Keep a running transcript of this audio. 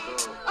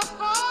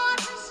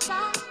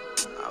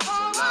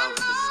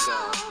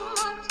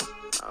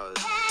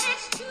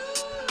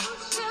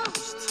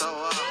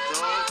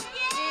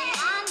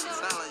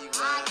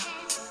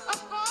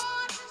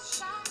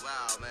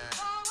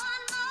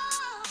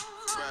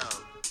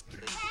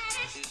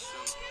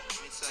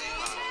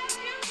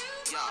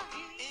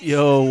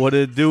Yo, what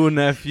it do,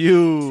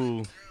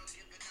 nephew?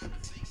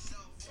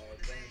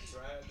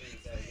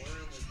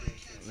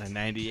 That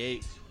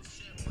 98.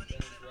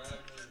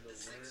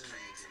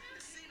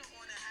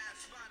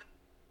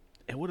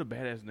 Hey, what a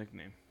badass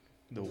nickname.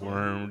 The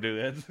Worm,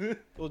 dude. That's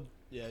Well,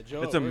 yeah,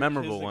 Joe. It's a at work,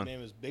 memorable his one.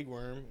 nickname is Big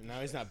Worm, and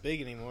now he's not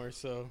big anymore,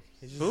 so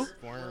he's just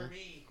Who? Worm,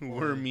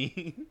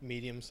 Wormy.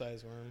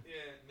 medium-sized worm.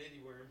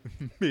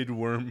 Yeah,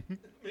 Mid-worm.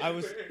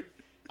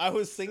 I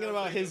was thinking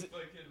about his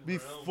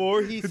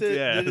before he said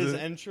Yeah. did his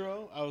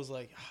intro. I was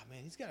like, oh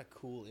man, he's got a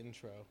cool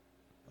intro.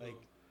 Like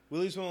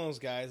Willie's one of those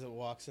guys that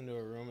walks into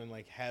a room and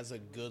like has a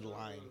good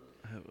line.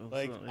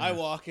 Like I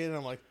walk in and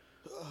I'm like,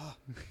 ugh.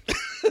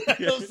 I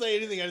don't say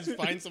anything. I just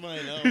find someone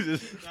I know. Now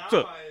I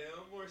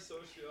am more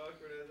socially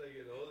awkward as I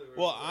get older.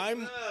 Well,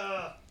 I'm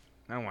I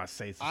don't want to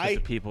say something I-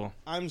 to people.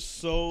 I'm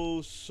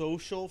so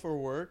social for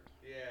work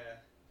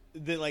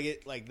Yeah. that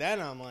like that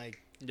I'm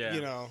like Yeah.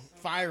 you know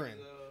firing.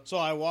 So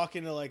I walk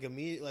into like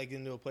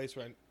into a place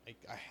where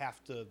I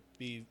have to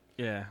be.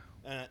 Yeah.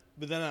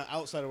 But then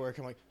outside of work,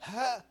 I'm like,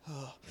 ha.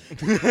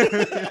 Let's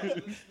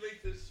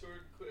make this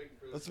short quick.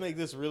 Let's make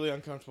this really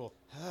uncomfortable.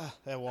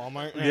 At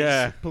Walmart. And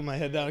Yeah. I just put my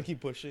head down and keep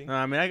pushing. No,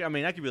 I mean,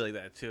 I could be like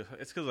that too.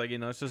 It's because, like, you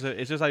know, it's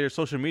just how your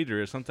social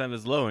media is. Sometimes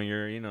it's low, and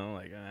you're, you know,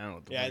 like, I don't know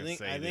what the Yeah, fuck to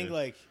say, I think dude.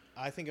 like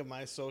I think of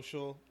my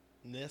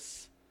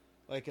socialness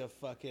like a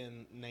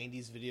fucking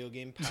 90s video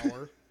game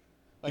power.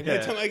 Like Yeah.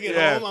 every time I get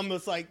Yeah. home, I'm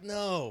just like,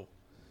 no.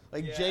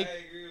 Like Yeah, Jacob I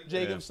agree with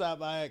Jacob stopped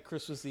by at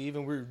Christmas Eve,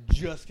 and we were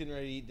just getting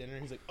ready to eat dinner.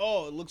 He's like,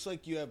 "Oh, it looks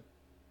like you have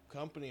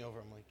company over."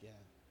 I'm like, "Yeah."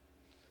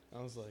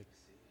 I was like,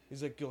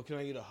 "He's like, yo, can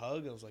I get a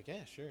hug?" I was like,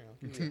 "Yeah, sure,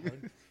 I'll give you a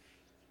hug."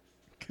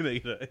 Can I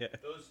get a- yeah.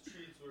 Those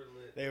treats were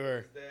lit. They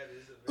were. His dad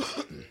is a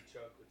very good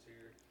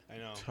chocolatier. I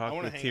know. I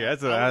wanna hang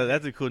Chocolatier. out.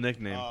 That's a cool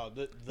nickname.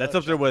 The That's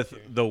up there with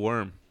chocolatier. the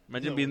Worm.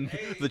 Imagine The being Worm.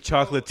 Hey, the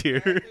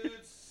chocolatier. bro, that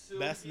dude's silky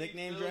Best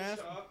nickname milk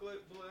draft?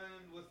 Chocolate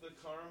blend with the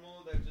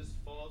caramel that just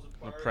falls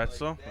apart.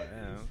 pretzel? Like, that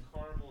Yeah. dude's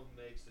caramel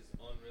mix is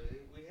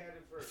unreal. We had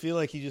it for. I feel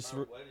like he just our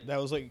wedding.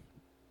 that was like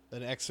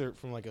an excerpt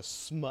from like a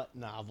smut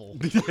novel.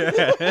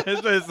 Yeah,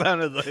 that's what it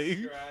sounded like.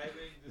 Describing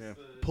just Yeah.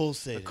 the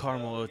Pulsated. The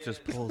caramel it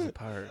just pulls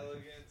apart.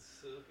 elegant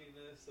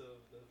silkiness of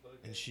the fucking.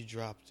 And she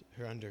dropped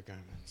her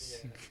undergarments.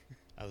 Yeah.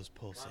 I was My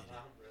pulsating.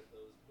 mom read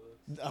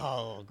those books.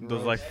 Oh, gross.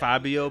 Those like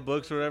Fabio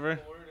books or whatever.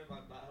 Porn and my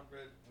mom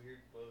read weird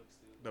books,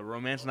 dude. The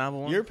romance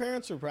novel one. Your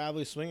parents were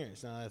probably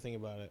swingers. Now that I think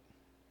about it.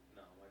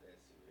 No, my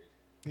dad's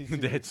too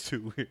weird. That's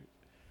too weird.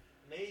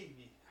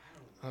 Maybe.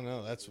 I don't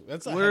know. That's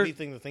a Where- heavy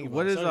thing to think about.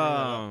 What is Sorry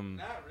to bring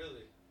that up. Not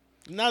really.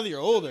 Now that you're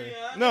older, To be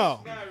honest,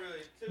 no, Not really.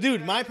 To be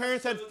dude. My honest,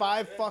 parents had so-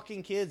 5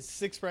 fucking kids,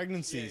 6 Yeah,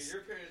 pregnancies.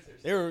 your parents are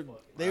They were, so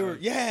fucking they were,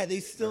 wild. yeah, they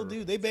still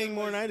do. They bang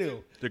more than I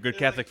do. They're a good They're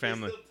Catholic like,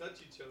 family. They still touch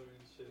each other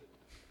and shit.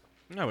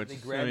 No, it's They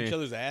just, grab I mean, each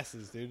other's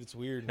asses, dude. It's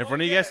weird. in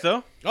front of you guys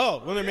still? Oh,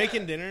 when they're Yeah.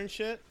 making dinner and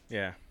shit,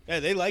 Yeah. yeah,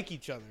 they like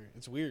each other.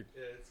 It's weird.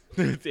 Yeah, it's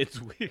cool.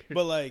 It's weird.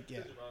 But like, yeah,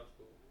 Your mom's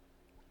cool.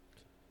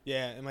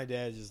 yeah, and my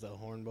dad's just a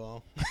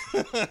hornball.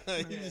 Yeah,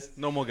 He just- it's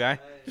Normal guy.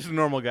 fine. Just a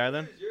normal guy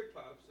then. Where's your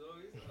pops, though?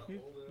 He's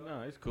not old enough.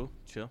 No, he's cool.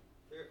 Chill.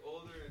 They're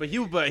older. and But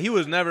they he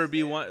was can't never be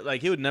stand one it.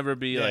 like he would never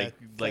be Yeah, like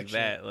that.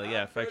 affectionate. Like My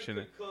yeah, friend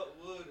affectionate. could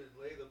cut wood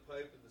and lay the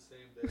pipe in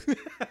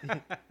the same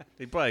day.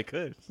 He probably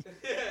could.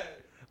 Yeah.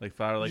 Like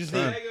father, like just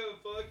son. Bag of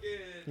fucking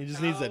He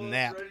just needs a towels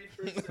nap.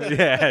 ready for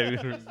Yeah,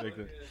 sex.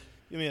 exactly.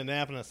 Give me a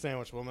nap and a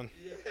sandwich, woman.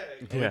 Yeah.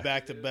 I'll Yeah. be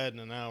back to bed in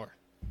an hour.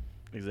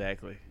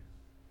 Exactly.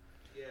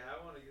 Yeah,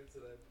 I want to get to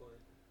that point.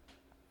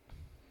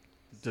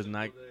 Does Simple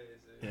not- days,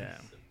 yeah.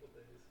 Simple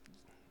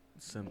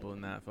days. Simple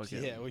and not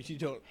fucking. Yeah, well,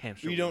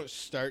 hamster. you don't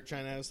start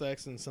trying to have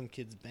sex and some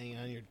kid's banging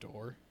on your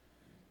door.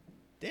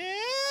 Dad,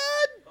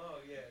 Oh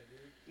yeah,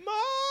 dude.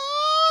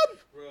 Mom,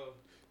 Bro.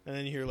 and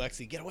then you hear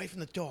Lexi, get away from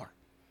the door.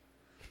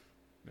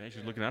 Man,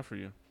 she's looking out for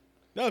you.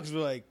 No, because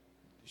we're like,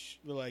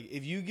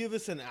 if you give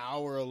us an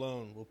hour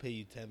alone, we'll pay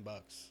you $10.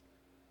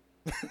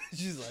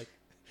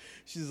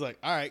 she's like,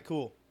 all right,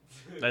 cool.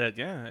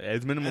 Yeah,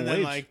 it's minimum And then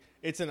wage. like,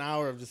 it's an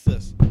hour of just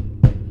this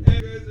Hey,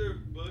 you guys are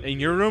booking. In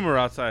your room or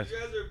outside? You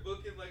guys are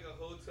booking like a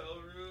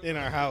hotel room In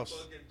our on house.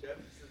 Fucking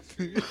Jefferson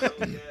Street. or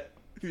something yet.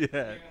 Yeah.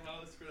 Bring a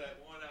house for that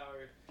 1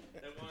 hour.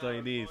 That 1 That's all you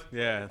hour need. fun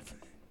Yeah. time.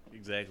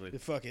 Exactly.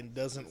 It fucking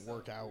doesn't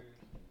work Sounds out.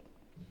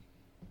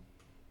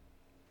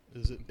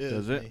 weird. Is it?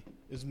 Does it? Me.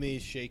 It's me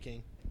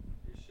shaking.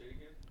 You're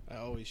shaking. I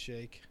always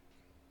shake.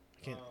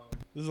 I can't. Um,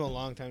 This is a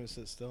long time to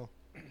sit still.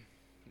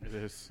 It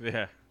is.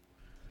 Yeah.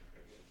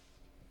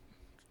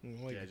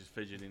 I'm like, Yeah, just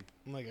fidgeting.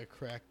 I'm like a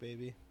crack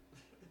baby.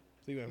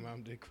 I think my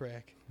mom did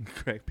crack.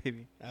 Crack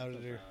baby. Out of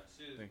her. nah,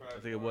 she was I think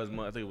probably it was.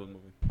 more I think it was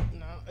moving.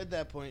 No, at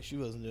that point she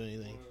wasn't doing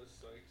anything. one of those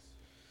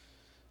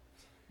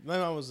psychs. My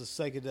mom was the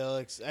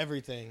psychedelics,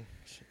 everything.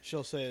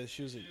 She'll say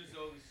she was. She just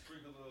always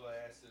sprinkle a little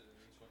acid in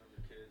each one of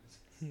her kids.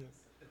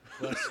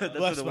 Bless, That's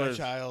bless what it my was.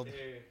 child.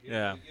 Hey,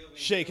 Yeah. you'll be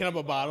Shaking up a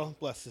fine. bottle.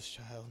 Bless this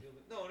child.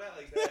 No, not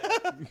like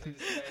that. They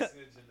just passing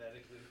it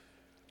genetically.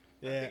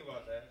 Yeah. Think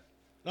about that.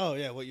 Oh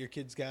yeah, what your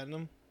kids got in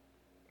them?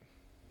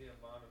 The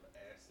amount of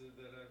acid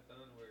that I've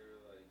done where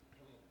you're like,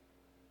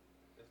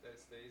 if that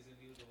stays in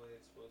you the way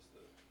it's supposed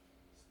to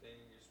staying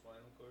in your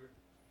spinal cord.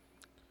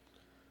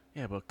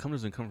 Yeah, but cum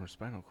doesn't come from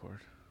spinal cord.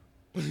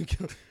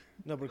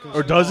 No, but it comes Or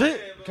from does all- it?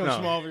 It comes No.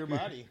 from all over your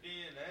body.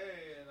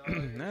 DNA and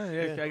all that. Nah, good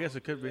yeah, shit I guess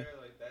it could be. there,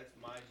 like, that's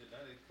my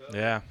genetic code.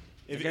 Yeah.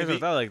 If, I guess if, I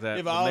thought like that.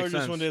 if It Oliver makes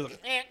just sense. one day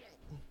like,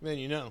 then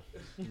you know.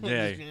 Yeah.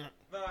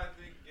 No, I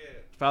think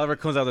If Oliver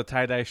comes out with a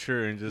tie-dye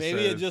shirt and just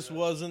Maybe says, it just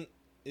wasn't.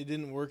 It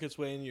didn't work its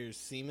way into your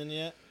semen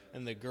yet,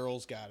 and the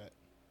girls got it.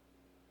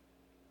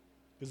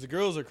 Because the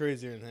girls are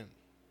crazier than him.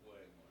 way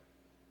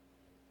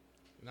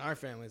more. In our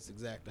family, it's the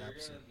exact They're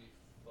opposite. gonna be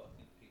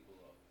fucking people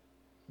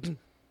up.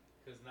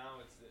 Because now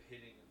it's the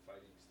hitting and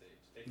fighting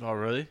stage. They oh,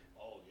 really?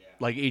 Oh yeah.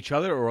 Like each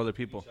other or other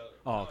people? Each other.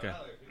 Oh, No, okay. not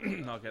other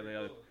people. Okay, the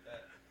other-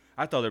 That-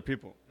 I thought they're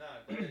people. Nah,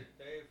 they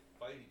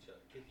fight each other,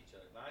 kick each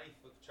other. Lonnie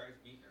tries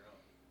beating her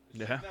up.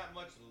 She's Yeah. not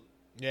much.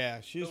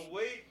 Yeah, she's. The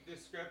weight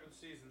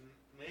discrepancy is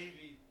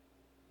maybe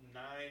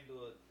 9 to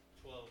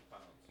 12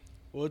 pounds.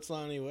 What's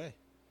Lonnie weigh?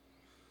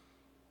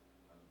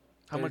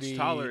 How much 30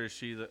 taller is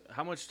she?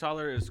 How much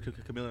taller is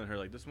Camilla than her?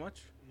 Like this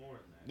much? More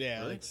than that. Yeah,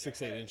 Really? like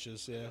 6'8"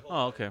 inches. Yeah.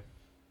 Oh, okay.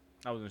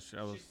 I wasn't sure.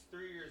 I was. She's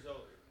 3 years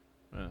older,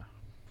 Yeah.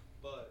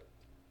 but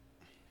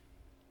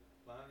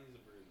Lonnie's a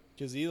bruiser.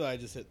 Because Eli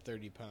just hit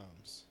 30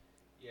 pounds.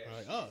 Yeah. We're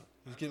like, she's- oh,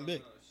 he's getting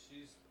big. No,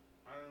 she's.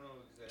 I don't know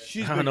exactly.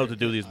 She's I don't know bigger. to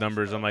do these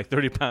numbers. I'm like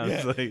 30 pounds.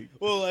 Yeah. Like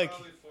Well, like,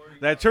 Probably 40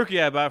 that pounds.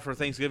 turkey I bought for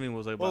Thanksgiving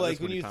was like. well, about like this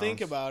when many you think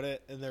pounds. about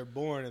it, and they're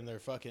born and they're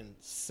fucking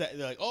set,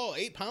 they're like, oh,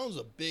 8 pounds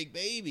is a big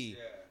baby,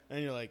 Yeah.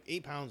 and you're like,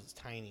 8 pounds is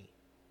tiny,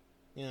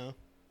 you know.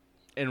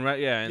 And right,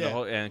 yeah, and Yeah. the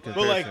whole and But,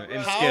 But like, comparison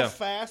in how scale.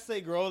 fast they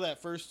grow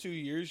that first 2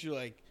 years, you're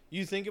like,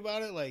 you think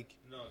about it, like,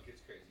 No, it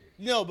gets crazier.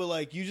 no, but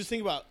like, you just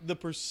think about the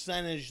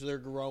percentage they're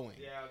growing.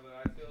 Yeah, but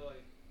I feel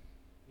like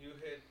you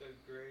hit the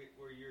grade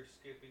where you're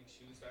skipping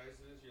shoe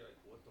sizes. You're like,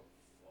 what the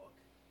fuck?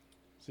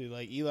 See,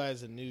 like Eli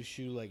has a new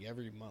shoe like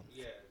every month.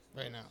 Yeah.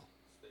 Right nuts. now.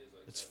 Stays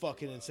like It's that for a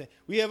fucking while. insane.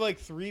 We have like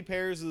 3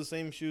 pairs of the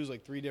same shoes,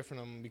 like 3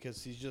 different of them,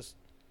 because he's just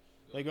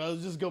like, I'll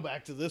just go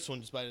back to this one,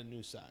 just buy a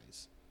new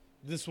size.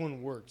 This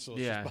one worked, so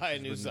let's Yeah, just buy a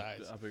just new with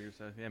size. a bigger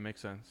size. Yeah, makes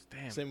sense.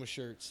 Damn. Same with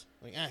shirts.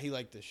 Like, he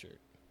liked this shirt.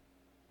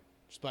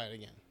 Just buy it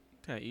again.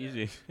 Kind of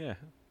easy. Yeah.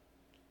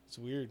 It's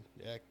weird.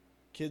 Yeah,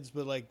 kids,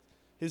 but like,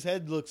 his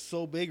head looks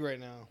so big right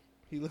now.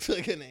 He looks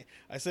like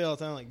I say all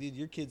the time, like, dude,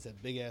 your kids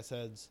have big ass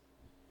heads.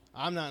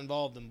 I'm not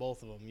involved in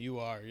both of them. You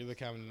are. You're the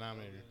common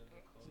denominator.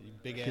 You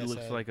big ass He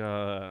looks head. like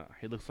a.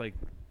 He looks like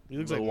He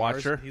looks the like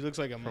Watcher Mars, he looks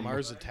like a from-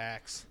 Mars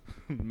Attacks.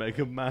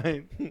 Mega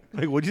Mind.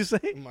 Like, what'd you say?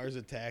 Mars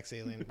Attacks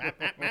alien. He's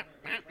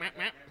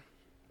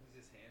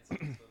just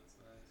handsome, so it's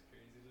not as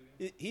crazy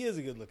looking. He is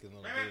a good looking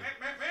little dude.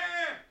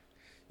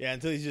 Yeah,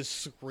 until he's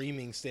just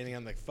screaming, standing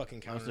on the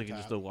fucking countertop. I was thinking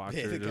just a Yeah, watcher.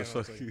 it kinda Just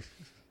looks like, like-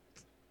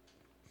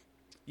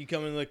 You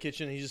come in the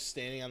kitchen, he's just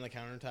standing on the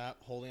countertop,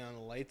 holding on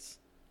the lights.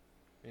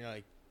 And you're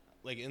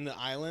like in the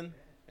island,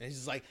 and he's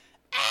just like,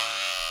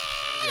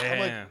 ah! I'm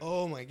like, Damn.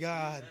 oh my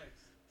god.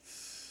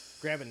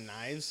 Grabbing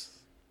knives,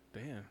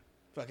 Damn.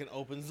 fucking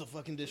opens the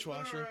fucking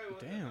dishwasher.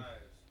 Damn.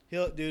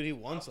 He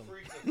wants them.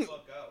 Freak the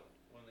fuck out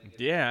when they get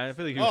Yeah, I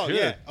feel like you Oh should.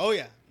 yeah, oh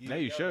yeah. Yeah,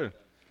 you yell should. at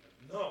them.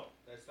 No,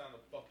 that's not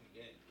a fucking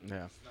game.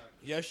 Yeah. It's not.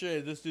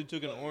 Yesterday, this dude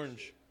took an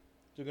orange.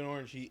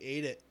 He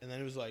ate it, and then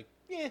he was like,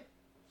 yeah,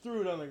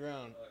 threw it on the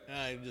ground. Oh, And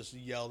yeah. I just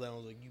yelled at him. I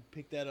was like, you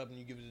pick that up and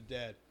you give it to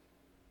dad.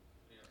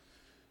 You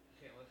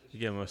can't let this You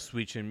give him a shit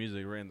sweet chin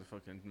music right in the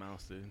fucking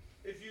mouth, dude.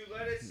 If you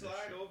let it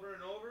slide over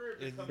and over,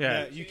 it becomes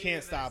Yeah. routine, You can't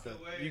and stop that's it.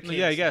 the way You it can't is.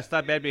 Yeah, you gotta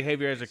stop bad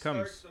behavior as it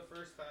starts comes. the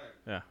first time.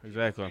 Yeah,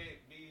 exactly.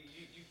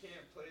 You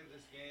can't play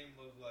this game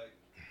of like,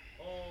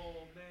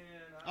 oh man,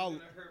 I'm I'll-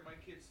 gonna hurt my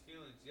kid's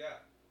feelings. Yeah,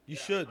 You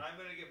yeah, should. I'm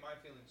gonna get my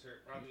feelings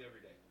hurt probably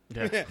every day.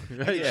 Yeah,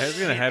 yeah, it's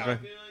gonna My happen.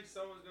 feelings,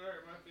 someone's gonna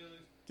hurt my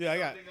feelings. Dude, I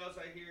got Something else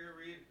I hear or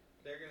read,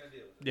 they're gonna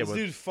deal with it. Yeah, this but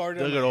dude farted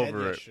they'll on get my over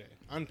head it. yesterday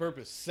on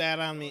purpose. Sat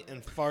on me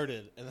and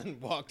farted, and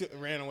then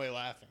ran away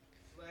laughing.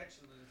 Flatulence.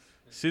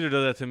 Caesar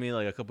did that to me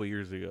like a couple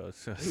years ago.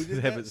 It's just- Who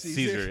did have that? it-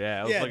 Caesar,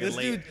 yeah. I was fucking this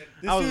laying. dude.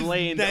 This I was dude's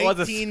laying- it was a-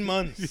 19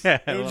 months. Yeah,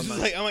 And it well, was just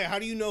I'm like, I'm like, how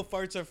do you know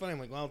farts are funny? I'm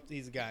like, well,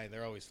 he's a guy.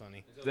 They're always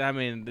funny, It's I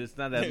mean, it's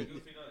not that. a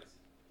goofy noise.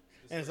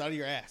 and it's out of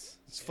your ass.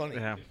 It's funny.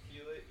 Yeah. You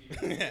feel it,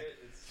 you hear it,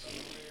 it's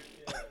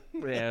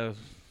somewhere, yeah. Yeah, it was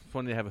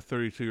funny to have a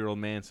 32-year-old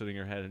man sitting in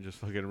your head and just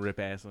fucking rip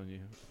ass on you.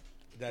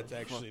 That's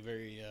actually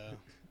very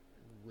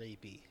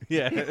rapey.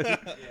 Yeah, Yeah.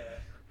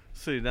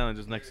 sitting down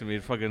just next to me,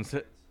 fucking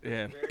sit.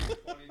 Yeah, Very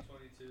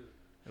 2022.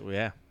 well,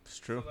 yeah, it's It's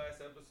true. the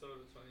last episode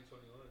of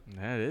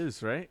 2021. That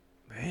is right.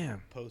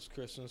 Damn. Post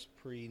Christmas,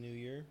 pre New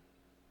Year.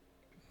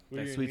 What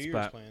That are your sweet New Year's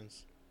spot.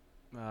 plans?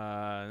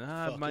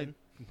 Nah, my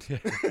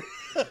Fucking.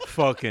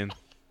 fucking.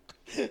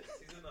 He's in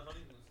the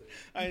honeymoon stage.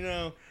 I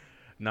know.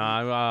 Nah,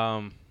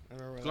 I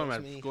remember going,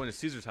 that's me. going to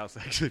Caesar's house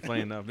actually.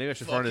 Funny enough, maybe I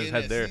should fart in his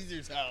Fucking head at there.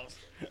 Caesar's house.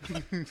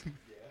 Yeah.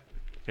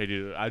 Hey,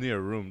 dude, I need a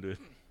room, dude.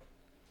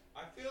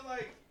 I feel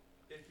like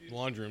if you,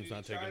 Laundry room's if you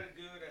not try taken. to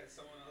do it at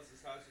someone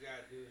else's house, you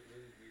gotta do it a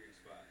really weird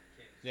spot.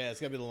 You can't Yeah,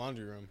 it's gotta be the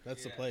laundry room.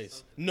 That's the Yeah, place.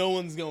 something. No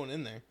one's going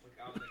in there.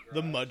 like out in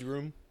The garage. mud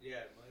room. Yeah,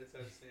 that's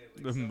what I'm saying.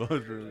 Like The somewhere,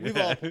 mud room. We've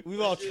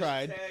Yeah. all let's just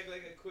tried. Tag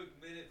like a quick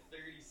minute,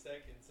 30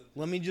 seconds. Of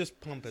Let me just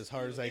pump as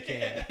hard as I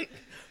can.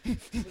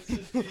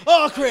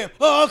 Oh cramp!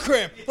 Oh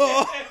cramp!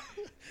 Oh.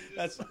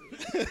 That's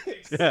Excited more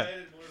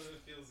than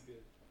it feels good.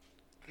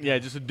 Yeah,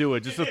 just to do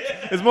it.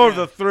 It's more of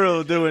the thrill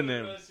of doing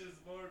it. Rush is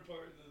more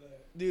important than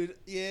that. dude.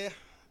 Yeah,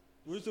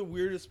 where's the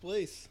weirdest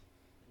place?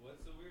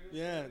 What's the weirdest?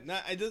 Yeah, place?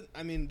 not. I don't.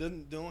 I mean,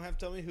 don't have to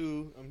tell me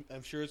who.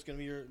 I'm sure it's gonna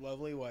be your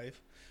lovely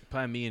wife.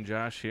 Probably me and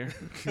Josh here.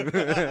 I It's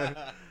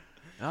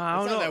don't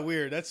not know. that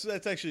weird. That's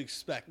actually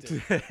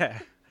expected.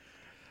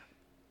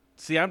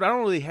 See, I don't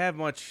really have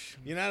much.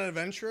 You're not an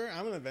adventurer.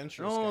 I'm an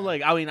adventurer. No,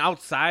 like I mean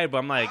outside, but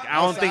I'm like I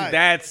don't think Outside.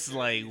 that's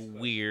like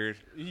weird.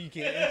 You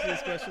can't answer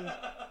this question.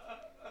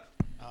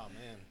 Oh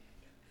man,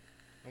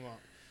 come on.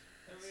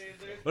 I mean,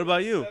 there's What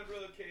about you?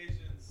 Several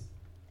occasions.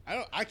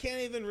 I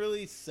can't even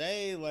really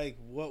say like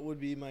what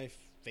would be my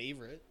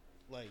favorite.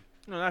 Like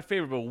No, not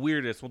favorite, but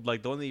weirdest.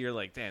 Like the one that you're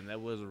like, damn,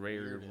 that was a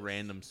rare Weirdest.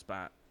 random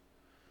spot.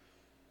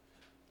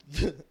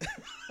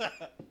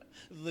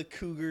 the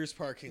Cougars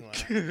parking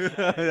lot.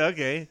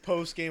 Okay.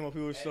 Post game while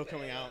people were still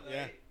coming out.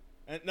 Yeah.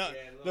 And no, Yeah,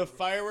 a the little-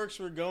 fireworks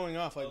were going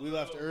off. Like A we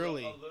left little-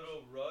 early. A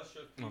little rush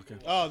of people. Okay.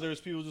 Oh, there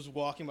was people just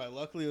walking by.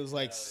 Luckily, it was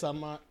like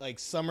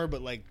summer,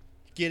 but like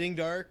getting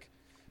dark.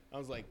 I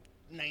was like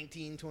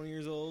 19, 20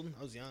 years old.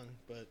 I was young,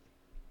 but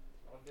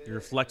All day You're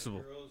in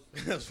flexible.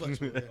 I was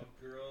flexible. A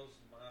girl's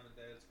mom and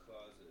dad's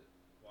closet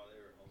while they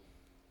were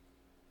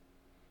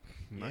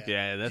home. Okay,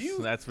 yeah,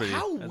 that's pretty.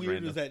 How that's weird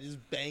random. was that? Just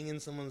banging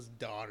someone's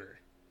daughter.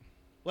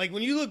 Like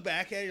when you look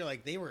back at it, you're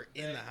like they were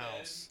in the Back then-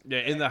 house. Yeah,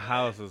 in the back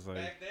house then- is like.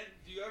 Back then,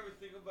 do you ever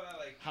think about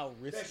like How that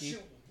risky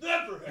shit will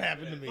never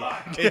happened to me.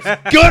 Fuck. It's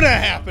gonna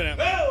happen at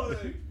me. Hell,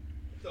 like,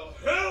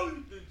 the hell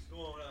you think's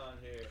going on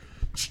here?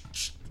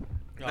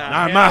 Nah,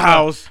 Not in my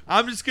house.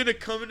 I'm just gonna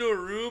come into a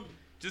room,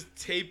 just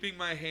taping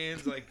my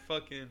hands like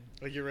fucking,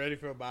 Like you're ready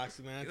for a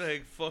boxing match?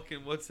 like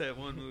fucking. What's that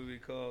one movie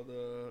called?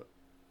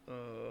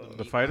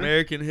 The Fighter?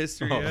 American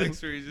History Oh.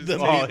 X, where he's just The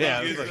taping meat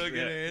yeah, his it's like- fucking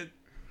yeah. hand.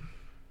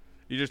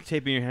 You're just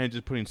taping your hand,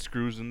 just putting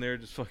screws in there,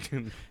 just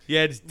fucking.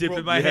 Yeah, just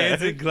dipping my Yeah.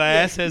 hands in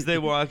glass as they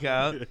walk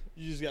out.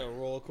 You just got a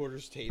roll of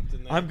quarters taped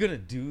in there. I'm gonna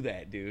do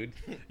that, dude.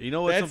 You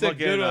know what's That's some a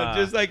good fucking, one.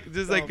 Just like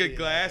Don't a be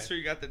glass that. where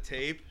you got the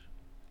tape,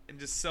 and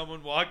just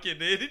someone walking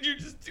in, and you're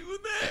just doing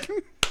that.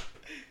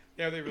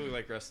 Yeah, they really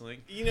like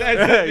wrestling. You know, That's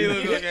what you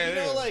they you look like.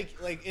 know,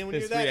 like, and when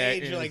It's you're that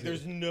age, reacting you're like, to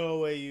there's no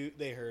way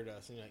they heard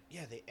us, and you're like,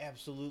 yeah, they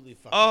absolutely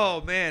fucking. Oh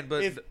did. man,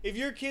 but if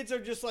your kids are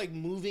just like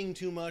moving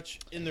too much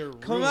in their room,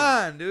 come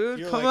on, dude,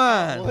 you're come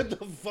like, on. oh, what the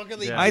fuck are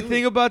they Yeah. doing? I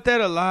think about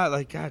that a lot.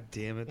 Like, god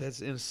damn it,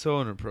 that's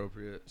so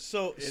inappropriate.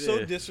 so It so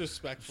is.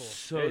 disrespectful.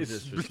 So It's-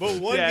 disrespectful.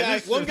 But one Yeah, guy,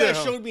 this one is guy their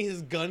showed me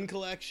his gun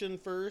collection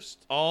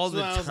first. All So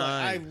the then I was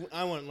time. like,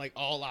 I went like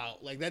all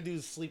out. Like that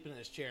dude's sleeping in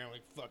his chair. I'm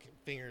like fucking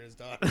fingering his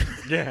daughter.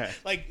 Yeah.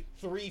 Like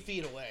 3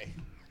 feet away.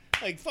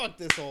 Like fuck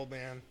this old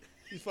man.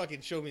 He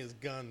fucking showed me his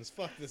guns.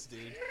 Fuck this dude.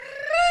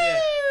 Yeah.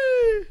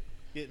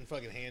 Getting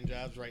fucking hand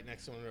jobs right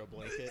next to him under a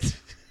blanket.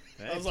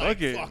 I was like,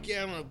 Fuck it. fuck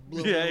yeah, I'm gonna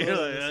blow Yeah, blow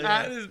you're this like,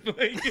 guy. Not his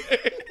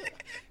blanket.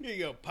 Here you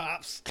go,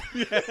 pops.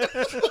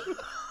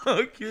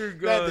 Fuck your That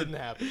gun. didn't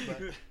happen.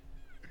 But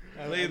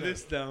I Lay know.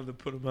 this down to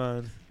put him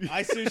on.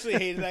 I seriously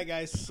hated that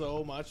guy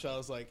so much. I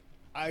was like,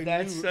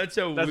 That's knew, such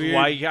a That's weird.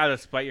 why you gotta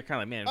spite. You're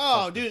kind of like, man.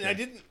 Oh, fuck this dude, guy. I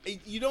didn't.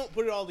 You don't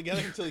put it all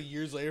together until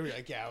years later. You're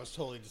like, yeah, I was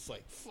totally just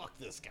like, fuck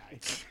this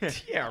guy.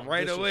 Yeah,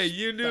 right away.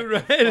 You knew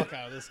Disrespect the right. Fuck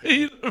out of this guy.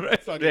 You knew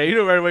right. Fucking- Yeah, you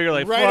know right away. You're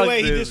like, right fuck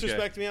away, he this guy.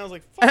 disrespected me. I was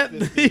like, fuck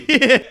this dude.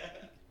 Yeah.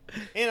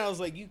 And I was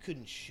like, you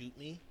couldn't shoot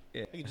me.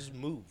 Yeah. I could just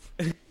move.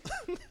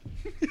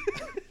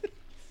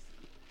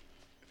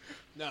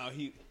 No,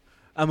 he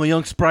I'm a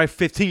young, spry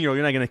 15-year-old.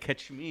 You're not gonna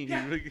catch me. no,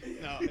 he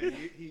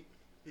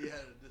had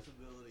a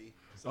disability.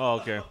 So Oh,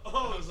 okay.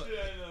 Oh, I was like, shit,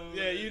 I know.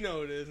 yeah, you know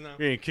what it is now.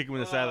 You're gonna kick him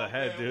in the side of the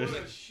head, man, dude. What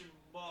a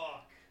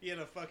schmuck. He had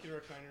a fucking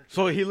recliner.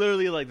 So he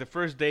literally, like, the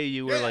first day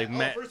you were, Yeah, like,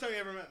 met. first time he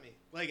ever met me.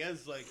 Like,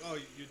 as like, oh,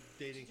 you're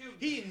dating. Dude,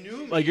 He knew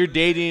me. Like, you're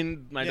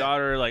dating my Yeah.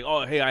 daughter. Like,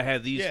 oh, hey, I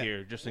have these Yeah.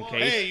 here just in Well,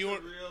 case. Hey, it's you a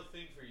want- real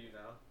thing for you now.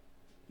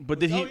 But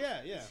did he? Oh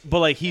yeah. But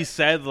like, he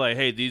said, like,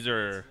 hey, these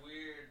are. It's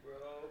weird, bro.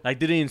 Like,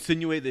 did he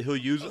insinuate that he'll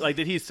use it? Like,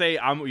 did he say,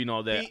 I'm, you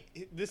know, that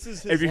This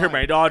is his if you hear line.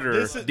 my daughter,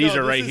 This is- these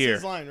no, are right this here.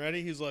 is his line.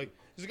 Ready? He's like,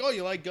 oh,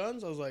 you like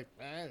guns? I was like,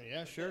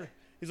 yeah, sure.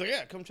 He's like,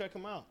 yeah, come check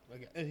them out.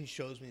 Like, and he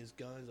shows me his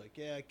guns. Like,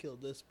 yeah, I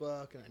killed this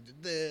buck and I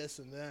did this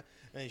and that.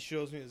 And he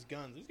shows me his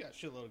guns. He's got a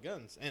shitload of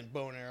guns and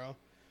bow and arrow.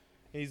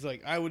 And he's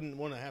like, I wouldn't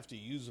want to have to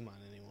use them on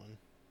anyone.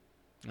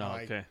 Oh,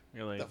 like, okay.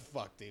 You're like, The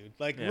fuck, dude.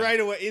 Like Yeah. right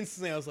away,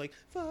 instantly, I was like,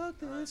 fuck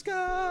this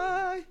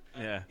guy.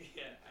 yeah.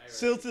 Yeah,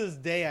 Still to this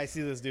day, I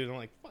see this dude. I'm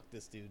like, fuck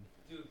this dude.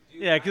 Dude,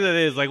 Yeah, because it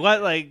is. Like,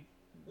 what? Like,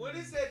 When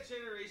does that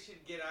generation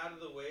get out of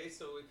the way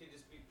so it can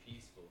just be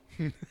peaceful?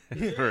 for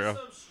There real. are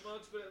some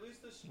schmucks, but at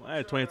least the schmucks I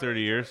had 20,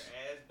 30 years.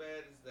 aren't as bad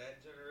as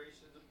that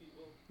generation of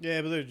people.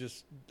 Yeah, but they're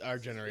just, our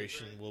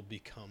generation will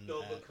become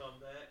They'll that. become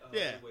that.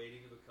 Yeah. They're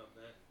waiting to become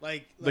that.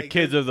 Like The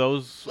kids of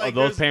those there's-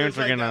 parents there's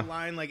are like gonna. that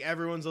line like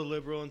everyone's a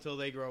liberal until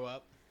they grow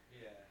up.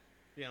 Yeah.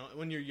 You know,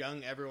 when you're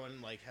young,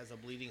 everyone like has a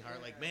bleeding heart.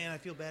 Like, man, I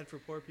feel bad for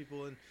poor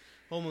people, and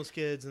homeless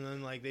kids, and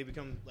then like they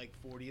become like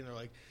 40, and they're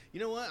like, you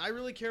know what? I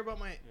really care about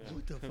my. Yeah.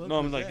 What the fuck? No,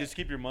 I'm was like, that? just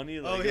keep your money.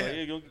 Oh, Like,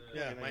 yeah. go,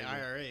 Yeah, my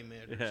IRA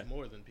matters Yeah.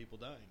 more than people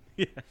dying.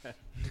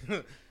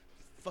 Yeah.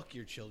 Fuck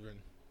your children.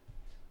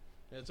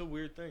 Yeah, it's a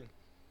weird thing.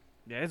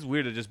 Yeah, it's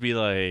weird to just be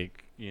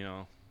like,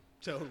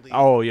 Totally.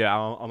 oh yeah,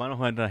 I don't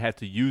want to have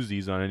to use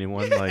these on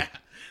anyone. Like,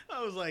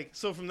 I was like,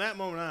 so from that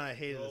moment on, I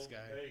hated this guy.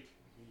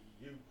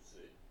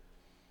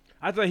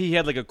 I thought he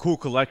had like a cool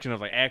collection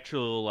of like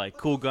actual like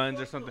cool guns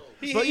or something.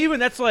 He- But he- even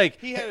that's like,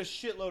 He had a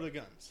shitload of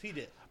guns. He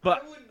did.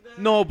 but I would not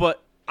no,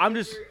 but I'm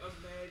just ever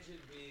imagine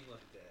being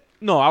like that.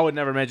 no, I would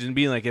never imagine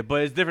being like it.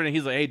 But it's different.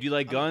 He's like, hey, do you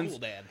like I'm a guns? cool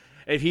dad.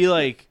 If he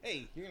like,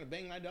 Hey, you're gonna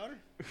bang my daughter?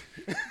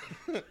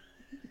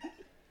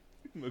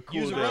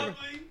 cool Use a dad. rubber.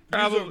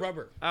 Probably. Use a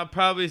rubber. I'll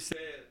probably say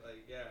Say it,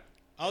 like, yeah.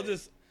 I'll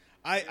just.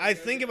 I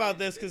think about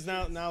this because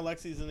now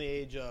Lexi's in the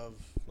age of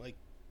like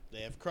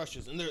they have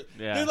crushes, and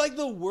they're like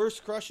the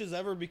worst crushes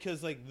ever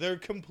because like they're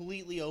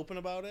completely open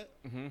about it.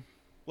 Mm-hmm.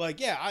 Like,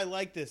 yeah, I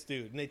like this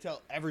dude, and they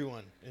tell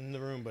everyone in the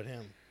room but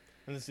him.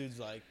 And this dude's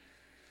like,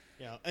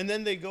 and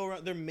then they go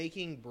around. They're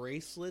making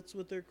bracelets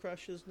with their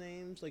crushes'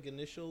 names, like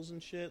initials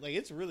and shit. Like,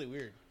 it's really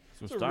weird.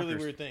 It's a really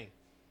weird thing.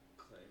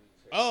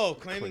 Oh,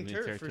 claiming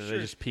turf for sure. They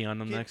just pee on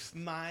them Kid, next.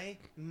 My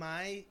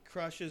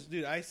crushes,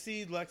 dude. I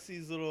see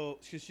Lexi's little,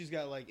 cause she's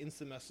got like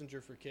instant messenger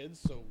for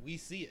kids, so we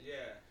see it.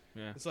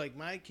 Yeah. Yeah. It's like,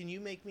 can you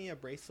make me a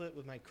bracelet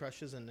with my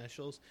crush's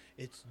initials?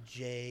 It's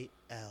JL.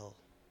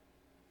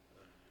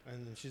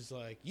 And then she's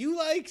like, you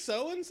like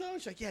so and so?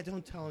 She's like, yeah,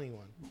 don't tell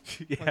anyone.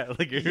 Yeah,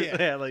 like you're, Yeah.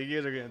 yeah, like you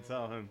guys are gonna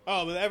tell him.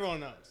 Oh, but everyone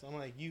knows. I'm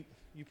like, you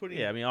put it.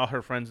 Yeah, I mean, all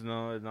her friends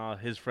know, and all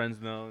his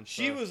friends know. And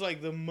She stuff. was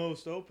like the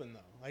most open though.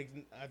 Like,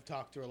 I've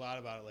talked to her a lot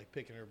about it, like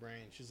picking her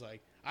brain. She's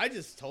like, I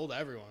just told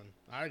everyone.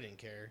 I didn't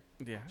care.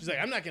 Yeah. She's like,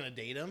 I'm not gonna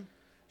date him.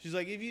 She's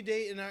like, if you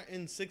date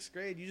in 6th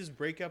grade, you just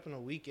break up in a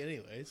week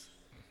anyways.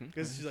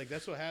 Because she's like,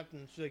 that's what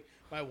happened. She's like,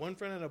 my one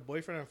friend had a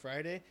boyfriend on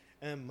Friday,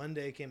 and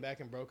Monday came back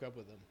and broke up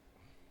with him.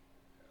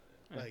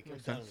 Like, I'm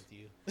makes done sense.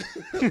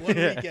 with you. One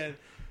Yeah. weekend.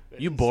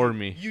 You bored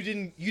me. You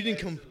didn't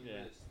come. Yeah.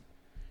 Yeah.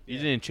 You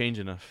didn't change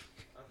enough.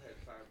 I've had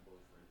 5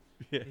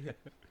 boyfriends. Yeah.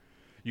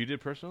 You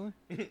did personally?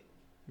 Yeah.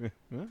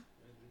 Huh?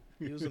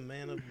 He was a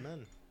man of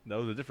men. That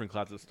was a different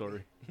closet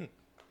story. I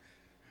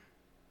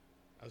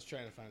was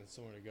trying to find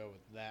somewhere to go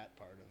with that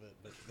part of it,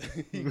 but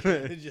you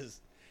kinda just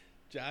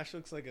Josh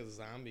looks like a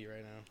zombie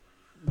right now.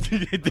 You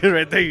did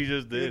right there. You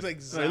just He did.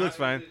 looks like No, he looks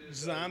fine.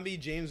 Zombie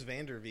James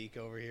Vanderbeek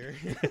over here.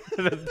 Yeah.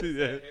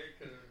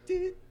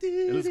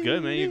 It looks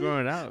good, man. You're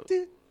growing out.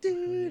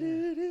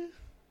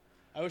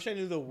 I wish I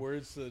knew the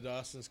words to the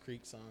Dawson's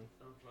Creek song.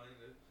 I'm fine.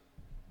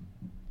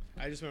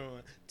 I just remember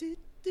when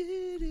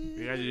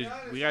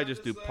We gotta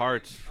just do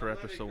parts for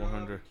episode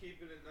 100.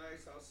 Keeping it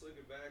nice. I'll slick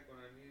it back when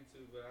I need to,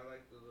 but I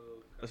like the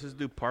little. Let's just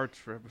do parts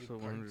for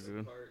episode 100,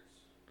 dude. Parts.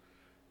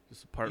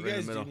 Just a part you right in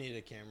guys the do middle. need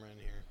a camera in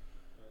here.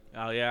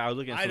 Oh yeah, I was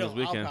looking at I some this don't.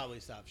 I'll weekend. probably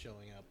stop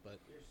showing up, but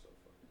You're so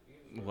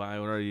fucking. Why?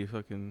 What are you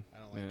fucking? I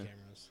don't like Yeah.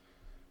 cameras.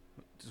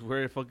 Just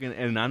wear a fucking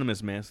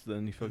anonymous mask,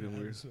 then you fucking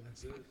weird.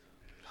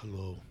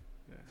 Hello.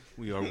 Yeah,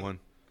 we are one.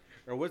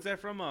 Or what's that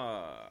from?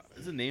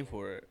 There's a name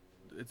for it.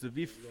 It's a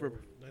V for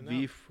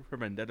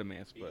Vendetta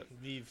mask, but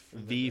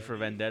V for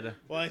Vendetta.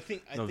 Well, I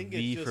think No, it's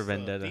V just for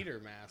Vendetta. a theater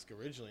mask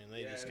originally, and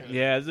they just kind of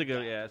Yeah, it's a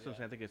good. Yeah, that's what I'm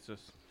saying. I think it's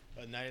just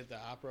a Night at the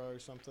Opera or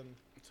something.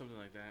 something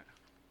like that.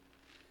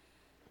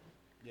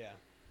 Yeah.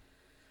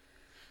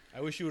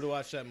 I wish you would have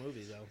watched that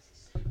movie though.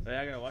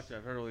 Yeah, I gotta watch it.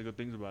 I've heard really good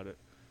things about it.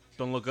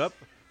 Don't Look Up.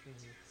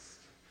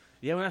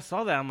 Yeah, when I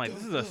saw that, I'm like,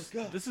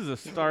 this is a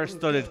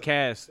star-studded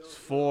cast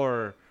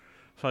for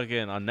fucking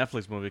a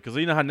Netflix movie. Because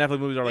you know how Netflix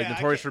movies are like Yeah, I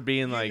notorious can't- for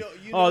being you like,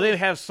 know- they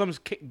have some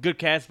good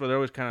cast, but they're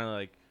always kind of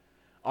like,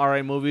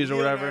 alright movies or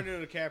whatever.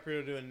 Leonardo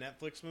DiCaprio do a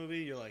Netflix movie,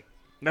 you're like,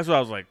 That's what I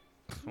was like.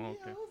 Oh,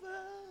 okay.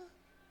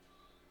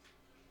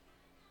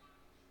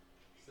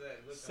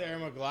 Sarah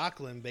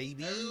McLachlan,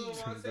 baby. Everyone wants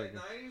Sounds that like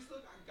 90s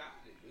look. I got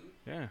it, dude.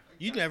 Yeah.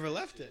 You never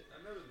left it. I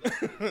never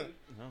left it, dude.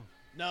 No.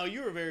 No,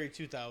 you were very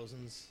 2000s.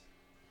 I'm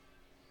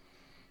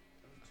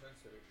a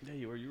trendsetter. Yeah,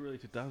 you were. You were really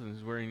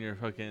 2000s wearing your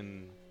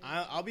fucking.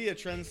 I'll be a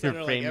trendsetter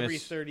You're like every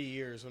famous. 30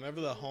 years.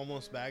 Whenever the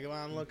homeless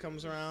vagabond look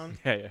comes around.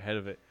 Yeah, you're ahead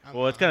of it. I'm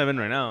Well, it's kind of in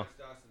right now. Watched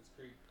Dawson's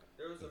Creek.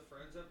 There was a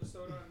Friends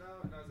episode on now,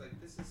 and I was like,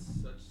 this is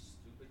such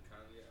stupid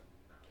comedy.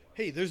 I'm not watching.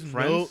 Hey,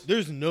 Friends?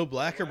 there's no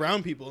black or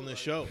brown people in this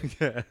show.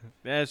 Yeah,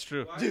 that's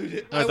true. Why Dude, do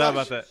you I I thought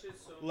watched- about that. shit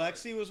so much?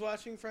 Lexi was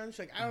watching Friends. She's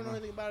like, I don't know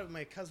anything about it. But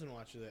my cousin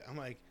watches it. I'm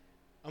like,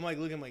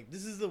 looking. I'm like,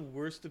 this is the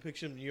worst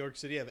depiction of New York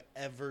City I've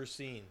ever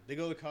seen. They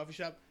go to the coffee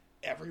shop.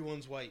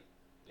 Everyone's white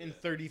and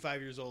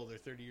 35 years old or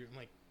 30 years. I'm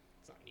like,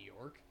 it's not New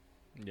York.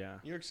 Yeah.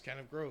 New York's kind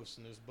of gross,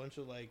 and there's a bunch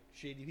of like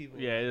shady people.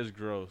 Yeah, it is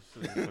gross.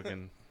 It's fucking. I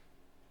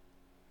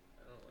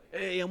don't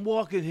like Hey, I'm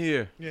walking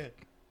here. Yeah.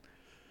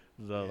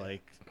 The Yeah.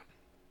 like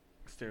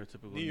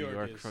stereotypical New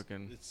York, is,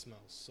 fucking. It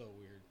smells so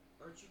weird.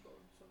 Aren't you going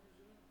somewhere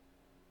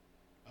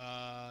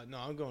soon? No,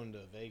 I'm going to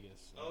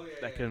Vegas. Oh, yeah.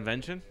 That yeah,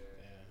 convention?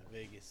 Yeah, Yeah,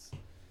 Vegas.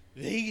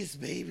 Vegas,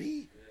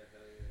 baby. yeah,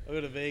 hell yeah. I'll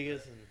go to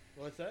Vegas and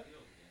what's that? You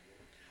don't gamble.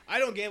 I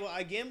don't gamble.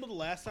 I gambled the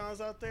last time I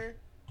was out there,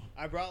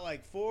 I brought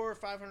like 400 or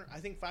 500, I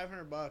think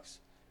 $500,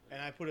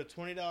 and I put a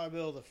 $20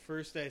 bill the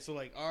first day. So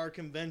like our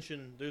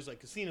convention, there's like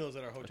casinos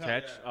at our hotel.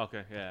 Attached?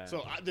 Okay, yeah.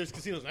 So there's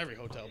casinos in every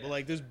hotel, but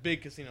like there's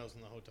big casinos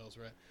in the hotels,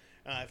 right?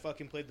 And I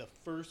fucking played the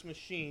first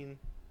machine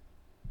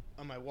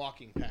on my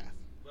walking path.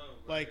 Boom,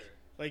 Like here.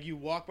 like you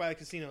walk by the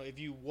casino, if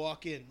you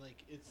walk in,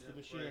 like it's the Yep,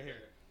 machine right here. here.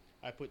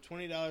 I put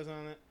 $20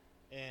 on it,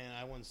 and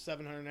I won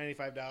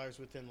 $795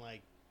 within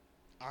like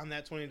on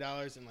that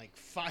 $20 in like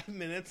 5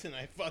 minutes, and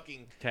I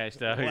fucking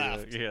Attached out.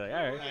 left. You're like,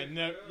 all right.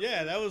 I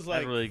yeah, that was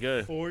like That's really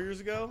good. 4 years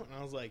ago, and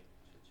I was like,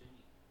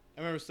 I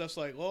remember Steph's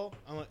like, well,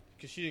 I'm like,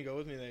 because she didn't go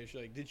with me there. She's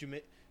like,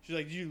 she's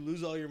like, did you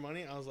lose all your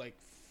money? I was like,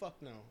 fuck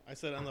no. I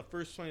said on the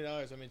first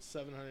 $20, I made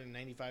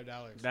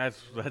 $795.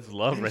 That's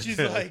love And right she's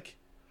there. like,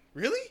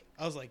 really?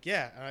 I was like,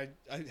 yeah. And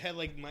I had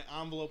like my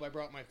envelope. I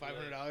brought my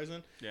 $500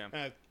 in. Yeah.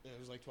 And it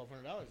was like $1,200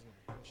 in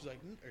there. She's like,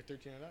 or $1,300.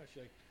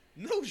 She's like,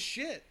 no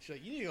shit. She's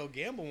like, you need to go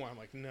gamble more. I'm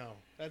like, no,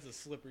 that's a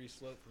slippery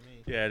slope for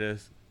me. Yeah, it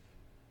is.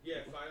 Yeah,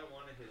 if I don't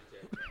want to hit a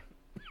jackpot.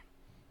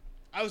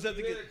 I was at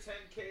You the hit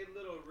a 10K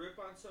little rip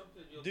on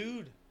something, you'll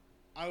dude.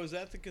 I was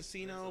at the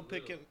casino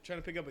That's a little. trying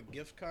to pick up a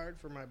gift card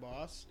for my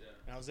boss, Yeah.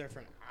 and I was there for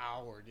an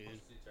hour, dude,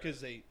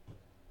 What's he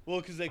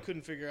because they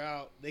couldn't figure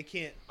out they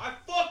can't. I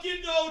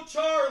fucking know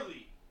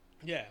Charlie.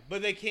 Yeah,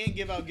 but they can't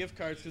give out gift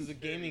cards because the Yeah,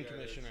 gaming you gotta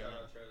commission right shout now.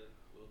 out Charlie.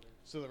 Wilson.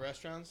 So the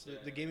restaurants, the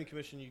Yeah. gaming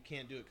commission, you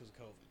can't do it because of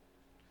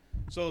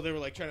COVID. So they were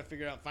like trying to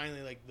figure out.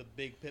 Finally, like the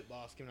big pit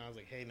boss came out. I was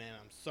like, "Hey man,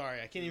 I'm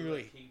sorry, I can't You even look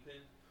really." like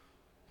Kingpin?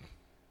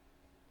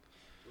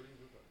 What do you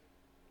look like?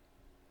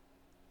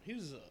 He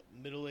was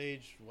a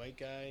middle-aged white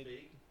guy.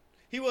 Big?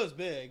 He was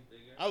big.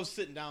 Bigger? I was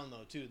sitting down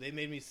though too. They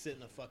made me sit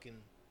in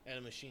at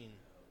a machine,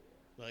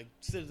 like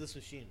sit at this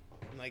machine,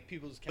 and like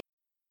people just kept.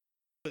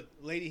 The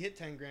lady hit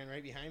 10 grand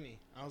right behind me.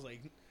 I was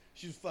like,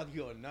 she was fucking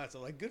going nuts.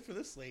 I'm like, good for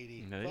this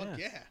lady. Yeah, Fuck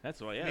yeah. yeah. That's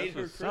why. Yeah, Made that's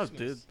her what's up,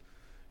 dude. Christmas.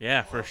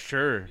 Yeah, for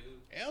sure. Dude.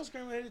 Alice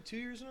Grandma did it 2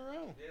 years in a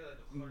row. Yeah,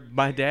 like 100K.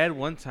 My dad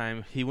one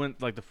time he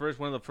went like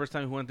one of the first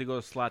time he went to go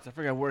to slots. I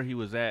forgot where he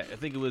was at. I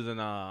think it was in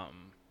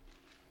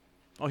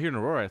here in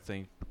Aurora, I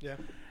think. Yeah.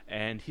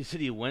 And he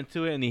said he went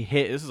to it and he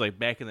hit. This is like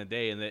back in the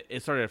day, and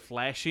it started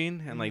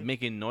flashing and like Mhm.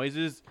 making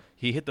noises.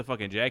 He hit the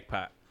fucking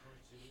jackpot.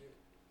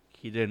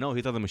 He didn't know.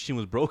 He thought the machine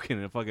was broken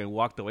and fucking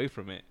walked away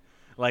from it.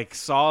 Like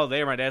saw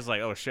there, my dad's like,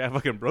 "Oh shit, I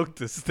fucking broke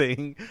this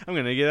thing. I'm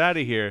gonna get out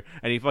of here."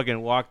 And he fucking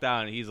walked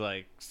out, and he's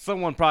like,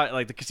 "Someone probably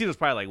like the casino's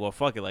probably like, well,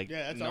 fuck it, like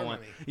Yeah, that's no our one,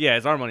 money. yeah,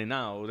 it's our money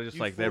now. They just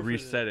You like they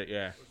forfeited reset it,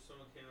 yeah." Or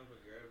someone came up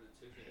and grabbed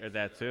the ticket. Or and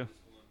that said, too. "I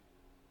just won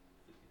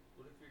 50."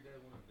 What if your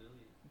dad won $1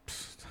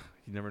 million?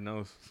 He never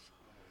knows.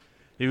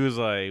 He was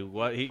like,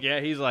 "What?"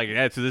 He's like,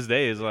 "Yeah." To this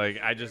day, is like,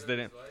 I just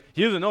didn't.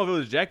 He doesn't know if it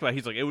was jackpot.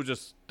 He's like, it was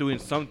just doing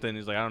something.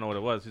 He's like, I don't know what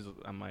it was.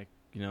 I'm like,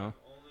 you know. I've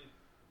only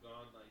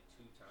gone like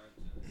 2 times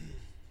and it's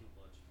just too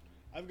much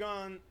for me. I've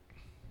gone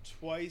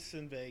twice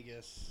in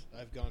Vegas.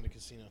 I've gone to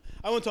casino.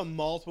 I went to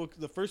multiple.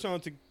 The first time I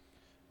went to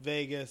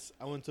Vegas,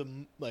 I went to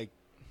like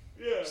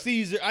Yeah.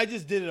 Caesar. I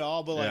just did it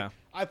all, but like Yeah.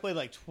 I played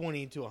like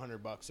 $20 to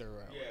 $100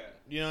 everywhere. I went. Yeah.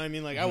 You know what I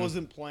mean? Like I Mhm.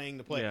 wasn't playing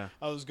to play. Yeah.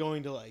 I was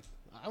going to like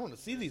I want to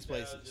see these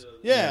places. Nostalgia.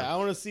 Yeah, Yeah. I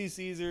want to see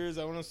Caesars.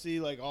 I want to see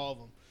like all of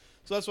them.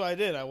 So that's what I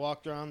did. I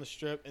walked around the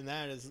strip, and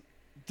that is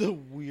the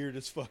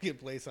weirdest fucking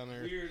place on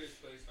earth. Weirdest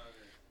place on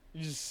earth.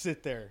 You just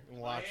sit there and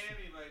watch.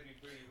 Miami might be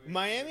pretty weird.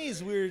 Miami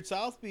is right? weird.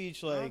 South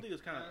Beach, I don't like. think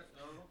it's kind of.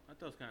 No? I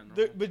thought it was kind of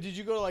There, normal. but did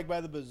you go like by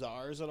the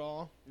bazaars at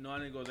all? No, I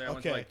didn't go there. I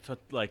Okay. went to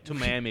to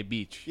Miami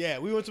Beach. Yeah,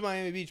 we went to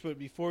Miami Beach, but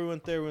before we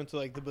went there, we went to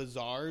like the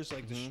bazaars,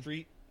 like the Mhm.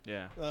 street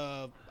Yeah.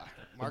 uh, The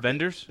market.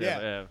 vendors.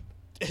 Yeah.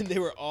 And they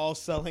were all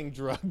selling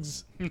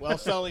drugs while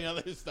selling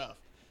other stuff.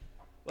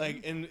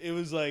 Like, and it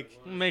was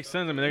like Makes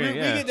sense. I mean, they're we, gonna,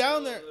 we yeah. get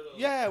down there.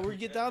 Yeah, we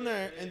get down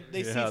there, and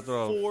they Yeah, see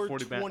throw four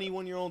 40 back.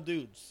 21-year-old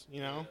dudes, you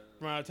know,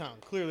 from out of town,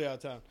 clearly out of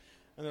town,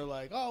 and they're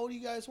like, "Oh, what do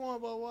you guys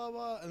want?" Blah blah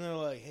blah, and they're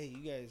like, "Hey, you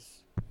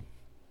guys."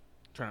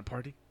 Trying to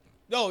party.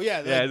 Oh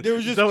yeah, Yeah, like, there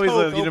was it's just always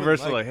Coke a open,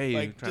 universal, like, hey, you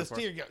trying to just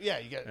party? here you go. Yeah,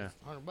 you got Yeah.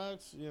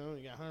 $100, you know,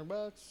 you got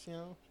 $100, you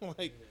know,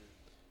 like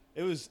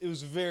it was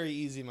very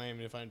easy in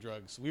Miami to find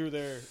drugs. We were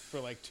there for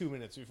like 2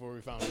 minutes before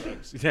we found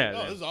drugs. Yeah, oh,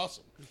 man. this is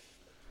awesome.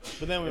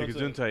 But then we Yeah,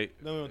 went 'cause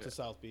tight. to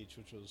South Beach,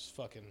 which was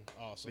fucking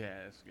awesome.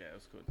 Yeah, it's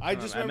good. I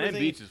just remember Man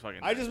thinking- Beach is fucking.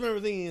 I just remember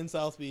thinking in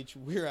South Beach,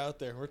 we're out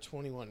there, we're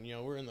 21, you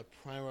know, we're in the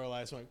prime of our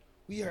lives. We're like,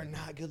 we are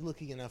not good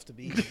looking enough to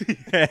be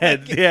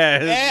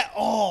yeah. at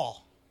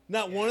all.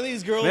 Not one of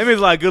these girls. Miami's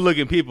a lot of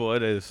good-looking people.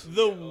 It is.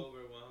 The Overwhelmed.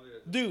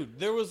 dude,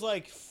 there was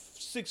like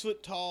 6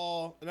 foot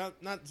tall.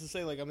 Not to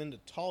say like I'm into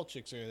tall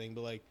chicks or anything,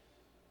 but like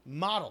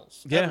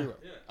models Yeah. everywhere.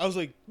 Yeah. I was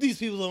like, these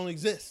people don't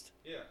exist.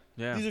 Yeah.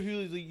 Yeah. These are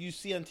people that you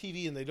see on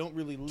TV and they don't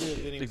really live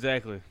anymore.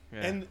 Exactly. Yeah.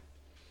 And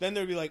then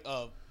there'd be like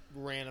a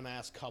random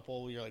ass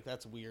couple. You're like,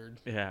 that's weird.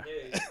 yeah.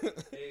 Hey,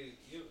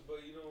 but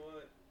you know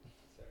what?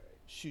 It's alright.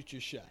 Shoot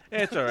your shot. Yeah,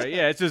 it's all right.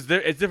 Yeah, it's just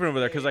it's different over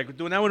there because like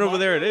when I went over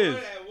there, it is.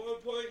 At one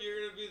point,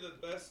 you're gonna be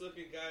the best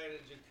looking guy in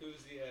a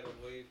jacuzzi at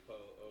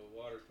a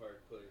water park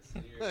place.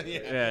 And you're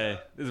Yeah,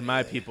 this is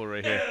my people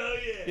right here. Hell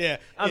yeah. Yeah,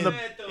 I'm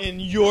in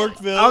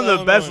Yorkville. I'm the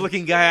Illinois. best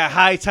looking guy at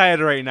high tide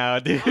right now,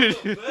 dude.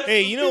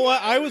 Hey, you know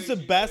what? I was the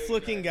best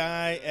looking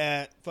guy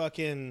at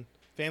fucking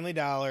Family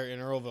Dollar in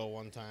Earlville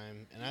one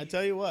time, and I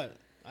tell you what,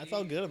 I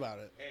felt good about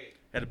it. Hey,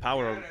 Had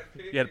power. gotta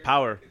pick You had your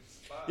power. fucking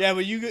spot. Yeah,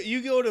 but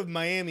you go to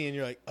Miami and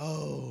you're like,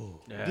 oh,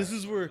 Yeah. this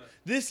is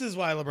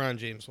why LeBron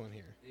James went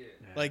here. Yeah.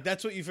 Like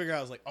that's what you figure out.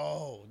 I was like,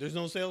 oh, there's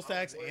no sales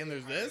tax I'm way and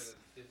there's higher this.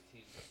 than 15%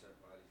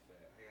 body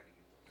fat. I gotta get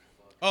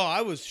the fuck. Oh,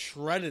 I was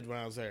shredded when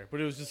I was there,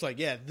 but it was just like,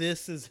 yeah,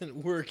 this isn't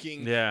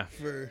working. Yeah.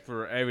 For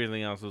For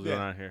everything else that's going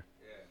Yeah. on here.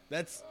 Yeah.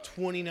 that's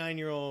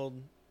 29-year-old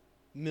 $1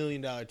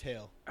 million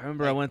tail. I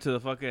remember I went to the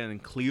fucking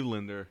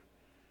Clevelander,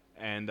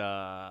 and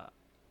I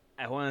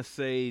want to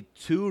say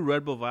 2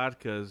 Red Bull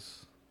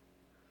vodkas,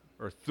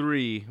 or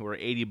 3 were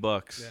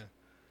 $80.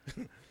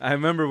 Yeah. I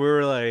remember we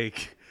were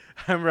like,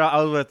 I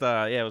was with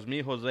it was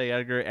me, Jose,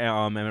 Edgar,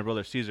 and my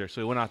brother Caesar.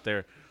 So we went out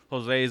there.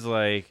 Jose's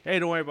like, hey,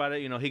 don't worry about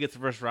it. You know, he gets the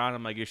first round.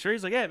 I'm like, you sure?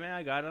 He's like, yeah, man,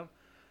 I got him.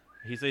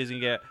 He says he's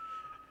gonna get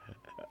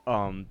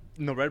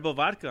Red Bull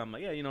vodka. I'm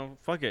like, yeah, you know,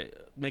 fuck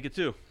it, make it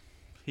 2.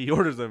 He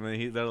orders them,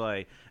 and they're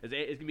like,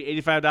 it's gonna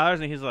be $85,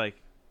 and he's like,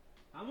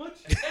 how much?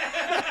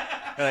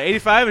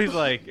 85, and he's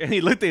like, and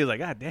he looked at me, he was like,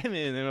 God damn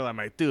it, and then I'm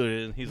like,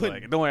 dude, and he's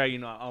like, don't worry, you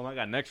know, I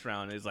got next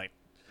round. And he's like,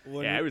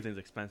 When yeah, we- everything's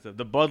expensive.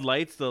 The Bud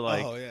Lights, the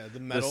like, oh yeah, the the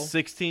metal.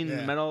 16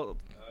 Yeah. metal,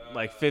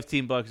 like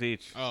 $15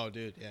 each, Oh,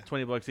 dude, yeah.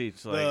 $20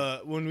 each.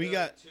 Like, When we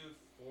got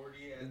 240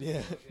 at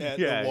yeah at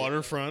Yeah. the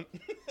waterfront,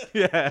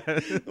 yeah,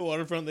 the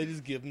waterfront, they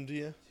just give them to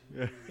you.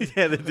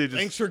 yeah, they do just,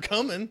 Thanks for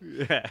coming.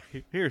 yeah.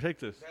 Here, take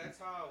this. That's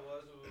how it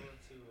was when we went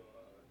to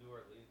New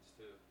Orleans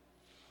too.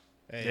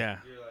 Hey, Yeah.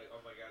 You're like, oh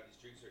my god, these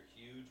drinks are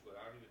huge, but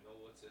I don't even know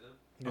what's in them.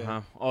 yeah.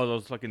 Uh huh. All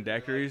those fucking They're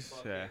like daiquiris.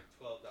 fucking Yeah.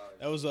 $12.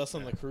 That was us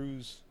on the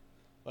cruise.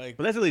 Like,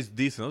 But that's at least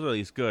decent. Those are at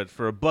least good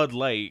for a Bud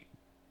Light.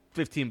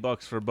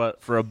 $15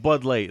 for a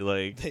Bud Light,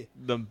 like They-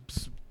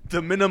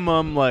 the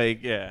minimum,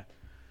 like yeah.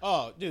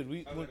 oh, dude,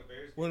 I was like a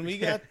Bears when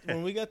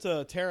game. we got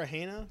to Terra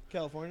Haina,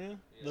 California,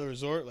 the Yeah.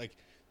 resort, like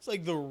it's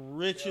like the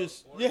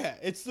richest. California?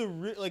 Yeah, it's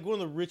like one of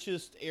the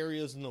richest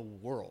areas in the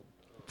world.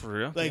 For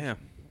real? Like Damn.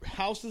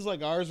 houses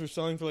like ours were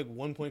selling for like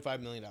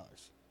 $1.5 million.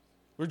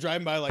 We're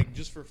driving by like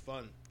just for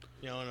fun,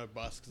 you know, in a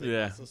bus because they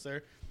Yeah. bus us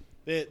there.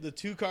 The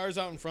 2 cars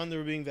out in front that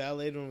were being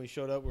validated when we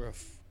showed up were a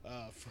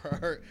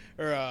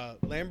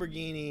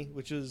Lamborghini,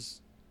 which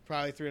is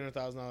probably $300,000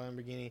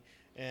 Lamborghini,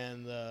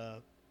 and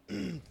the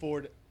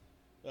Ford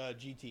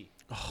GT,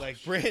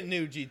 like brand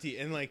new GT,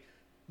 and like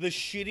the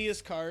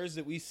shittiest cars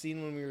that we've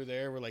seen when we were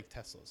there were like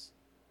Teslas.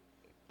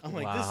 I'm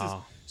like, this is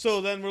Wow.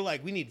 so. Then we're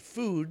like, we need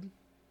food,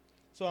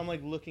 so I'm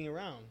like looking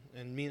around,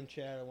 and me and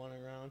Chad are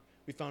wandering around.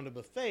 We found a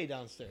buffet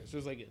downstairs. There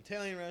was like an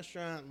Italian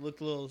restaurant,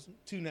 looked a little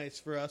too nice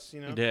for us,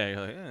 you know. Yeah, you're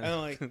like, And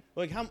I'm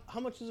like how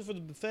much is it for the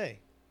buffet?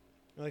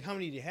 They're like, how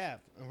many do you have?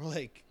 And we're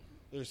like,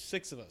 there's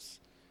 6 of us.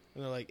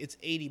 And they're like, it's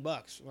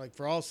 $80. We're like,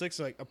 for all 6,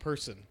 like a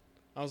person.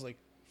 I was like,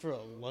 for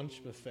a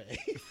lunch buffet.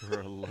 for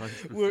a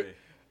lunch We're- buffet.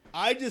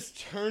 I just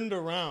turned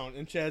around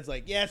and Chad's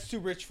like, yeah, it's too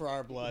rich for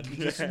our blood. He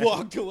just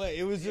walked away.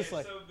 It was just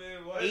like, some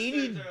Midwesterners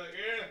 80 are like,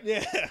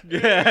 yeah. Yeah.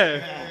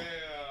 yeah,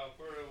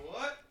 for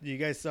what? Do you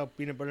guys sell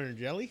peanut butter and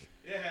jelly?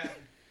 Yeah.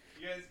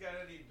 You guys got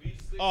any beef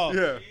sticks? Oh. and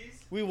Yeah. cheese?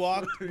 We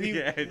walked.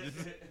 Yeah,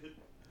 just-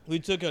 We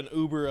took an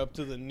Uber up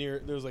to the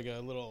there was like a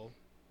little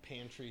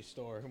pantry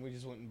store, and we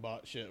just went and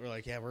bought shit. We're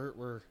like, yeah,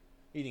 we're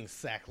eating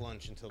sack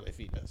lunch until they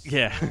feed us.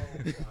 yeah. Oh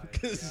my god.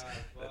 'Cause-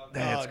 Fuck.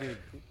 That's Oh, dude.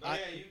 No, I-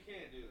 yeah, you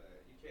can't do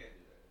that. You can't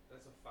do that.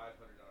 That's a $500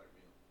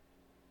 meal.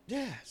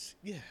 Yes.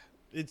 Yeah.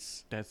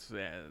 It's That's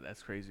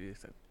crazy.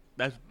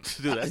 That's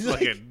dude. That's Like,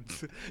 fucking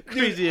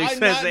crazy Dude, I'm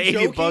expensive.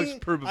 not $80 joking.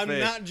 per buffet. I'm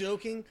not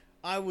joking.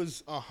 I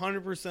was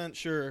 100%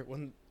 sure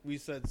when we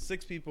said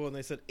 6 people and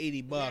they said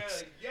 $80. Yeah,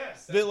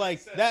 yes. That, like,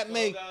 makes sense. that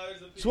make-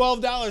 $12 a piece.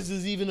 $12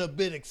 is even a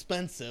bit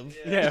expensive.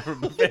 Yeah, for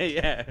buffet.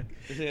 Yeah.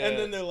 Yeah. And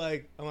then they're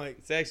like, I'm like,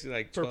 It's actually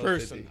like per $12.50.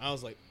 person. I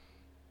was like,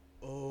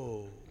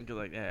 oh. Because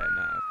like, yeah,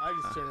 nah. I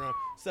just turned around.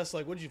 Steph's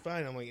like, what'd you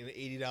find? I'm like, an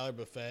 $80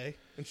 buffet.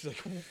 And she's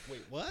like,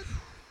 wait, what?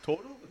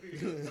 Total.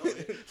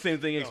 Same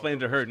thing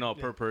explained to her. No,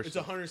 per Yeah. person. It's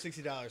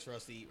 $160 for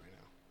us to eat right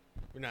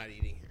now. We're not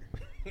eating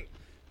here.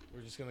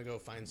 We're just going to go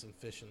find some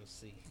fish in the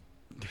sea.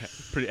 Yeah,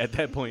 pretty at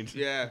that point.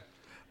 Yeah.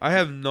 I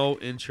have no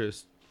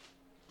interest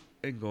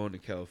in going to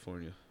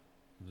California.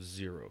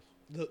 Zero.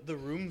 The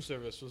room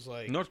service was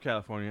like, North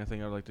California, I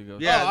think I'd like to go.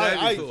 Yeah, I- that'd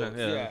be I- cool.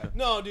 Yeah, Yeah. okay.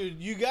 no, dude,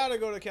 you got to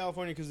go to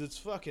California because it's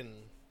fucking,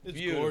 it's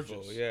Beautiful,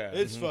 gorgeous. yeah.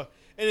 It's and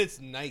it's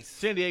nice.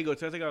 San Diego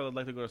too. I think I would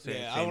like to go to San Yeah,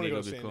 Diego. I want to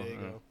go to Would be San cool.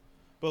 Diego.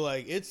 But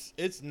like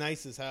it's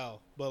nice as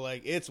hell. But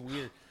like it's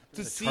weird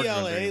to It's see hard to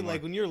remember LA. anymore.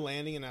 Like when you're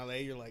landing in LA,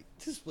 you're like,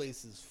 this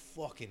place is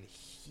fucking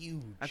huge.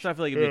 That's why I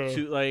feel like it'd be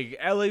too like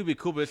LA would be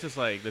cool, but it's just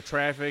like the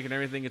traffic and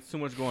everything. It's too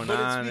much going But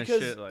on it's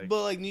because, and shit. Like,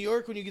 but like New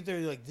York, when you get there,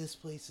 you're like, this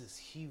place is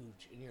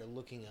huge, and you're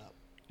looking up.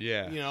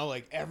 Yeah. You know,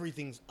 like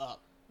everything's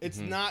up. It's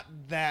Mhm. not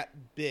that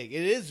big.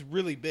 It is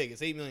really big.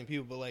 It's 8 million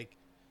people, but like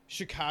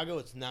Chicago,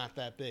 it's not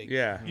that big.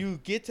 Yeah. You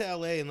get to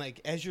LA, and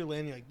like as you're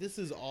landing, you're like, this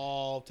is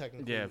all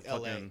technically yeah, LA.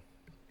 fucking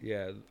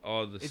Yeah,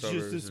 all the It's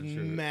suburbs just this and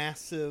shit.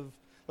 massive,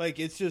 like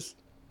it's just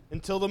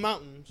until the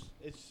mountains.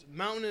 It's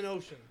mountain and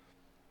ocean.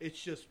 It's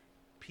just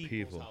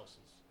people's houses.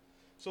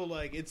 So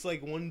like it's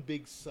like one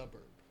big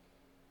suburb.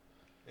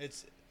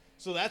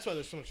 So that's why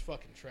there's so much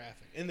fucking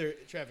traffic, and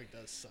traffic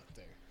does suck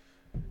there.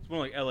 It's more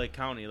like L.A.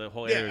 County, the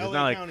whole Yeah, area. It's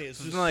LA not County like is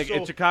it's just not like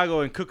so-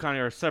 Chicago and Cook County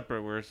are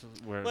separate. Where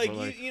Like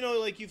but, you know,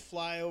 like you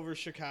fly over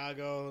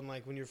Chicago, and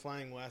like when you're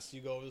flying west, you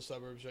go over the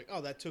suburbs. You're like,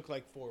 oh, that took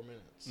like 4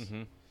 minutes.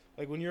 Mm-hmm.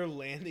 Like when you're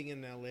landing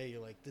in LA,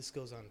 you're like, this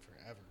goes on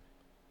forever.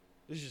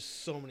 There's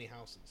just so many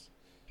houses,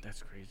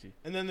 That's crazy.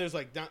 and then there's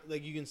like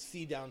like you can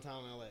see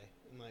downtown LA,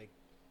 and like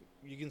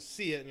you can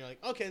see it, and you're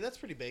like, okay, that's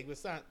pretty big, but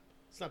it's not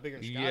bigger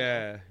than Chicago.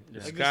 Yeah, Yeah. the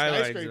Like the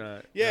skyline's skyscraper-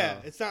 not. Yeah, no.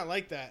 it's not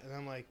like that, and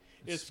I'm like,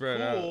 it's Spread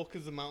cool out.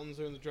 because the mountains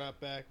are in the drop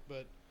back,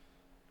 but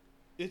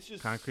it's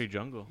just Concrete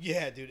jungle.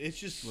 Yeah, dude, it's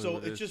just What so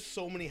it it's is. just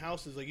so many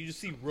houses. Like you just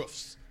see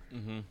roofs.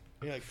 Mm-hmm. And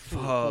you're like, cool,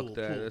 Fuck cool,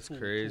 that. cool, That's cool,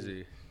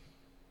 crazy.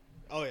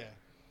 cool. Oh yeah,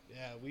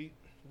 yeah.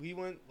 We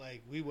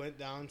went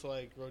down to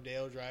like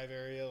Rodeo Drive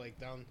area, like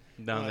down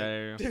Down like, that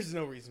area. There's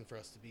no reason for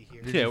us to be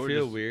here. Did Yeah, you we're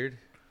feel just- weird?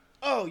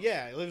 Oh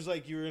yeah, it was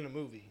like you were in a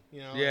movie.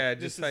 You know? Yeah, like,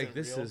 just like isn't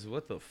this real. is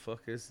what the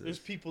fuck is There's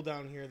this? people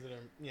down here that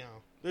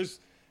are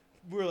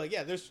we're like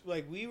there's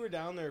like we were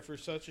down there for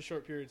such a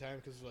short period of time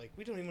because like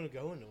we don't even want to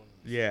go into one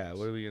of these. Yeah, things.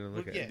 what are we gonna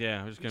look Look, at?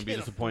 Yeah, we're just We gonna be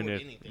can't afford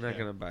disappointed. anything. I'm not Yeah.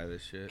 gonna buy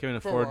this shit. Can't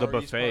afford the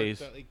Ferraris buffets.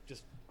 parked, like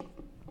just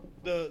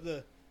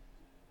the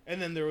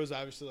and then there was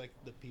obviously like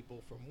the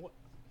people from what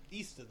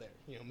east of there,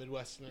 you know,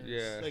 Midwesterners,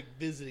 Yeah. like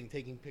visiting,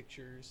 taking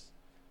pictures,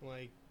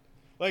 like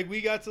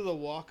we got to the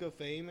Walk of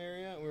Fame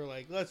area and we were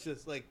like, let's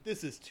just like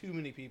this is too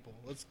many people,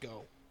 let's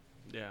go,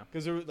 Yeah.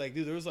 because there was like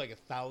there was like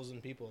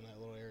 1,000 people in that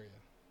little area.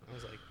 I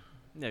was like,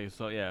 Yeah.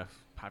 So yeah,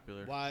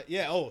 popular. why?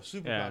 Yeah,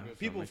 super Yeah, popular. so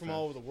People makes from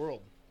all sense. over the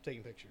world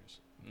taking pictures.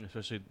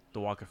 Especially the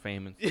Walk of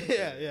Fame and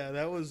Yeah,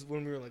 that was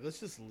when we were like, let's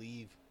just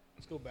leave,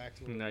 let's go back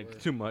to where we were. like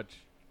too much.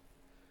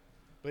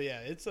 But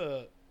yeah,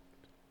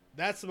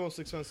 that's the most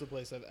expensive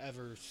place I've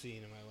ever seen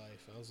in my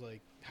life. I was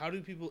like, how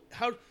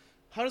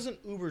does an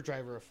Uber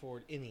driver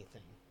afford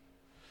anything?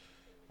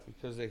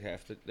 Because they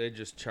have to. They're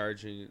just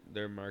charging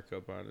their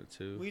markup on it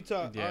too. We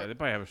talked Yeah, they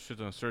probably have a shit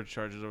ton of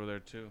surcharges over there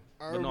too.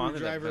 our But no, I Uber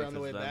think that driver on the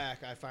way benefits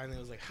them. back. I finally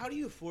was like, how do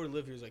you afford to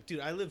live here? He was like, dude,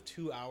 I live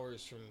 2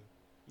 hours from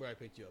where I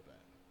picked you up at.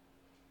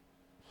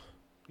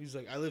 He's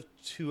like, I live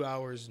 2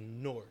 hours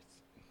north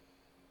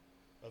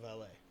of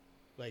LA,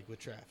 like with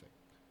traffic.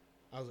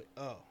 I was like,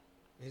 oh.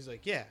 And he's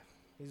like, yeah.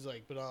 He's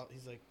like,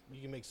 he's like,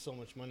 you can make so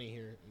much money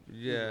here. in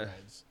Uber Yeah.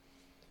 rides.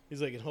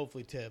 He's like, and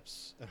hopefully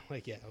tips. I'm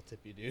like, yeah, I'll tip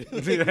you, dude.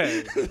 Yeah,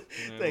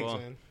 Thanks, well,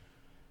 man.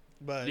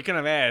 But You kind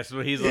of asked,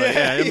 but he's like,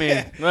 Yeah, yeah, I mean,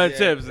 yeah. no Yeah,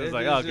 tips. It's and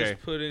like, he's okay.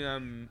 just putting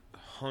on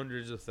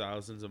hundreds of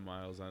thousands of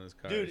miles on his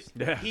cars.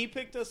 dude, Yeah. he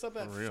picked us up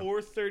at For real.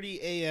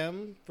 4:30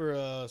 a.m. for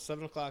a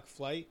 7:00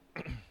 flight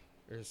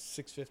or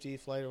 6:50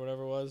 flight or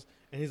whatever it was,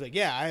 and he's like,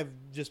 yeah, I've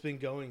just been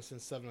going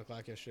since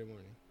 7:00 yesterday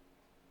morning,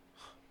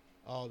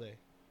 all day.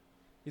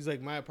 He's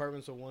like, my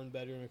apartment's a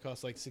 1-bedroom. It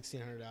costs like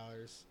 $1,600.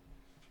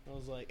 I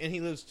was like, and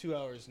he lives 2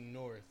 hours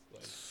north.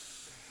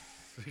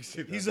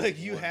 Like, he's like,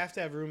 you have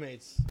to have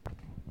roommates.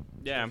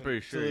 Yeah, I'm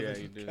pretty to sure. live Yeah,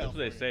 in you do. That's what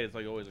California. they say. It's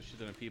like always a shit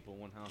ton of people in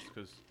one house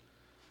because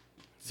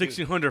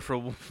 1,600 for a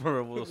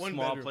One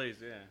small bedroom. place.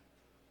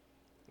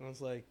 Yeah. I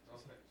was like,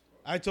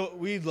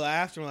 we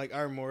laughed and we're like,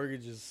 our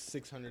mortgage is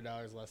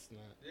 $600 less than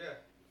that. Yeah.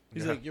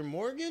 He's Yeah. like, your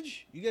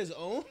mortgage? You guys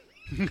own?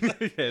 yeah.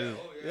 Oh, yeah.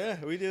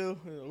 Yeah, we do.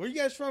 Where you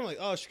guys from? I'm like,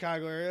 oh,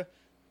 Chicago area.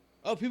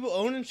 Oh, people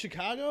own in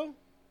Chicago?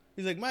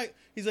 He's like, my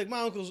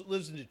uncle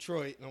lives in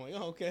Detroit. And I'm like,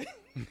 oh, okay.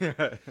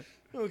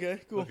 Okay,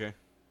 cool. Okay.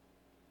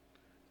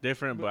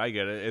 Different, but I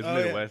get it. It's Oh,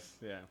 yeah. Midwest.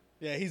 Yeah.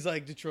 Yeah, he's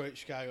like Detroit,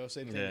 Chicago.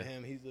 Same thing Yeah. to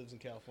him. He lives in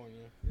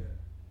California. Yeah.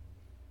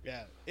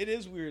 Yeah, it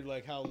is weird,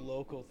 like, how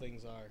local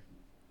things are.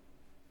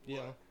 You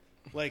know?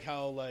 Like,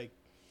 how, like,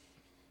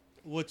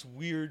 what's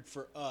weird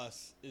for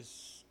us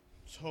is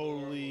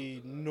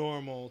totally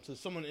normal to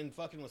someone in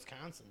fucking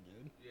Wisconsin,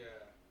 dude. Yeah.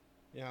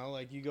 You know,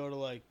 like, you go to,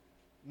 like,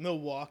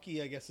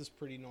 Milwaukee, I guess, is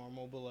pretty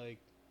normal, but, like,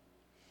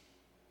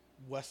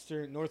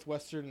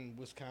 northwestern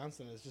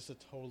Wisconsin is just a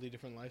totally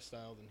different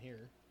lifestyle than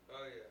here.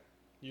 Oh,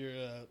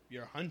 yeah.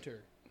 You're a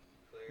hunter.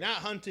 Clear. Not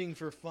hunting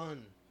for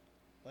fun.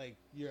 Like,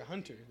 you're a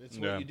hunter. That's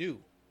Yeah. what you do.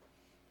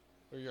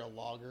 Or you're a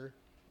logger.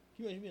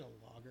 Can you imagine being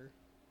a logger?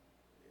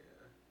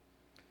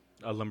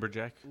 Yeah. A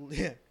lumberjack.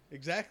 Yeah,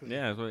 exactly.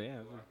 Yeah. That's what. Yeah.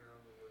 Walking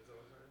around the woods all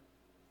the time.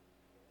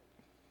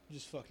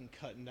 Just fucking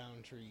cutting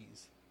down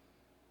trees.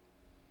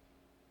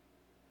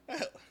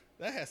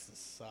 That has to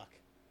suck.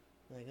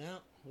 Like,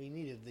 well, we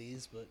needed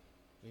these, but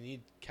we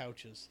need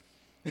couches.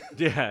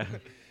 Yeah.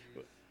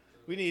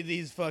 We need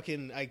these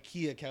fucking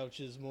IKEA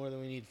couches more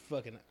than we need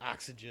fucking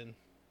oxygen.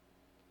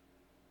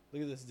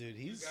 Look at this dude.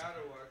 You He's gotta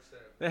watch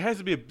that. It has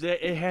to be.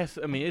 It has.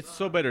 I mean, it's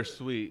so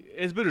bittersweet.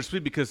 It's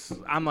bittersweet because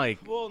I'm like,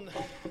 well.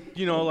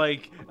 you know,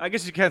 like I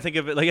guess you can't think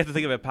of it. Like you have to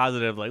think of it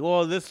positive. Like,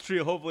 well, this tree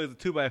hopefully is a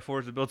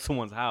 2x4 to build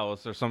someone's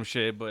house or some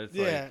shit. But it's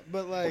Yeah,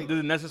 but like,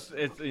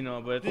 it's you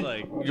know, but it's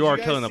like did you are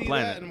guys killing the see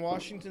planet. That in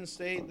Washington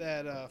State,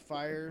 that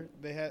fire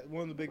they had,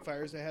 one of the big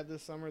fires they had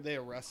this summer, they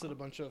arrested a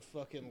bunch of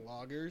fucking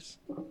loggers.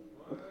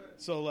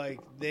 So like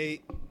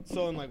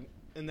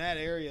in that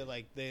area,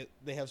 like they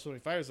have so many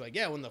fires. Like,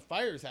 yeah, when the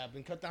fires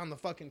happen, cut down the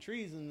fucking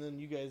trees, and then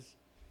you guys,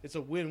 it's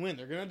a win-win.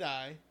 They're gonna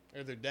die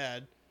or they're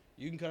dead.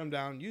 You can cut them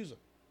down, use them.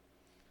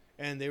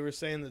 And they were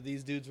saying that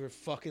these dudes were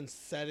fucking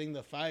setting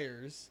the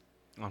fires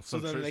On so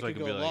some then trees, they so I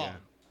could could go be log.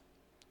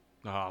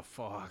 oh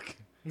fuck.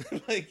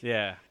 Like,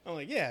 Yeah. I'm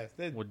like, yeah.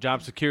 Well,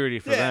 job security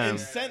for Yeah,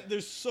 them.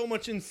 there's so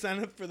much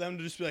incentive for them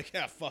to just be like,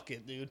 yeah, fuck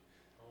it, dude.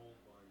 Oh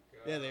my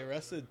god. Yeah, they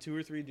arrested 2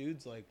 or 3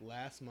 dudes like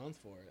last month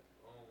for it.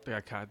 They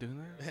got caught doing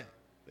that.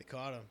 They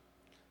caught them.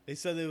 They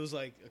said it was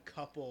like a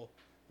couple.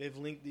 They've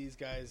linked these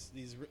guys.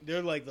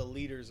 They're like the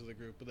leaders of the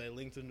group, but they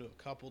linked them to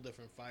a couple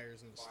different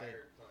fires in the state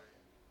Fire plant.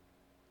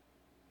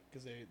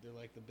 because they're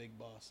like the big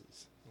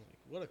bosses. I'm like,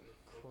 what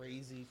a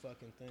crazy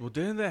fucking thing. Well,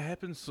 didn't that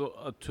happen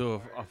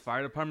to a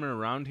fire department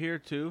around here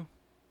too,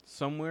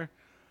 somewhere,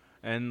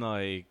 and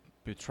like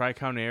the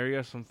Tri-County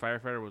area, some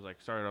firefighter was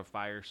like started a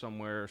fire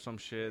somewhere or some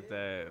shit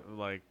that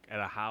like at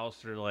a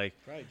house or like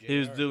Probably he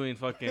was JR. doing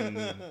fucking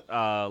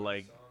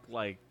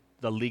like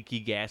the leaky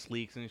gas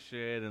leaks and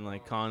shit and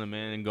like calling them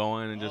in and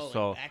going and just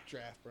like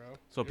Backdraft, bro.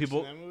 so You ever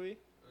people- seen that movie?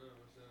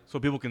 so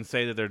people can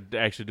say that they're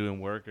actually doing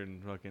work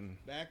and fucking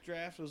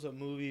Backdraft was a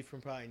movie from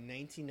probably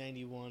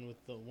 1991 with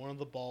one of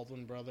the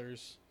Baldwin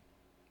brothers.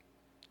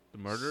 the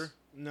murder.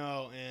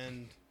 No,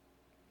 and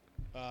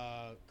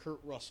Kurt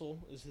Russell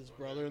is his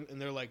brother,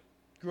 and they're like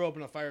grew up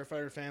in a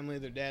firefighter family.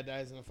 Their dad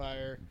dies in a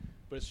fire,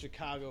 but it's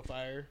Chicago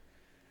fire.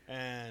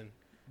 And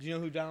do you know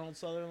who Donald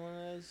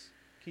Sutherland is?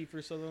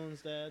 Kiefer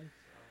Sutherland's dad,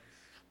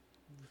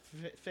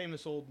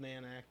 famous old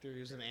man actor. He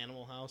was in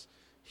Animal House.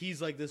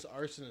 He's like this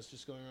arsonist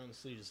just going around the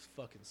city just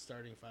fucking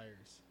starting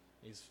fires.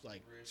 He's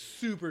like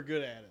super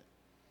good at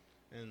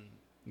it,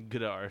 and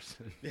Good at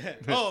arson. yeah.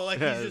 Oh, like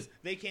Yeah. he's just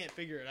they can't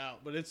figure it out.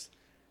 But it's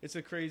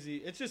a crazy.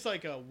 It's just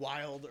like a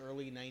wild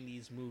early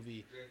 '90s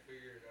movie. Did I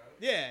figure it out?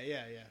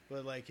 Yeah.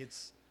 But like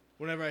it's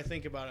whenever I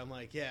think about it, I'm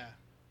like, yeah.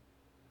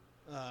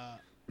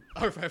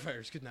 Our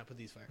firefighters could not put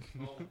these fires.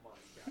 Oh my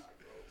god,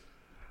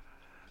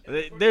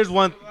 bro. There's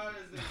one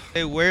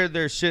They wear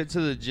their shit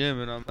to the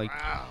gym, and I'm like,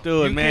 Wow.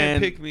 dude, you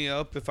man. can't pick me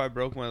up if I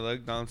broke my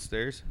leg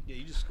downstairs. Yeah,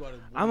 you just squatted.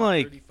 I'm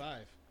like-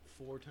 135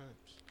 4 times.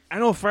 I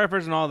know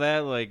firefighters and all that,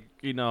 like,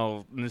 you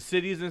know, in the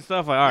cities and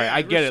stuff. Like, all right, Yeah,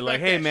 I get it. respect Like,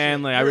 hey, that man,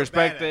 shit. like, I You're a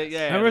respect badass. it.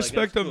 Yeah, I like,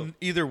 respect that's them cool.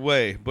 either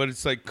way, but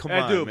it's like, come I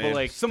on, do, but, man.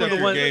 like, some of Step the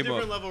your ones- There's a game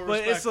different up. level of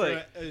But respect it's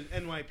like- for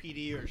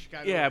NYPD or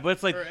Chicago. Yeah, but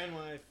it's like- or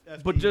NYFD.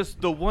 But just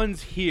the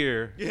ones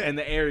here Yeah. in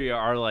the area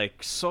are,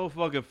 like, so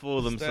fucking full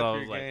of Step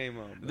themselves. your Like, game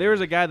up, there was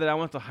man. a guy that I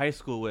went to high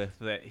school with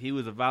that he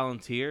was a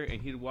volunteer,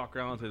 and he'd walk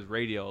around with his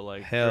radio,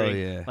 like, Hell during,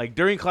 yeah. like,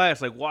 during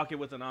class, like, walking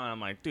with it on. I'm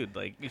like, dude,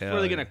 like, you're Hell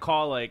really yeah. gonna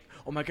call, like,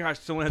 oh my gosh,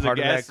 someone has Part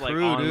a of that guest, like,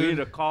 crew, on. We dude.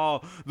 need to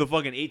call the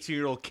fucking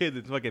 18-year-old kid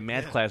that's fucking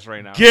math class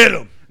right now. Get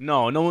him.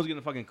 No, no one's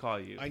gonna fucking call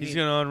you. He's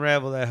gonna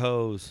unravel that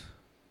hose.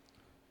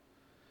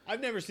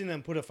 I've never seen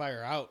them put a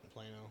fire out in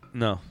Plano.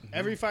 No.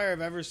 Every fire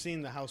I've ever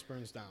seen, the house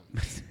burns down.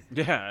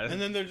 Yeah. And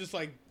then they're just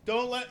like,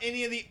 don't let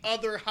any of the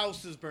other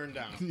houses burn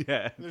down.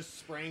 yeah. They're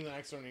spraying the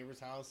next door neighbor's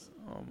house.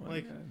 Oh my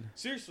Like, god.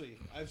 seriously,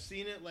 I've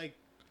seen it like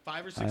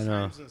 5 or I 6 know.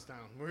 times in this town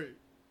where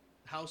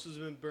houses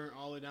have been burnt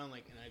all the way down.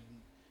 Like, and I,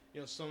 you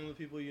know, some of the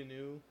people you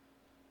knew,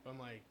 I'm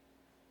like,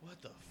 what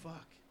the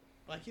fuck?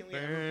 Why can't we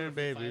ever Burn, put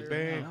a baby, fire I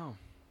burn. out? know.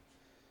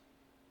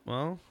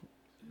 Well,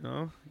 you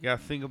know, you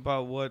gotta think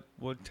about what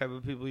type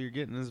of people you're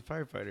getting as a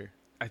firefighter.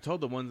 I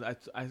told the ones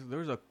there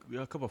was a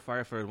couple of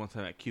firefighters one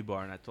time at Q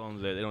Bar, and I told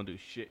them that they don't do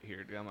shit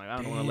here. Dude. I'm like, I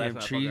don't know when the Damn,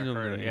 last time I treating fucking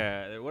them heard it.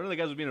 there. Yeah, one of the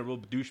guys was being a real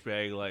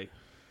douchebag, like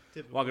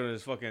Typical. walking with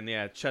his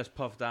fucking chest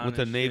puffed down With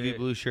a and navy shit.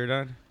 blue shirt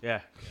on,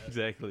 Yeah,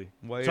 exactly.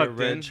 white or Tucked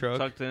red in, truck,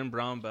 tucked in,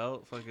 brown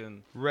belt,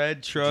 fucking.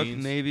 red truck,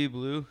 jeans. navy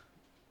blue.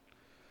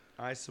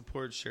 I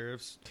support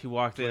sheriffs. He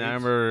walked in. I Please.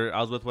 remember I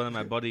was with one of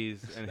my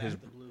buddies and Bat his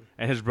the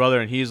blue.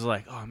 brother, and he's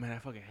like, "Oh man, I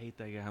fucking hate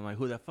that guy." I'm like,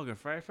 "Who, that fucking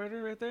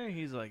firefighter right there?" And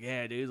he's like,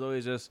 "Yeah, dude, he's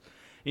always just,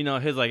 you know,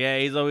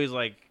 he's always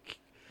like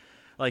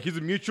he's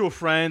a mutual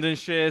friend and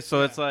shit."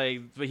 So it's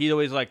like, but he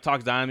always like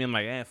talks down to me. I'm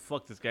like, "Eh,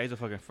 fuck this guy. He's a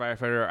fucking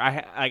firefighter."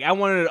 I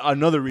wanted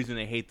another reason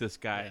to hate this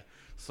guy. Yeah.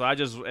 So I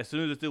just, as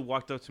soon as this dude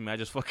walked up to me, I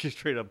just fucking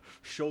straight up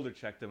shoulder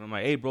checked him. I'm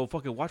like, "Hey, bro,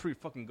 fucking watch where you're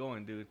fucking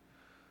going, dude."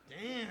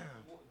 Damn.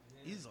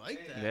 He's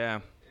like that. Yeah.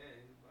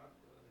 He's my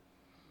brother.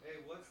 Hey,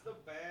 what's the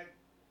bad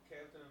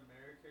Captain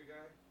America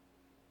guy?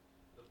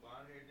 The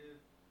blonde hair dude?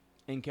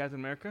 In Captain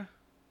America.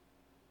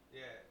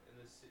 Yeah,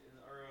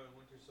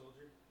 Winter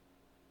Soldier.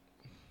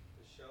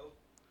 The show.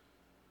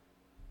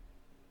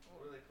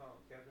 What do they call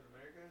him? Captain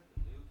America?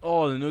 The new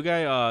Oh, the new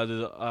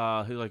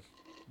guy. He's like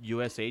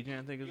U.S.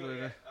 agent, I think is what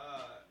it is.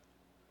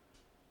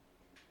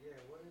 yeah,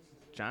 what is his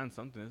name? John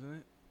something, isn't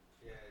it?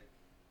 Yeah,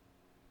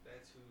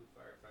 that's who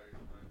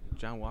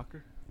John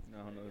Walker? No,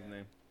 I don't know his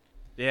name.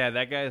 Yeah,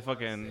 that guy is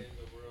fucking.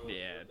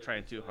 Yeah,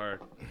 trying too hard.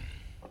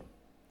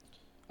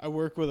 I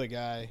work with a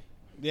guy.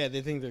 Yeah,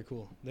 they think they're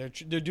cool. They're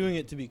doing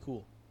it to be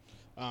cool.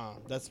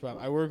 That's the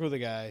problem. I work with a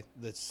guy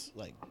that's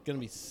like gonna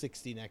be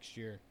 60 next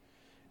year,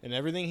 and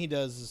everything he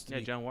does is to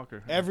be John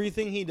Walker.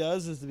 Everything he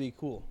does is to be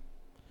cool.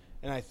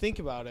 And I think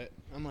about it.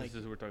 I'm like,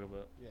 this is what we're talking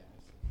about. yeah.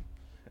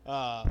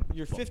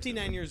 You're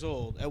 59 years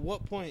old. At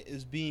what point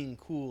is being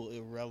cool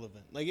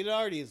irrelevant? Like, it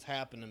already has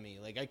happened to me.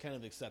 Like, I kind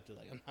of accepted,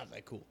 like, I'm not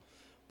that cool.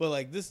 But,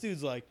 like, this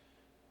dude's like,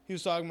 he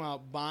was talking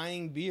about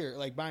buying beer,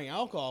 like, buying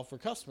alcohol for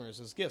customers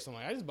as gifts. I'm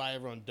like, I just buy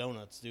everyone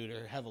donuts, dude,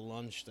 or have a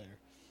lunch there.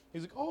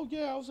 He's like, oh,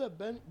 yeah, I was at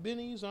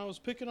Benny's, and I was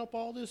picking up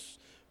all this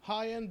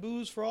high-end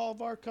booze for all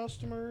of our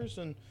customers,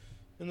 and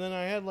then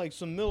I had, like,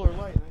 some Miller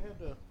Lite,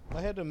 and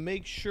I had to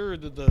make sure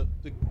that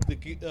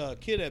the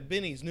kid at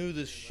Benny's knew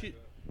this shit.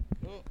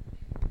 Oh.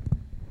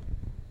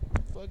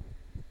 Fuck.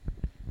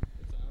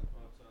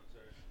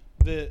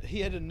 That he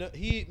had to know,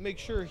 he make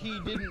sure he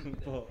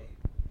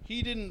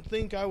didn't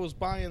think I was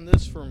buying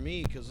this for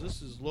me because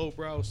this is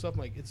lowbrow stuff.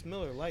 Like, it's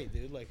Miller Lite,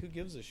 dude. Like, who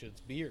gives a shit?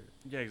 It's beer.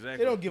 Yeah, exactly.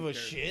 They don't give a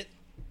shit.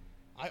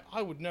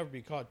 I would never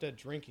be caught dead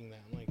drinking that.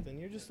 I'm like, then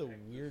you're just a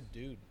weird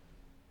dude.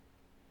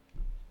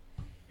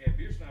 Yeah,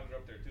 beer snobs are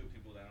up there too.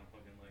 People that I don't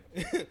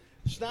fucking like.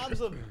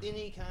 Snobs of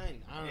any kind,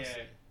 honestly.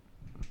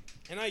 Yeah.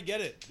 And I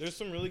get it. There's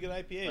some really good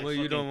IPAs. Well,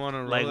 you don't want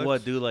to Like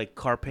what, dude? Like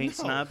car paint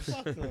No, snobs?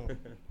 fuck no.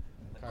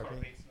 Car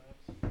paint. paint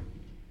snobs.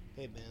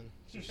 Hey, man.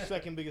 It's your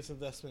second biggest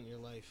investment in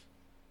your life.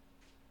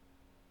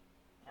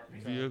 Car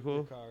paint. Your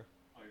Vehicle? car.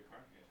 Oh, your car.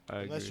 Yeah.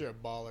 I Unless agree. you're a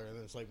baller and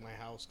it's like my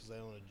house because I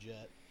own a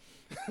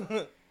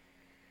jet.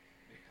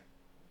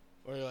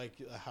 Or like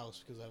a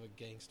house because I have a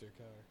gangster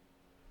car.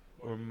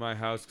 Or my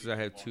house because I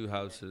have 2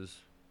 houses.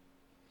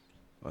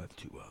 I have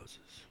 2 houses.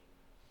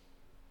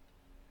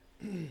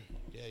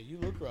 Yeah, you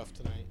look rough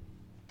tonight.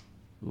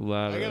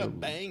 Lot I got a of-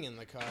 bang in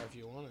the car if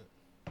you want it.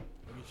 I'll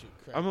get you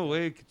a crack. I'm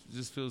awake. It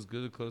just feels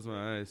good to close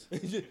my eyes.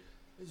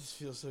 It just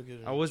feels so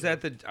good. in I a was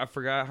jet. I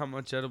forgot how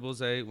much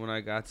edibles I ate when I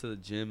got to the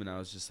gym, and I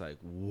was just like,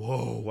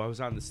 whoa. I was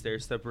on the stair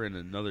stepper in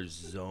another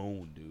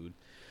zone, dude.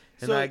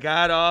 And So- I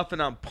got off,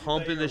 and I'm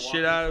pumping the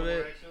shit out of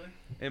it. Actually?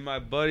 And my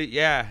buddy,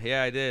 yeah,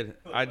 I did.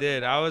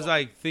 I was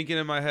like thinking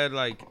in my head,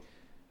 like,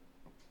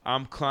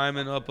 I'm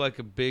climbing up like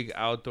a big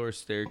outdoor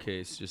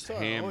staircase, just So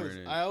hammering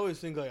it. I always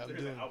think like I'm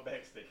There's doing an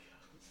Outback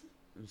Steakhouse.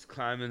 I was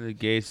climbing the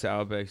gates to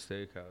Outback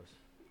Steakhouse.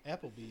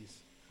 Applebee's.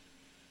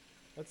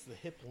 That's the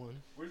hip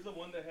one. Where's the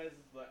one that has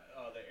the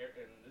air?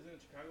 Isn't it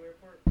Chicago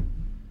Airport?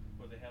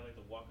 Where they have like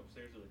the walk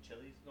upstairs to the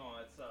Chili's? No,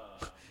 it's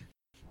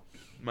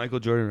Michael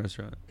Jordan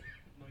restaurant.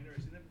 No, you never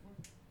seen that before?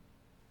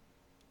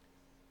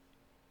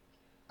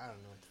 I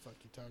don't know what the fuck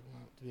you're talking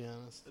about, to be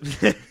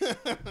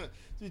honest.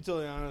 To be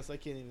totally honest, I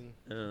can't even.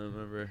 I don't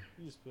remember.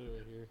 You just put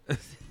it right here.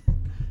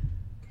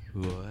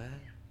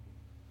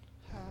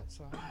 What? Hot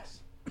sauce.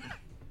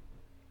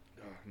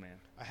 Oh man.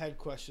 I had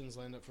questions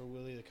lined up for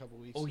Willie a couple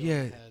weeks Oh ago. yeah.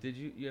 I had- Did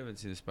you haven't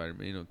seen the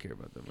Spider-Man? You don't care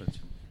about that much.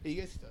 Hey,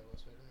 you guys can talk about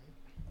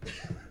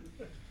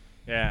Spider-Man.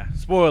 Yeah,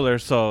 spoiler.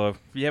 So if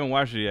you haven't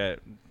watched it yet,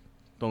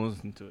 don't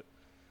listen to it.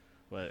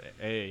 But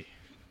hey,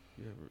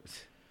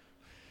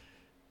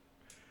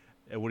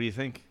 what do you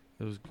think?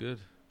 It was good.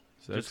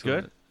 It's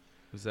good? It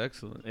was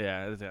excellent.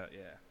 Yeah,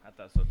 I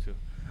thought so too.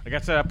 Like I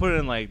said, I put it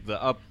in like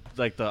the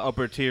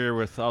upper tier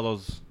with all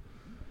those,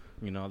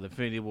 the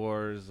Infinity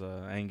Wars,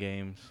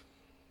 Endgames.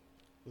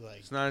 Like,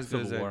 It's not as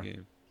good as Civil War.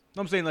 Endgame.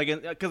 I'm saying like,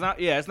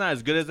 it's not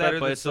as good as Better that,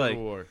 but than it's Civil like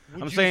War.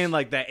 would I'm you saying s-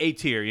 like that A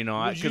tier, Would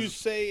you 'cause-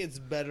 say it's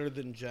better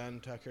than John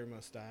Tucker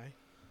Must Die?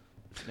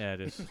 yeah,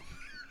 it is.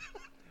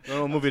 I don't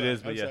know what movie it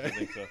is, but I'm yes, I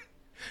sorry. think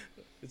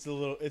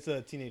so. It's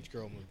a teenage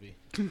girl movie.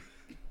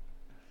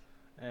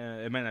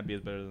 It might not be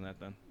as better than that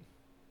then.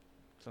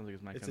 Sounds like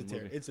it's my It's kind a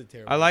of movie. it's a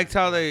terrible. I liked movie.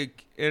 how they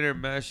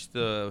intermeshed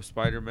the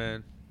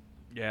Spider-Man.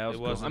 Yeah, it was It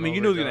cool. wasn't I mean,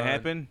 you knew it was gonna overdone.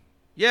 happen.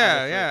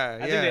 Yeah,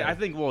 Obviously. I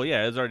think. Well,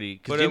 yeah, it's already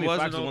because But it Jamie Foxx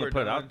wasn't is the one to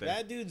put it out overdone.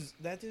 there.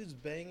 That dude's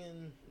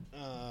banging.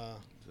 So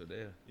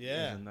yeah,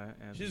 Yeah, And that-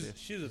 and she's yeah.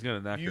 she's He's a gonna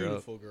knock her up.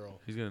 beautiful girl.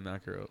 he's gonna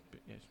knock her up.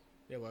 Yes.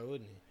 Yeah, why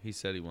wouldn't he? He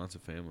said he wants a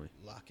family.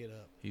 Lock it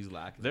up. He's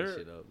locking They're- that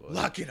shit up. boy.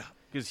 Lock it up.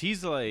 Because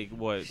he's like what?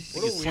 What a He's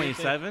weird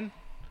 27.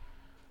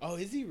 Oh,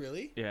 is he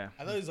really? Yeah.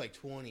 I thought he was like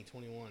 20,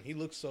 21. He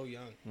looks so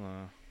young.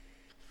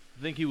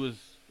 I think he was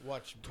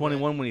Watch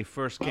 21 when he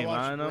first I came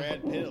watched on.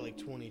 Brad Pitt at like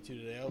 22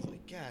 today. I was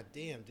like, God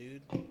damn,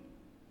 dude.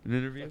 An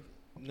interview?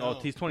 No, Oh,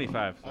 he's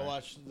 25. I sorry.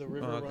 watched The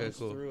River Oh, okay, Runs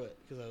cool. Through It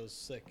because I was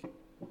sick.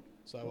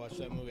 So I watched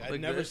that movie. I'd Like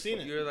never this? seen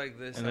it. You're like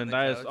this. And on then the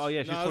that is. couch? Oh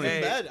yeah, she's No, I was 20.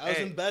 in bed. I was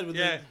in bed with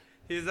yeah.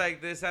 He's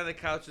like this on the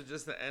couch with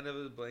just the end of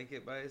his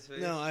blanket by his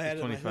face. No, I had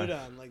He's my 25. hood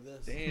on like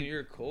this. Damn,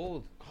 you're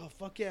cold. Oh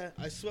fuck yeah!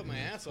 I sweat my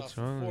ass off What's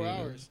for wrong 4 with you?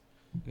 hours,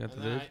 You got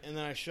the and vid? then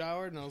I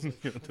showered and I was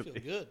like, I feel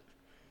good.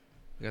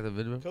 You got the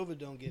vid? bro? COVID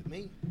don't get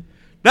me.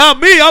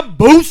 Not me. I'm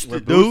boosted, We're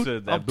dude.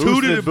 boosted. That I'm boosted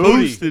tooted and booty.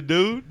 boosted,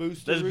 dude.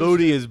 Booster, This rooster.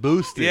 booty is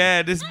boosted.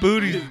 Yeah, this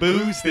booty's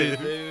boosted,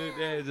 dude.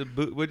 Yeah, it's a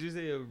what'd you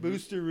say? A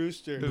Booster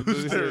rooster.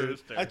 Booster.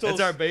 Rooster. I told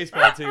That's our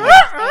baseball team.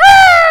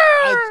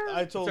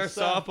 I told It's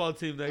our Steph, softball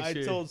team next I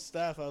year. told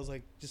Steph, I was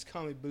like, just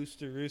call me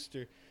Booster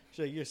Rooster.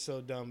 She's like, you're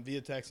so dumb.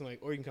 Via text, I'm like,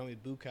 or you can call me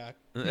Boocock.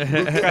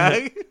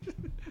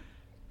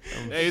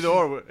 Either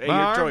or. Hey, My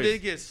your arm choice.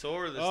 did get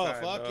sore this Oh,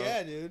 time. fuck dog.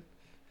 yeah, dude.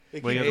 They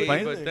Well, you keep have to play?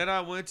 everything. But then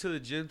I went to the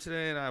gym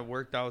today and I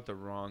worked out with the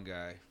wrong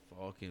guy.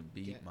 Fucking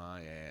beat Yeah.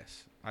 my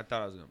ass. I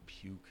thought I was gonna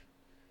puke.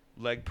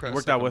 Leg press.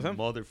 worked like out a with him?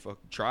 Motherfucker.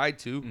 Tried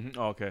to. Mhm.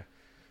 Oh, okay.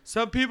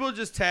 Some people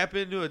just tap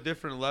into a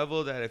different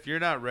level that if you're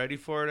not ready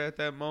for it at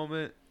that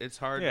moment, it's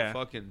hard Yeah. to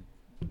fucking.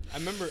 I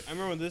remember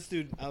when this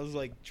dude, I was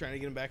like trying to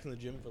get him back in the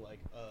gym for like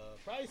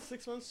probably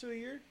 6 months to a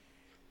year.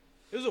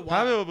 It was a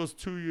Probably while. almost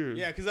 2 years.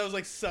 Yeah, because I was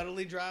like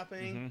subtly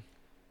dropping Mhm.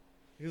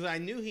 because I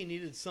knew he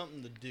needed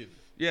something to do,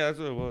 Yeah, that's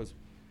what it was.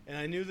 and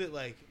I knew that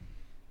like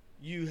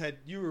you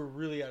were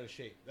really out of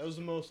shape. That was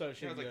the most out of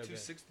shape. Yeah, it was you like had been.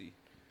 260.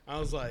 I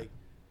was like,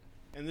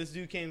 and this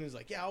dude came and was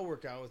like, yeah, I'll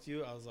work out with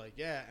you. I was like,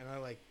 yeah, and I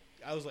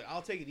was like,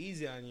 I'll take it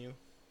easy on you.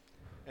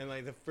 And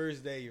like the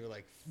first day, you were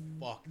like,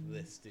 fuck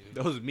this dude.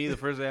 That was me the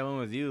first day I went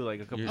with you,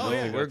 like a couple. You're Oh, months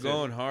yeah. ago, we're too.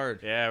 going hard.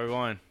 Yeah, we're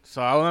going.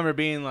 So I remember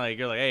being like,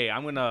 you're like, hey,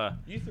 I'm gonna.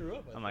 You threw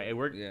up. I'm like, hey,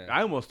 we're. Yeah.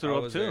 I almost threw I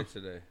up was too. there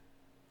today.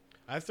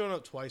 I've thrown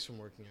up twice from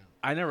working out.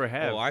 I never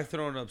have. Oh, I've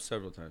thrown up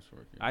several times for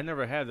working. I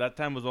never have. That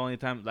time was the only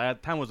time.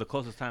 That time was the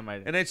closest time I.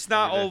 And it's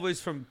not Every day. always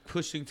from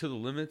pushing to the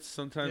limits.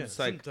 Sometimes Yeah, it's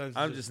like sometimes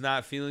I'm it's just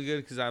not feeling good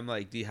because I'm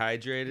like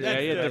dehydrated. Yeah,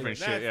 That's yeah, different. different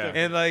shit. That's Yeah. different.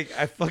 And like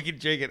I fucking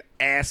drink an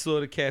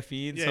assload of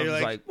caffeine. Yeah, so I'm you're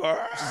just like,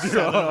 like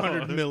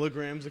 700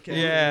 milligrams of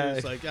caffeine. Yeah.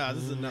 It's like, this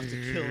is enough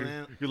to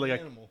kill You're like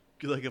a- animal.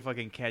 You're like a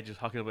fucking cat just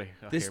hucking away.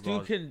 this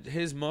dude can.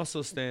 His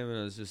muscle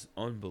stamina is just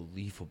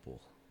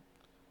unbelievable.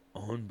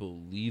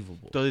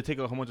 Unbelievable. Do they take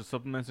a whole bunch of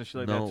supplements and shit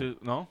like No. that too?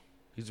 No.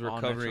 He's a Oh,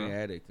 recovering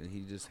natural. addict, and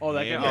he just. Oh,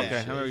 that guy. hammers Okay, I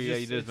shit. remember. It's Yeah,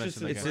 just- you did it's mention just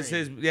that It's guy. his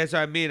just his. That's what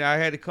I mean. I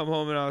had to come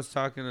home and I was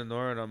talking to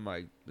Nora, and I'm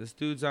like, this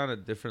dude's on a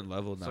different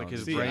level It's now. like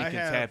his See, brain I can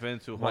have- tap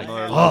into a whole Like,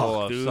 nother fuck,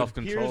 level of dude. self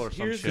control or some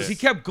Here's- shit. Because he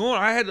kept going.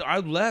 I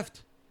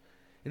left,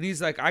 and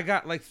he's like, I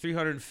got like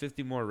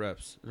 350 more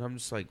reps, and I'm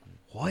just like,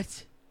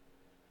 what?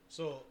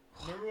 So,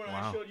 remember when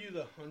Wow. I showed you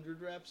the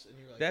 100 reps? And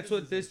you're like, That's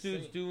what is this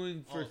dude's insane.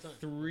 doing All for the time.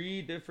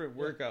 3 different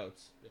Yeah.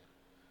 workouts.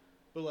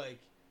 But, like,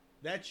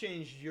 that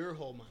changed your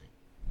whole mind.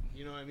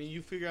 You know what I mean?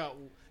 You figure out,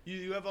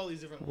 you have all these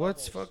different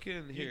What's levels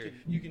fucking you here?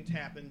 can, you can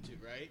tap into,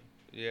 right?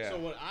 Yeah. So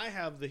what I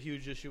have the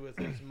huge issue with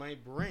is my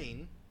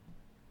brain,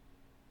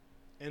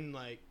 and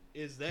like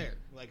is there.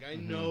 Like I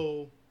Mhm.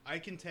 know I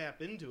can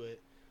tap into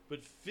it,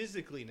 but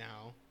physically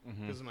now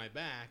Mhm. because of my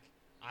back,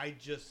 I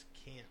just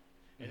can't.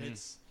 And Mhm.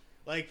 it's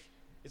like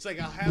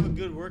I'll have a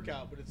good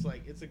workout, but it's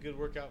like it's a good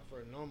workout for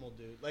a normal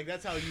dude. Like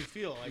that's how you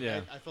feel. Like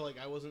Yeah. I felt like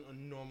I wasn't a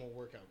normal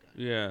workout guy,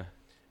 Yeah.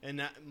 and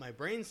that, my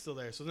brain's still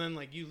there. So then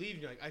like you leave,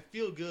 and you're like I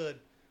feel good,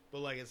 but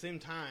like at the same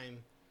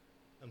time,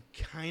 I'm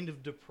kind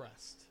of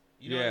depressed.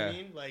 You know what I Yeah.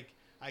 mean? Like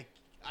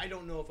I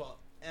don't know if I'll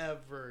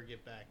ever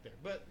get back there.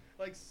 But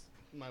like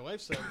my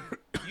wife said,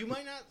 you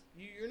might not.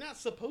 You're not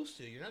supposed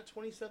to. You're not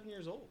 27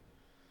 years old.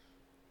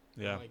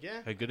 Yeah. I'm like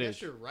yeah, A good I guess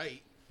age. you're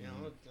right. You know,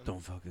 I'm- Don't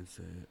fucking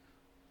say it.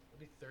 I'll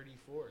be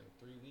 34 in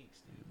 3 weeks.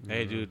 Dude.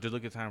 Hey, dude, just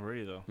look at Tom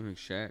Brady though. Look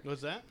Shaq.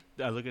 What's that?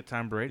 Look at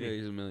Tom Brady. Yeah,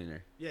 he's a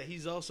millionaire. Yeah,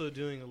 he's also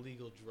doing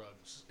illegal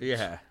drugs.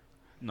 Yeah.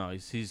 No,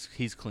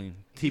 he's clean.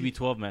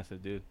 TB12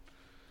 method, dude.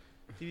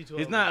 TB12.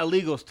 It's not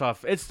illegal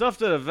stuff. It's stuff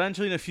that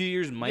eventually in a few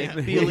years might Yeah.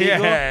 be illegal. Yeah,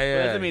 But yeah.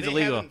 it doesn't mean They it's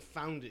illegal. haven't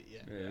found it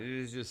yet. Yeah,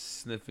 he's just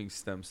sniffing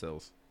stem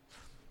cells.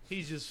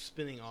 He's just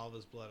spinning all of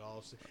his blood,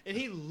 and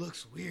he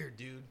looks weird,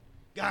 dude.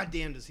 God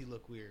damn, does he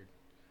look weird?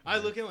 I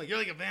look at him like you're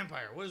like a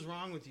vampire. What is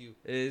wrong with you?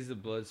 It is the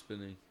blood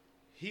spinning.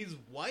 He's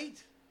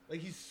white, like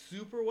he's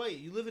super white.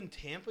 You live in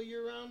Tampa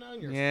year round now,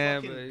 and you're Yeah,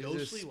 fucking but he's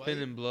ghostly just white.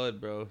 spinning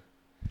blood, bro.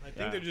 I think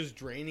Yeah. they're just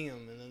draining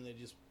him, and then they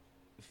just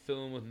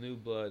Fill him with new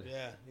blood.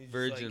 yeah. He's just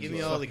Virgin like, give me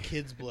blood. all the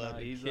kids' blood. Nah,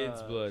 he's,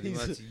 Kid's blood. He he's-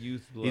 wants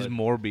youth blood. He's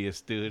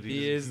Morbius, dude.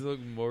 He is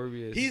looking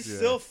Morbius. He's Yeah.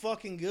 still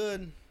fucking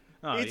good.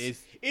 No,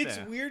 it's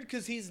yeah. weird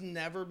because he's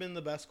never been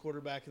the best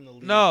quarterback in the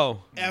league.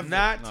 No, Ever.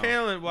 not No.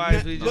 talent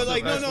wise. Not- but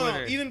like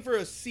no, even for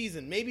a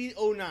season, maybe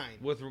 09.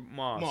 with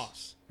Moss.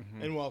 Moss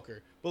Mhm. and Welker.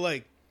 But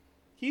like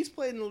he's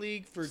played in the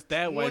league for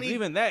Stat wise, 20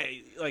 even that,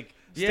 like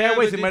Yeah, stat but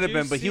wise, he did might have you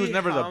been, but he was see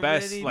never the how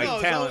best many- like No,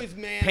 it's talent. always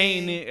Manning,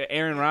 Payne,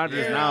 Aaron Rodgers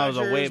Aaron now is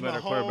a way Rodgers, better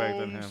quarterback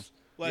than him. Mahomes,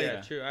 Like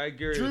Yeah, true. I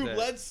agree Drew with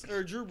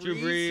that. Drew Brees. Drew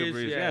Brees, Drew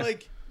Brees, yeah. yeah.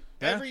 Like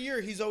Yeah. every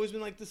year he's always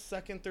been like the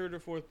second, third, or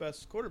fourth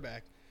best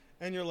quarterback.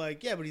 And you're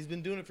like, yeah, but he's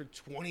been doing it for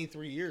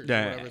 23 years. or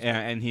Yeah, whatever it's yeah,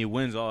 been. and he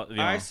wins all. You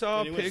know. I saw a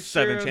And he wins picture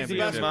 7 of the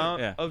championships.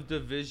 amount Yeah. of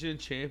division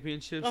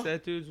championships Oh.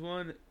 that dude's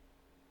won. If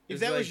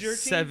It's that like was your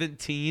team,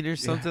 17 or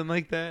something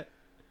like that.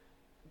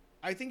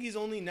 I think he's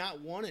only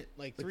not won it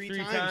like three three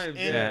times. times,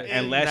 And, yeah, and,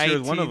 and last year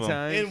was one of 19 them.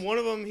 times. and one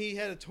of them he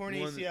had a torn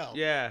One- ACL.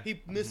 Yeah.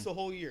 He missed the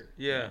whole year.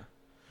 Yeah. And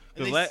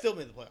The they la- still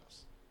made the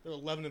playoffs. They're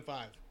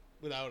 11-5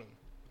 without him.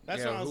 That's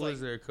yeah, when I was who like,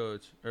 was their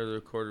coach or their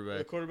the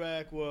quarterback?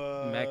 quarterback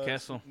was Matt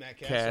Castle. Matt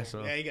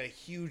Castle. Yeah, he got a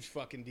huge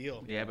fucking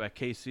deal. Yeah, by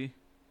KC.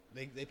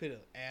 They paid an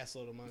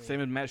assload of money.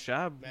 Same as Matt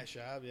Schaub. Matt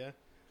Schaub, yeah.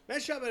 Matt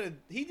Schaub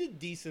he did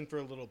decent for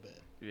a little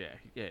bit. Yeah,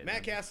 yeah.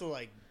 Matt Castle,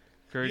 like,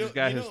 Curry just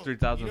got his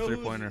 3,000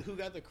 3-pointer. Who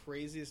got the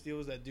craziest deal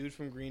was that dude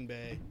from Green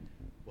Bay.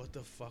 What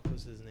the fuck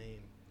was his name?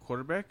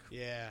 Quarterback?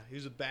 Yeah, he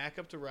was a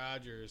backup to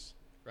Rodgers.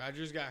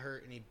 Rodgers got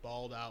hurt and he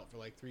balled out for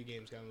like 3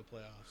 games, got in the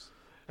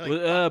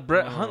playoffs.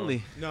 Brett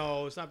Huntley.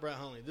 No, it's not Brett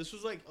Huntley. This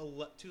was like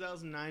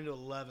 2009 to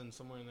 11,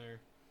 somewhere in there.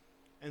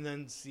 And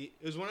then it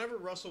was whenever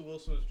Russell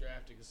Wilson was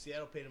drafted, because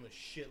Seattle paid him a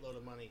shitload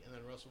of money, and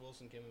then Russell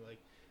Wilson came and like,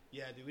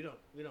 yeah, dude, we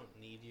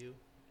don't need you.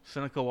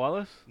 Seneca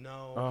Wallace?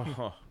 No.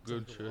 Oh,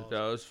 good Seneca shit. Wallace.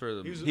 That was for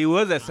the. He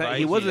was in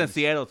Vikings.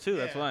 Seattle too.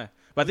 That's Yeah. why.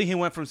 But I think he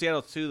went from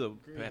Seattle to the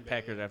Green Bay.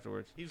 Packers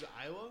afterwards. He was an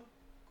Iowa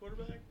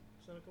quarterback,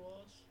 Seneca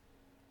Wallace.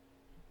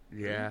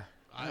 Yeah.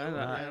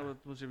 Iowa.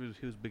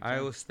 He was big time.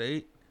 Iowa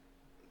State.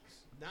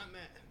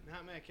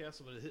 Not Matt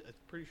Castle, but I'm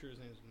pretty sure his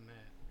name's Matt.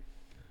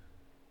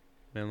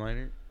 Van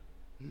Liner.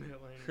 Matt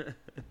Leinart.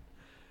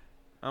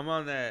 I'm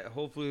on that.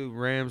 Hopefully,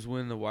 Rams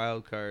win the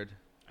wild card.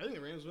 I think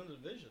the Rams win the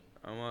division.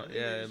 I'm I on. think they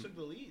Yeah. just took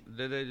the lead.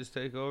 Did they just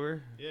take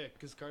over? Yeah,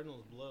 because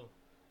Cardinals blow.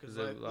 Because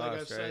 'Cause they like I've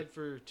lost, said right?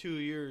 for 2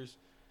 years,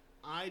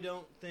 I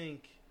don't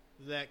think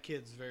that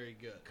kid's very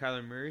good.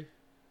 Kyler Murray.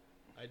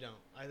 I don't.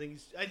 I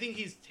think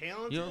he's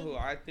talented. You know who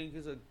I think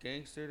is a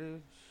gangster,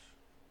 dude?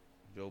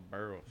 Joe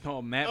Burrow.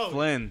 Oh, Matt Oh,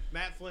 Flynn.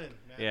 Matt Flynn.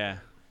 Yeah.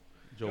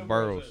 Joe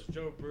Burrows.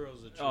 Joe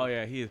Burrow's a Oh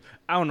yeah, he is.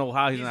 I don't know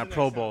how he's He's not the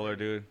Pro next time Bowler, ready.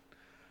 dude.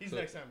 He's So-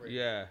 next time Brady.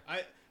 Yeah.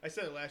 I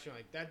said it last year.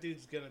 Like that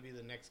dude's gonna be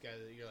the next guy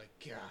that you're like,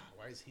 God,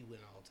 why does he win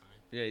all the time?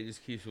 Yeah, he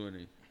just keeps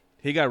winning.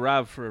 He got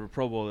robbed for a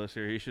Pro Bowl this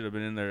year. He should have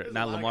been in there. There's a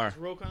Not lot of Lamar. guys.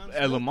 Roquan And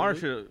Smith, Lamar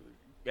dude. should.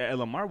 Yeah,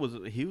 Lamar was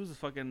a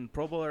fucking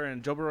Pro Bowler,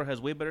 and Joe Burrow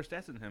has way better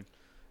stats than him.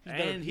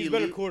 He's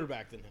better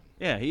quarterback than him.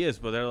 Yeah, he is.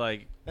 But they're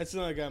like, That's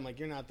another guy. I'm like,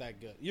 you're not that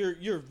good.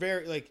 You're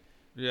very like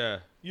Yeah.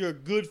 you're a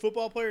good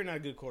football player, not a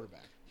good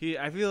quarterback.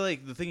 I feel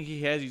like the thing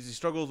he has is he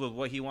struggles with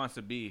what he wants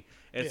to be.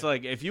 It's Yeah.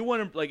 like if you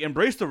want to like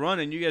embrace the run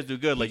and you guys do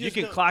good, like you just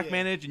can don't- clock yeah.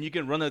 manage and you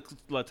can run the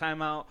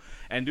timeout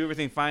and do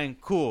everything fine,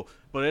 cool.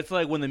 But it's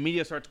like when the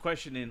media starts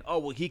questioning, oh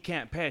well, he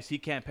can't pass,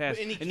 And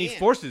he and he can't.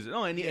 forces it.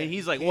 No, and, Yeah, and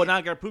he's he like, well, can't. now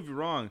I gotta prove you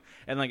wrong.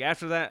 And like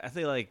after that, I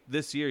think like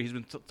this year he's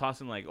been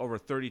tossing like over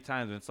 30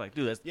 times, and it's like,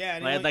 dude, that's Yeah,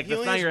 and like, he that's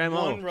only not has your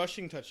mo. one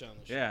rushing touchdown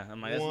this year. Yeah, I'm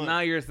like, that's One.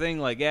 not your thing.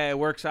 Like, yeah, it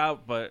works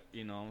out, but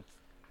you know,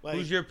 Like,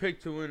 Who's your pick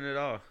to win it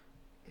all?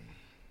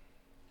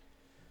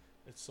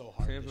 it's so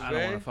hard. Tampa to I do.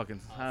 don't Bay? want to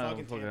fucking. I fucking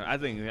don't fucking.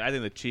 Tampa. I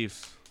think the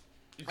Chiefs.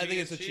 You I think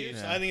it's the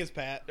Chiefs. Yeah. I think it's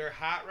Pat. They're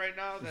hot right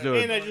now. Dude.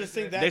 And I just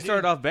think that They dude-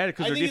 started off bad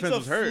because I their think defense it's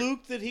was a hurt.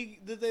 fluke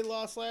that they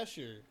lost last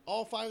year.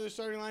 All 5 of their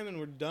starting linemen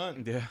were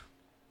done, Yeah.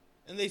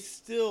 and they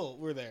still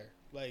were there.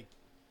 Like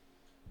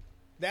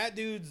that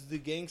dude's the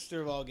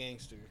gangster of all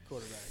gangster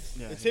quarterbacks.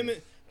 Yeah, It's he him.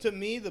 To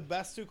me, the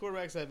best 2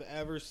 quarterbacks I've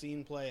ever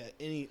seen play at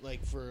any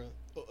like for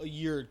a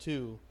year or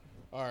two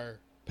are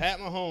Pat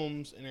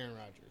Mahomes and Aaron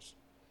Rodgers.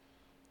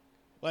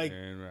 Like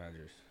Aaron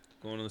Rodgers.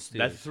 Going to the Steelers.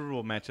 That's a Super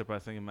Bowl matchup, I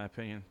think, in my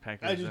opinion.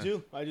 Packers. I do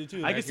too. I do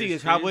too. I could see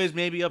Packers, the Cowboys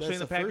maybe upsetting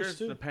That's the the first Packers,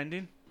 two.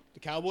 depending. The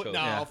Cowboys. Choke. No,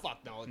 Yeah. fuck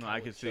no. The No, I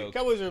could Cowboys. see. Choke.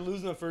 Cowboys are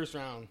losing the first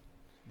round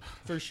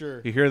for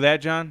sure. You hear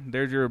that, John?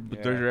 There's your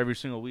Yeah. every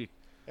single week.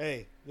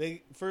 Hey,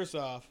 they first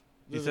off.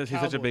 He they're says the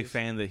he's such a big Cowboys.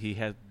 fan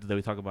that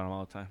we talk about him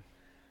all the time.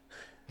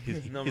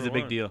 He's Number a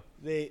big one. deal.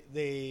 They're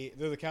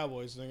the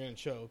Cowboys and they're gonna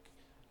choke.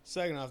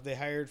 Second off, they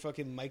hired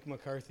fucking Mike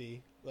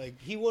McCarthy.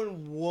 Like he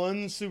won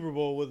 1 Super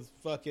Bowl with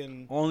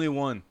fucking, Only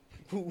one.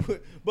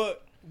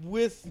 but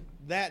with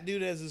that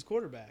dude as his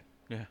quarterback.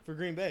 Yeah. For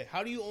Green Bay,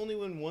 how do you only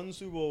win 1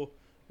 Super Bowl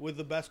with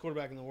the best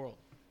quarterback in the world?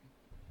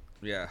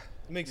 Yeah.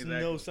 It makes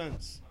Exactly. no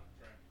sense.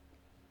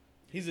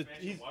 He's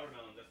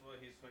watermelon. That's what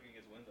he's fucking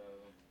gets wind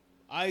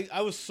out of.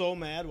 I was so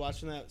mad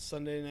watching that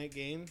Sunday night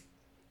game,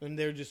 and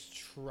they're just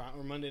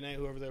or Monday night,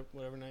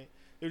 whatever night,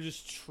 they're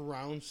just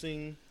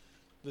trouncing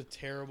the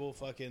terrible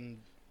fucking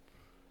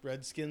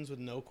Redskins with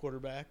no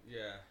quarterback,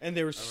 Yeah. and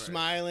they were right.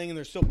 smiling and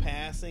they're still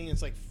passing.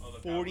 It's like Oh, the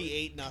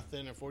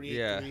 48-0 or 48-3.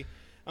 Yeah.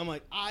 I'm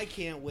like, I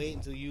can't wait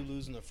until you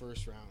lose in the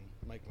first round,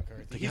 Mike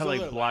McCarthy. They He's got over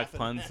like there block laughing.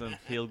 punts and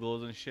field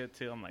goals and shit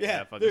too. I'm like, Yeah,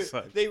 that fucking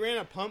sucks. they ran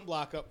a punt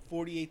block up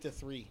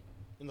 48-3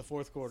 in the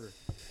 4th quarter,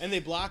 and they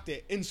blocked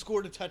it and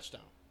scored a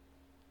touchdown.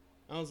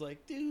 I was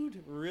like,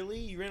 dude, really?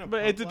 You ran a But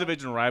punt it's a block?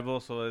 division rival,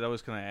 so that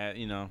was kind of add,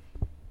 you know.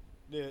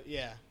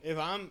 Yeah. If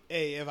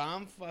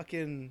I'm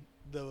fucking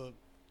the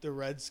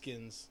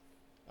Redskins,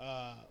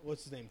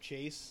 what's his name?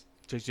 Chase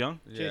Young.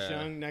 Chase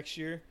Young next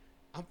year.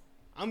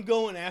 I'm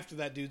going after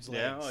that dude's legs.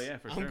 Yeah, oh, yeah,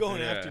 for I'm sure.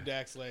 going Yeah. after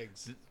Dak's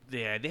legs.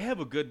 Yeah, they have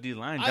a good D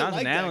line. I Jonathan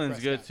like Dak Allen's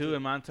good Prescott, too,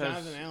 and Montez.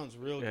 Jonathan Allen's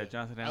real Yeah, good.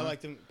 Jonathan I Allen.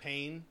 liked him.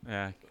 Payne.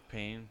 Yeah,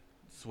 Payne.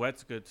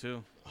 Sweat's good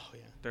too. Oh yeah.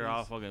 They're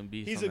all fucking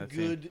beasts. He's on a that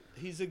team. good.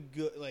 He's a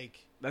good like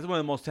That's one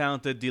of the most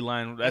talented D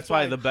line. That's That's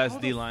probably why- the best How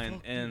D the line.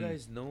 fuck do And you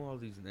guys know all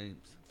these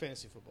names?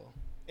 fantasy football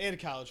and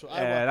college.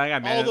 and I got all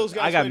Madden. those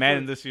guys I got played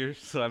Madden for- this year,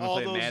 so I've been all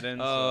playing those- Madden.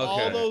 so- Oh,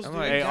 okay. all those I'm dudes-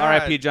 like, Hey, God.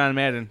 R.I.P. John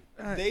Madden.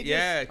 They just-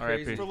 yeah,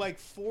 R.I.P. crazy. For like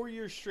 4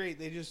 years straight,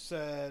 they just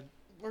said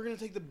we're gonna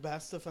take the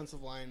best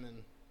defensive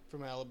lineman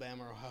from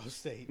Alabama or Ohio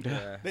State.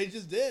 Yeah. They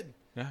just did.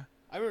 Yeah.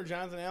 I remember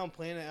Jonathan Allen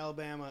playing at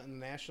Alabama in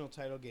the national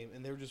title game,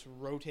 and they were just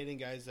rotating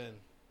guys in.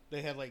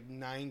 They had like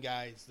 9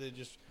 guys. They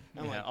just,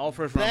 I'm Yeah, like, all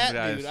first round that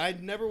guys. dude.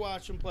 I'd never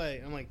watch him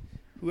play. I'm like,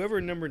 whoever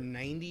number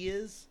 90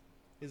 is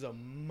a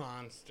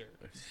monster.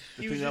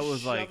 He was think that just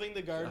was, like, shoving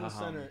the guard in the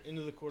center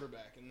into the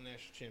quarterback in the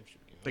national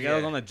championship game. The guy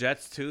was on the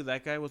Jets too.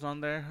 That guy was on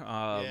there.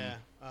 Yeah.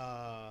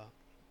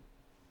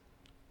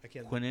 I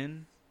can't.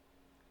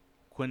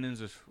 Quinnen's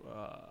just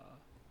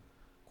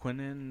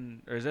Quinnen,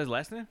 or is that his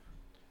last name?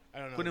 I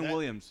don't know. Quinnen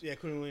Williams. Yeah,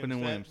 Quinnen Williams.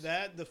 Quinnen Williams.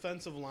 That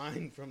defensive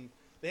line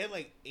they had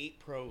like 8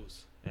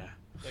 pros, Yeah.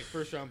 like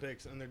first round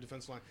picks on their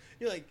defensive line.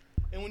 You're like,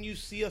 and when you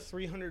see a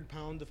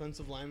 300-pound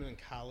defensive lineman in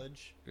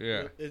college,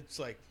 Yeah. it's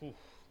like,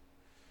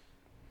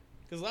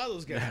 because a lot of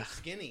those guys are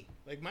skinny.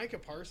 Like Micah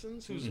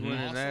Parsons, who's Who's winning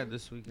awesome. that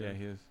this weekend? Yeah,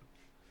 he is.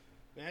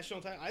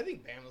 National title. I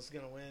think Bama's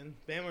gonna win.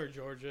 Bama or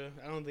Georgia.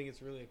 I don't think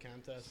it's really a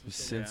contest. Was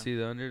Cincy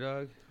the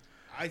underdog?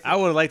 I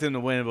would have liked them to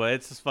win, but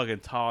it's just fucking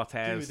tall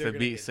task they're to gonna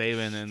beat get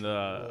Saban in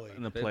destroyed.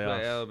 the They play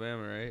playoffs.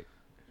 Alabama, right?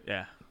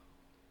 Yeah,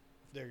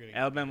 They're gonna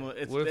Alabama.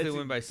 It's, What if they it's-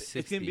 win by It's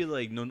gonna 60? be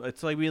like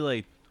it's like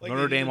Like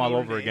Notre they did Dame all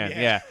Notre over Dame, again.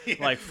 yeah. Yeah,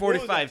 Yeah. like What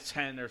was that?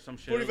 45-10 or some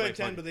shit. It was 45-10,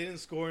 like but they didn't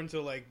score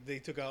until like they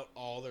took out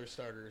all their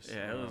starters.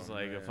 yeah, it was Oh,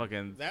 like a man.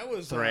 fucking That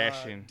was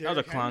thrashing. That was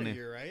a Derrick Henry clowning.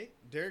 year, right?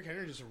 Derrick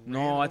Henry just ran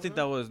No, I over think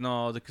them? that was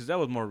no, because that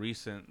was more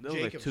recent. That was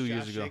Jacobs, like 2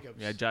 years Josh ago.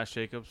 Jacobs. Yeah, Josh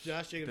Jacobs.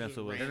 Josh Jacobs That's just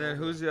what it was. ran And then over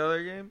who's them. the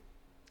other game?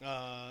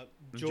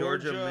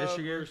 Georgia,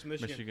 Michigan? versus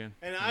Michigan. Michigan.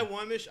 And I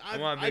want Michigan. I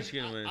want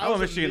Michigan to win. I I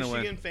want was Michigan a to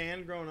win. Michigan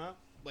fan growing up.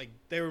 Like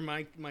they were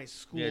my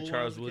school. Yeah, when I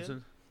Charles was a kid.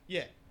 Woodson.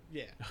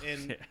 Yeah,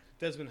 and Yeah.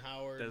 Desmond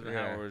Howard. Desmond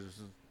Yeah. Howard was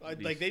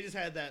Like they just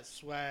had that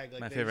swag.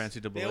 Like My they favorite just-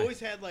 NCAA. They always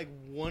had like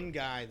one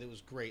guy that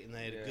was great, and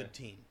they had a Yeah. good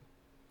team.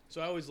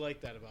 So I always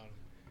liked that about them.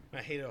 And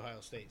I hate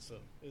Ohio State, so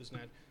it was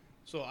not.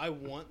 So I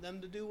want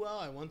them to do well.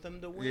 I want them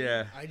to win.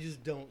 Yeah. I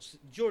just don't.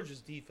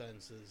 Georgia's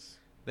defense is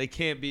They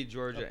can't beat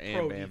Georgia a and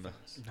pro Bama.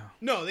 defense. No.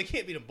 No, they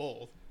can't beat them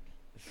both.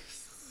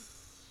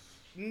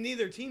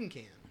 Neither team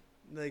can.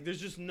 Like,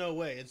 there's just no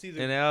way. It's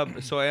either.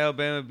 And so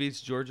Alabama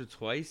beats Georgia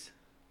twice?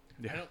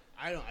 Yeah,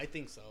 I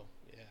think so.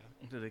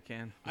 Yeah. they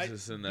can. Is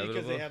this inevitable?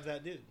 Because they have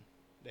that dude.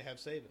 They have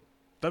Saban.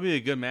 That'd be a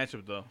good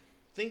matchup though.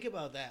 Think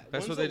about that.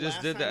 That's When's what they the just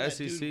last did, the time that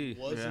dude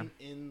SEC. wasn't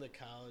in the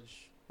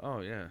college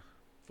Oh, yeah.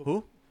 football?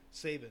 Who?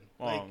 Saban.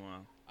 Oh Like,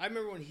 wow. I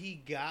remember when he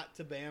got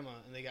to Bama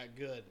and they got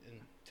good, and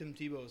Tim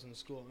Tebow was in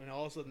school, and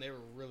all of a sudden they were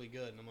really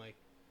good, and I'm like,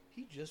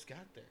 he just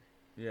got there.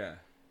 Yeah.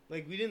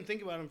 Like, we didn't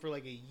think about him for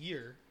like a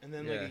year, and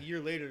then Yeah. like a year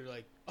later, they're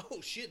like, oh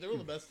shit, they're one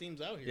of the best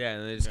teams out here. Yeah,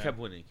 and they just Yeah. kept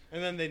winning.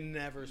 And then they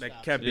never They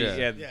stopped. kept Yeah.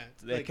 yeah,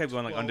 they kept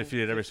going like 12,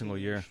 undefeated every 15 single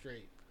year.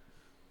 straight.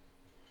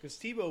 Because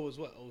Tebow was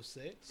what,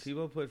 06?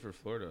 Tebow played for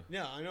Florida.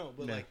 Yeah, I know,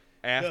 but Yeah. like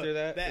After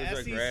that, that it was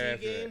SEC like right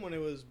after game that. when it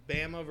was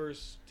Bama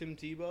versus Tim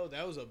Tebow,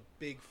 that was a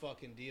big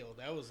fucking deal.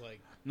 That was like,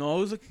 No, it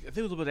was like I think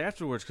it was a little bit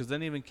afterwards because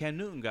then even Cam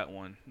Newton got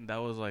one. That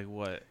was like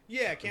what?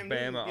 yeah, Cam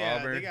Newton, Bama, yeah,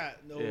 Auburn. they got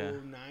Yeah.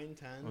 9,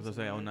 10. I was gonna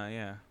say something like 09,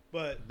 yeah.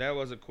 But That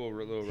was a cool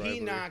little rivalry. he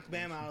knocked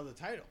Bama out of the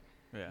title.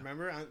 Yeah.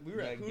 Remember? We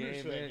were at That Hooters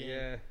game, for that man, game.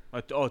 yeah.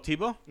 Oh,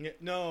 Tebow? Yeah,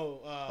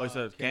 no, Oh, you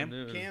said Cam?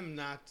 Newton. Cam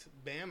knocked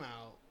Bama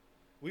out.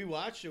 We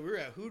watched it. We were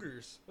at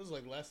Hooters. This was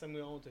like last time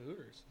we all went to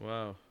Hooters.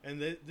 Wow. And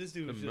this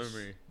dude was Good just,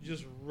 memory.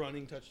 just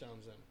running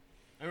touchdowns in.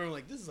 I remember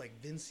like, this is like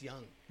Vince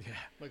Young. Yeah.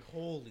 Like,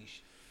 holy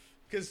shit.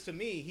 Because to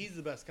me, he's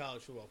the best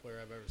college football player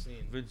I've ever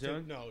seen. Vince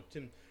Tim- Young? No,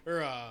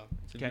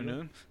 Cam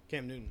Newton?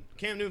 Cam Newton.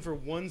 Cam Newton for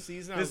one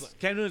season. I was This like,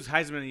 Cam Newton's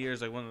Heisman of the year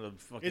is like one of the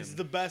fucking. it's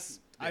the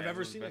best I've Yeah, ever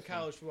one of the seen a best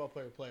college football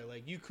player play.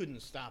 Like, you couldn't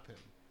stop him.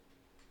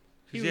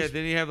 Yeah,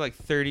 didn't he have like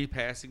 30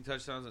 passing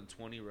touchdowns and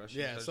 20 rushing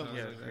Yeah, touchdowns? something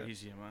yeah, like that.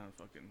 crazy amount of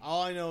fucking.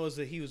 All I know is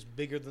that he was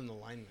bigger than the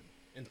linemen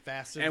and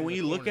faster. And than when the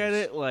you look at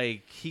corners. it,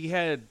 like he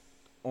had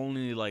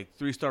only like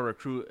 3-star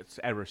recruits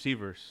at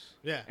receivers,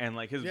 yeah, and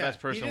like his Yeah, best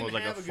he person didn't was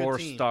like a have a good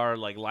team. 4-star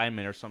like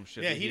lineman or some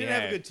shit. yeah, that he didn't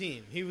have a had. good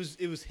team. It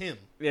was him.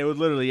 Yeah, it was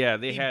literally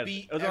they He had.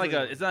 beat It was not like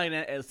a. everyone. It's not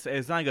like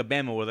it's not like a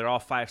Bama where they're all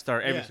 5-star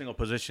every Yeah. single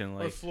position.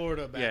 Or Like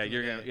Florida back yeah, in the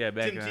you're day. gonna- yeah,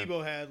 back Tim then.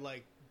 Tebow had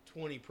like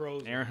 20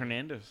 pros. Aaron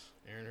Hernandez.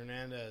 Aaron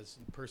Hernandez,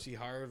 Percy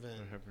Harvin,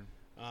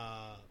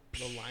 the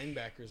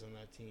linebackers on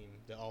that team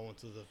that all went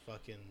to the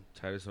fucking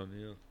Titus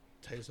O'Neil.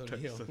 Titus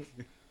O'Neil.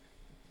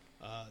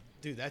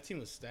 Dude, that team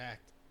was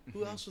stacked.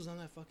 Who else was on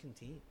that fucking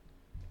team?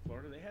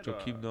 Florida, they had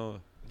Joakim Noah.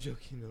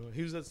 Joakim Noah.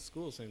 He was at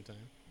school at the same time.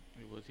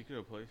 He could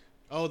have played.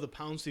 Oh, the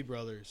Pouncey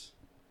brothers.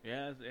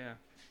 Yeah.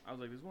 I was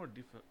like, there's more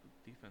defense.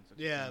 I can't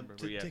Yeah, remember,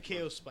 but yeah,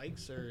 Takeo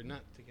Spikes or not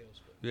Takeo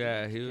Spikes.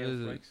 Yeah, he Takeo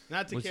was. Spikes.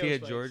 Not Takeo Was he at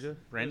Spikes. Georgia? There's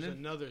Brandon?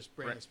 another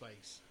Brandon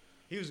Spikes.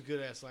 He was a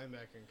good ass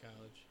linebacker in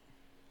college.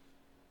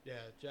 Yeah,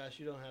 Josh,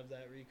 you don't have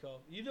that recall.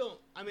 You don't.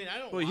 I mean, I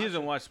don't. Well, he watch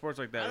doesn't it. watch sports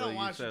like that. I don't like you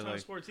watch a said, ton like,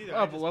 of sports either.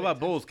 Oh, but what about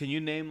Bulls? Can you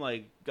name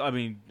like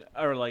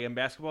or like in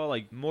basketball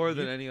like More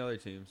than you- any other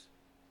teams.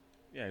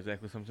 Yeah,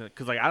 exactly. Something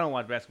because like I don't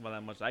watch basketball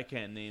that much. I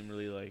can't name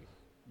really like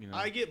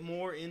I get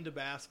more into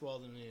basketball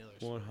than any other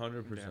sport.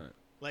 100%.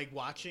 Like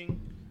watching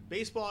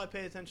baseball, I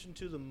pay attention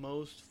to the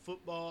most.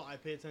 Football, I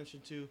pay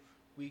attention to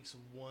weeks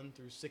 1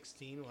 through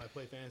 16 when I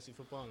play fantasy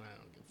football, and I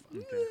don't give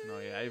a fuck. Okay. No,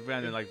 yeah, I've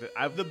ran in like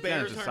I've The ran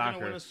Bears into aren't soccer. going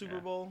to win a Super Yeah.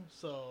 Bowl,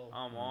 so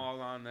I'm all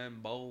on them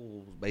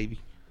bowls, baby.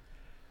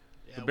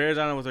 The Bears,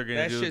 I don't know what they're gonna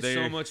That do. shit's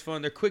so much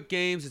fun. They're quick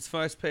games. It's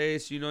fast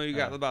paced. You know, you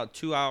got about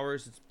 2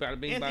 hours. It's bada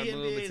bing, And the bada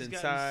boom. NBA It's has gotten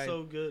inside.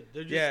 so good.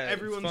 They're just Yeah,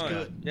 everyone's it's fun.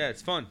 good. Yeah,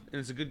 it's fun and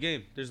it's a good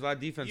game. There's a lot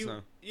of defense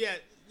now. Yeah,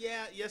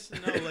 yes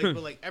and no. Like,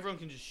 but like everyone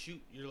can just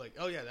shoot. You're like,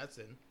 oh yeah, that's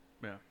in.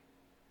 Yeah.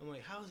 I'm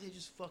like, how do they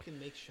just fucking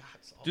make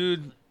shots? All Dude.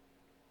 the time?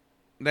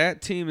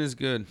 That team is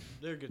good.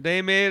 They're good.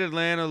 They made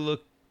Atlanta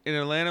look. And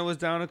Atlanta was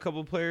down a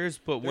couple players,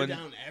 but They're when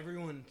down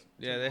everyone.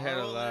 Yeah, they had a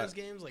Tomorrow, lot. Atlanta's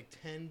games like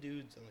 10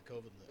 dudes on the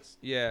COVID list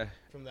yeah,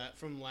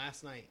 from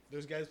last night.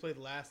 Those guys played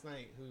last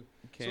night. Who?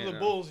 can't, So the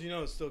Bulls, you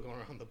know, it's still going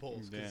around the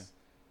Bulls. 'Cause Yeah.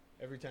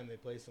 every time they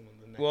play someone,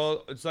 the next.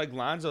 Well, it's like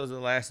Lonzo's the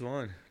last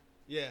one.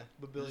 Yeah,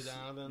 but Billy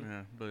Donovan.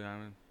 Yeah, Billy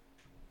Donovan.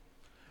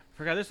 I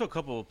forgot. There's still a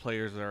couple of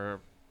players that are.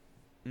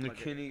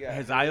 McKinney got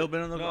Has hurt. Io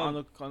been on the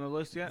No. on the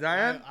list yet?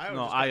 Zion? Io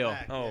No, just got Io.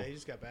 back. Oh. Yeah, he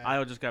just got back.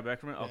 Io just got back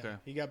from it. Yeah, Okay.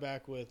 he got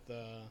back with.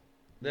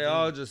 They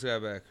all just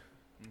got back.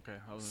 Okay.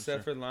 I wasn't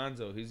Except sure. for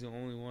Lonzo. He's the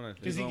only one, I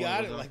think. Because he He's got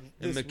on it one like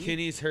And this week.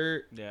 McKinney's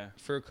hurt Yeah.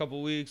 for a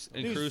couple weeks,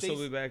 and Dude, Cruz will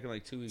Stacey- be back in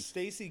like 2 weeks.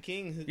 Stacey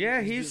King. Yeah,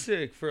 has he's been-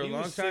 sick for a he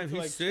long was sick time. for He's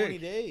like sick. 20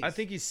 days. I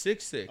think he's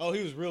sick. Oh,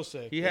 he was real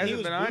sick. He And hasn't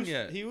was been on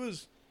boosted.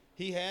 yet.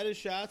 He had his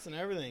shots and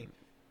everything,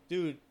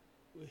 dude.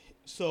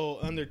 So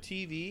on their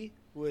TV,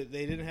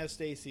 they didn't have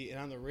Stacey, and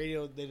on the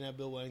radio they didn't have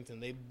Bill Wellington.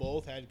 They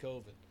both had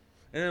COVID.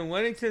 And then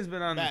Wennington's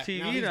been on Back. the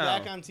TV now he's now.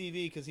 back on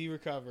TV because he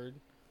recovered.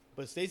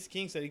 But Stacey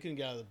King said he couldn't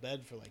get out of the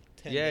bed for like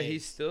 10 Yeah, days.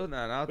 he's still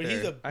not out But there.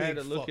 he's a I had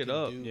big to look it fucking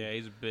up. dude. Yeah,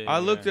 he's big. I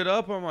looked it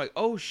up. I'm like,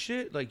 oh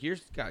shit! Like you're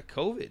got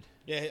COVID.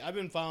 Yeah, I've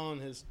been following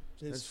his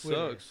That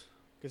Twitter sucks.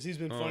 because he's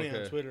been Oh, funny on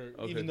okay. Twitter,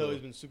 Okay, even though cool.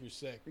 he's been super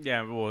sick.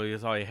 Yeah, well,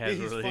 that's all he has.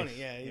 He's really. funny.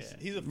 Yeah,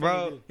 he's a funny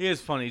Bro, dude. He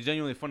is funny. He's a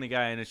genuinely funny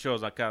guy, and it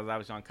shows. Like, cause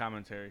obviously on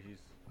commentary, he's.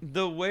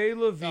 The way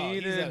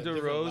Levine he's at and a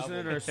different DeRozan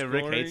level. are And scoring.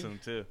 Rick hates him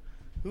too.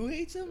 Who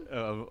hates him?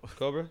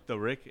 Cobra. The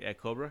Rick at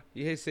Cobra.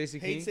 You hate Stacey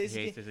King? Hates Stacey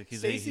He King. hates it. He's-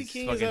 Stacey he's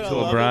King is fucking at a To a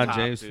level. LeBron top,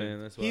 James dude.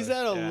 fan. That's why. He's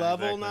at a Yeah,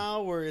 level exactly.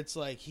 now where it's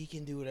like he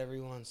can do whatever he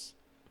wants.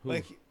 Who?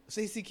 Like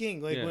Stacey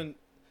King, like Yeah. when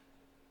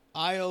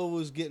Io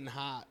was getting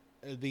hot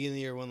at the beginning of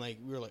the year, when like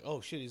we were like,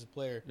 oh shit, he's a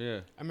player. Yeah.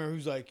 I remember he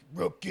was like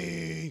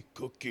rookie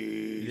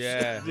cookies.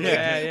 Yeah. Like,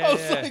 Yeah. I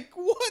was Yeah. like,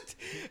 what?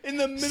 In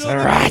the middle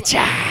of the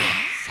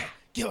game,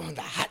 give him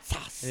the hot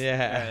sauce.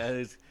 Yeah.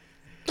 it's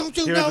Don't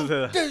you Here's know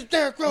the- there's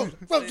Derrick Rose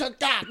from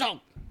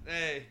Chicago?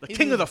 Hey. the He's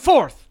king a- of the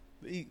fourth.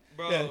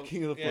 Bro, Yeah,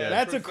 King of the Floor. yeah,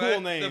 That's a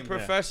cool name. The Yeah.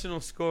 professional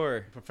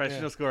scorer.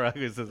 Professional Yeah. scorer. I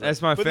guess That's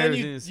my But favorite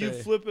then thing you to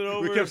say. flip it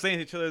over. we kept saying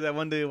to each other that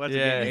one day watching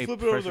Yeah. the game. You Hey,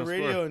 flip it over the professional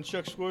radio, scorer. and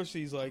Chuck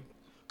Scorse's like,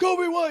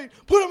 Kobe White,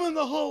 put him in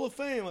the Hall of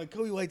Fame. Like,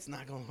 Kobe White's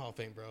not going to the Hall of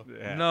Fame, bro.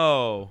 Yeah.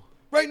 No.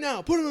 Right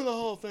now, put him in the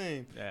Hall of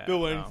Fame. Yeah, Bill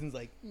no. Wellington's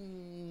like,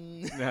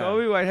 Yeah.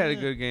 Kobe White had a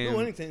good Bill game.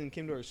 Wellington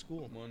came to our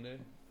school. One day.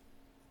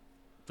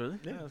 Really?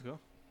 Yeah. Yeah, let's go.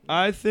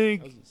 I I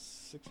think was in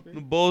sixth the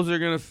grade. Bulls are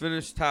gonna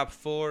finish top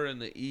 4 in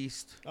the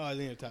East, Oh, I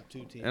think they're top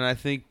 2 team. and I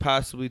think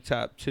possibly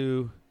top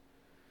 2.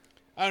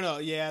 I don't know.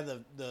 Yeah,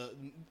 the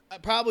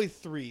probably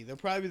 3. They'll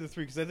probably be the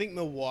 3 because I think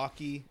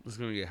Milwaukee. It's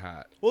gonna get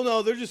hot. Well,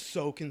 no, they're just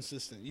so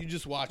consistent. You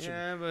just watch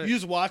Yeah, them. but You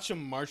just watch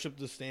them march up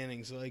the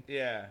standings. Like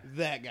yeah,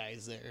 that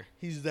guy's there.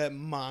 He's that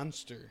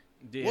monster.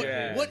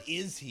 Yeah. What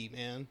is he,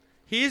 man?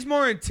 he's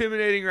more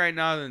intimidating right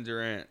now than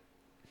Durant.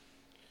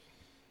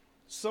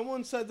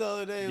 Someone said the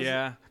other day. It was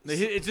Yeah.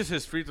 It's just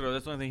his free throw.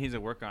 That's the only thing he's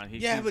at work on.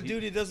 But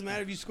dude, it doesn't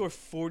matter if you score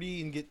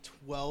 40 and get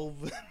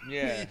 12.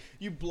 Yeah.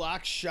 you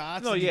block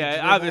shots. No, and you yeah.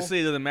 dribble.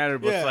 Obviously, it doesn't matter.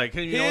 But Yeah. it's like,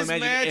 can you His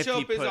imagine if he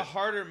matchup is put, a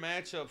harder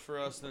matchup for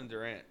us than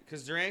Durant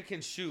because Durant can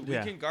shoot.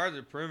 Yeah. We can guard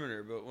the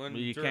perimeter, but when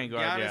you Dur- can't go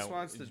Giannis yeah,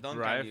 wants to dunk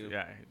drive, on you,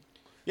 Yeah.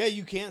 Yeah,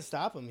 you can't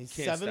stop him. He's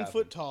Can't 7 stop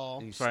foot him.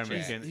 tall. he's Sorry,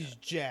 jacked. man. He's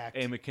jacked.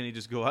 Hey, McKinney,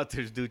 just go out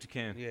there, just do what you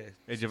can. Yeah,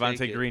 Hey, just Javante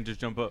take it. Green, just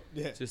jump up.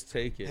 Yeah. Just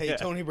take it. Hey, Yeah.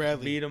 Tony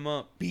Bradley, Beat him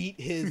up. beat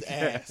his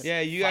ass.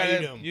 Yeah, you Fight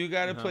gotta him. you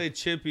gotta Uh-huh. play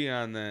chippy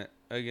on that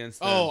against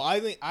them. Oh,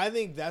 I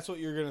think that's what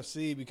you're gonna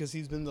see because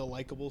he's been the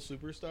likable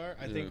superstar.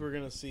 I think Yeah. we're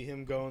gonna see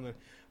him go in the.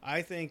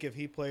 I think if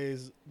he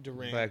plays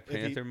Durant, Black if he-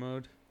 Panther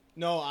mode.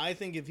 no, I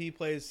think if he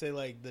plays say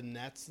like the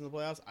Nets in the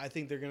playoffs, I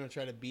think they're gonna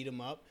try to beat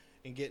him up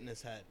and get in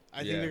his head.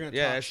 I think they're gonna talk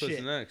that's shit.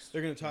 what's next.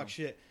 They're gonna talk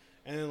shit,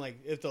 and then like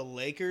if the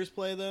Lakers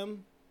play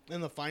them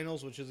in the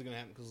finals, which isn't gonna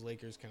happen because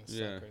Lakers kind of suck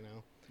Yeah. right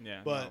now.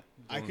 Yeah. But no.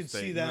 I Golden could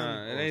State. see them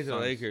Nah, it ain't the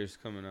Suns. Lakers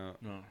coming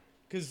out. No.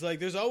 because like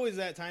there's always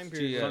that time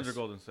period Yes. where Suns or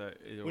Golden State.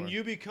 Either when one.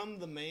 you become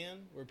the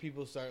man, where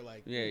people start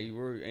like Yeah, you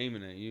were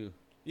aiming at you.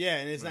 yeah,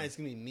 and it's not Right. it's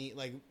gonna be me.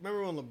 Like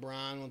remember when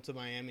LeBron went to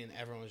Miami and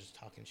everyone was just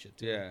talking shit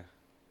to him? Yeah.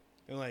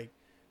 And like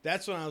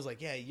that's when I was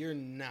like, yeah, you're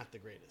not the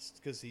greatest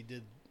because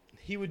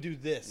he would do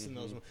this and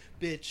those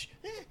bitch.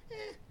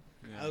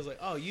 Yeah. I was like,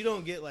 oh, you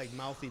don't get like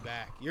mouthy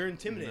back. You're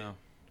intimidating. No.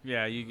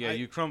 Yeah, I-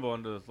 you crumble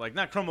under the, like,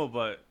 not crumble,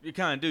 but you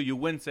kind of do. You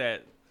wince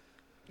at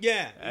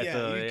Yeah,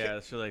 the you ca-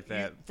 shit like you-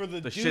 that. for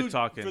the the dude, shit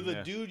talking, for the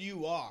yeah. dude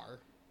you are,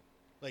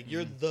 like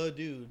you're the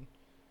dude.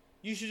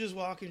 You should just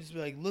walk and just be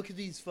like, look at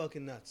these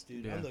fucking nuts,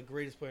 dude. Yeah. I'm the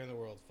greatest player in the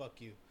world.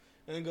 Fuck you.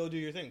 and then go do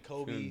your thing.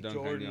 Kobe, Feeling dunk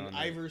on you Jordan, all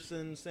night.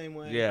 Iverson, same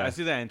way. Yeah. I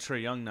see that in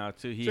Trae Young now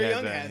too. He Trae has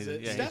Young that. has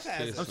it. Yeah, Steph he's-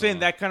 has it. I'm saying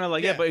that kind of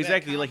like Yeah, but that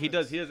exactly like he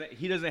confidence.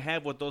 he doesn't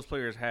have what those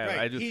players have. Right.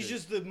 I do. He's think.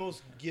 just the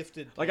most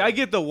gifted. Like player. I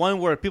get the one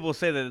where people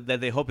say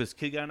that they hope his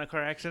kid got in a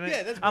car accident.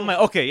 Yeah, that's I'm like,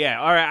 bullshit. okay,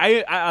 yeah, all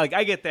right.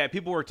 I get that.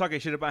 People were talking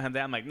shit about him.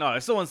 That I'm like, no.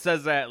 If someone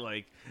says that,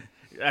 like,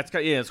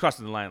 it's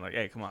crossing the line. Like,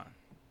 hey, come on.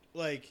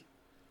 like,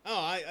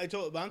 I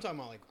told, but I'm talking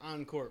about like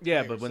on court.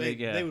 Yeah, players. but when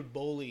they would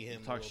bully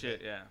him, a Talk little shit.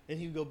 bit. Yeah. And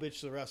he would go bitch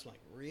to the rest. I'm like,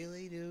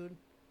 really, dude?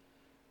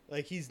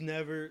 Like, he's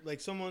never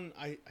like someone.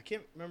 I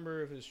can't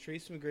remember if it was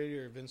Tracy McGrady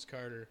or Vince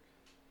Carter.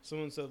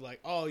 Someone said like,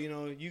 oh,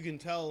 you can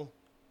tell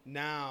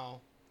now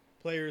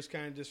players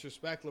kind of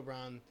disrespect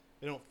LeBron.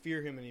 They don't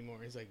fear him anymore.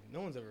 He's like, no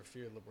one's ever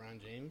feared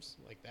LeBron James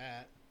like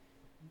that.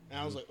 And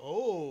I was like,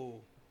 oh,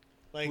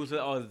 like Who said?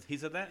 Oh, he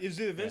said that. it was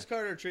either Vince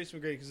Carter or Tracy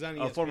McGrady because on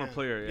A ESPN. former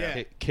player,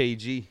 yeah.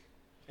 KG.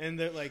 And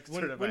they're like,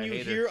 Sort of when a you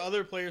hater. hear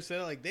other players say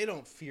that, like, they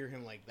don't fear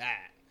him like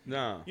that.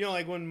 No.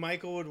 Like when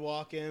Michael would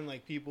walk in,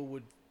 like people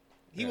would.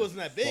 He Yeah, wasn't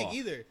that big fuck.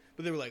 either,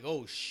 but they were like,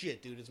 "Oh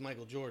shit, dude, it's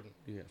Michael Jordan."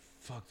 Yeah.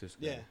 Fuck this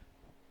guy. Yeah, I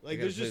like gotta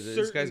there's play just this.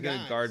 certain This guy's gonna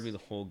guys. guard me the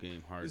whole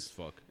game hard as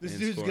fuck. This and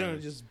dude's score gonna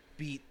me. just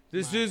beat.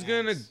 This my dude's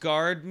gonna ass.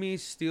 guard me,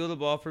 steal the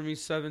ball from me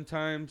 7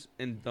 times,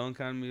 and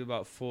dunk on me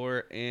about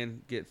 4,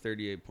 and get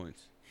 38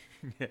 points.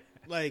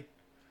 like,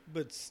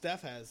 but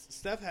Steph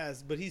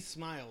has, but he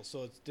smiles,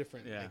 so it's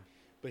different. Yeah. Like,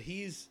 but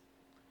he's,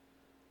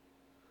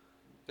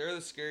 They're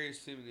the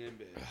scariest team in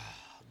the NBA.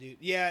 dude.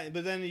 Yeah,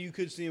 but then you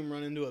could see him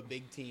run into a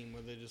big team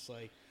where they're just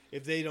like,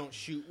 if they don't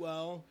shoot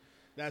well,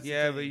 that's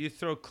Yeah, the but thing. you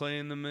throw Clay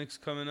in the mix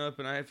coming up,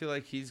 and I feel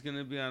like he's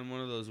gonna be on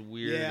one of those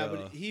weird. Yeah,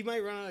 but he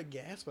might run out of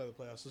gas by the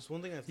playoffs. That's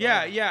one thing I thought.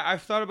 yeah, about. yeah.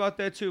 I've thought about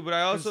that too, but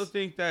I also 'Cause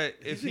think that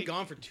He's if been he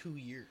gone for 2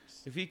 years.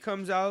 if he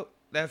comes out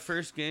that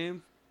first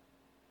game,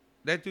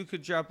 that dude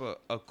could drop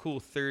a cool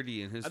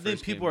 30 in his. I think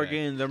first people game are back.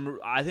 getting them.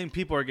 I think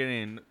people are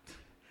getting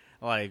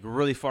like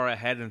really far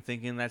ahead and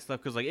thinking that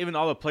stuff because like even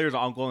all the players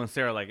on Golden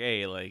State are like,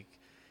 hey, like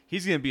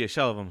he's gonna be a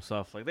shell of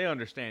himself. Like they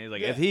understand. He's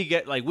like if Yeah. he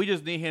get like we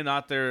just need him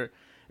out there.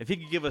 If he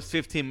could give us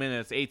 15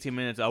 minutes, 18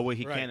 minutes, what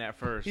he Right. can at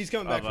first. He's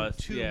coming back of from us,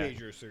 2 yeah.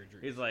 major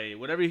surgeries. He's like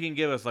whatever he can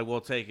give us, like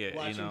we'll take it.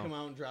 Watch you him know, come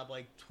out and drop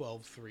like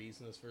 12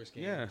 threes in this first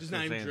game. Yeah. Just That's not what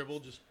I'm even saying. dribble,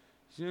 just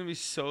He's gonna be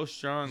so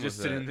strong. just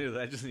with sitting that. there.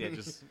 That just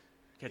just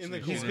catching the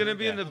the He's corner. gonna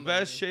be in the Yeah.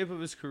 best shape of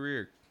his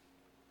career.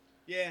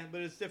 yeah, but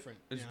it's different.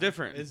 It's you know?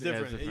 different. It's Yeah, it's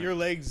different. different. Your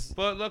legs.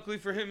 But luckily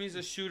for him, he's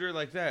a shooter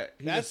like that.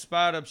 He's That's- a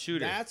spot up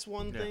shooter. That's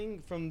one Yeah.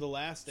 thing from the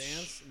Last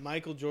Dance.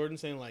 Michael Jordan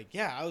saying like,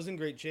 "Yeah, I was in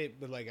great shape,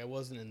 but like I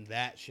wasn't in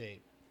that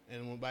shape."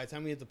 And by the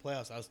time we hit the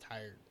playoffs, I was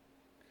tired.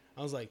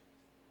 I was like,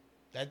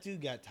 "That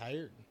dude got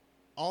tired."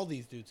 All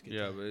these dudes get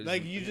Yeah, tired. but his-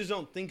 like you just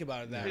don't think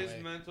about it that his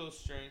way. mental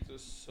strength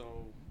is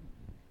so.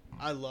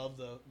 I love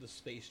the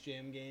Space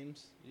Jam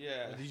games.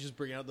 Yeah. He's just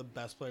bringing out the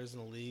best players in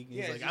the league. And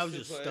Yeah, he's like, just I was to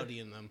just play.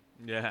 studying them.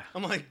 Yeah.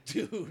 I'm like,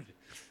 dude.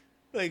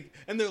 Like,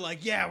 and they're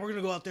like, yeah, we're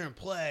gonna go out there and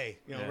play.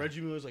 You know, Yeah.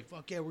 Reggie Miller's like,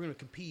 fuck yeah, we're gonna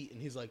compete, and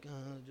he's like,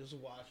 just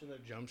watching their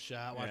jump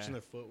shot, watching Yeah.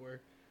 their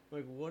footwork.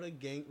 Like, what a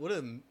gang, what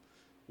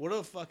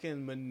a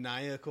fucking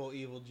maniacal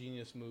evil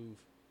genius move.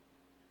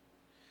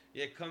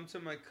 Yeah, come to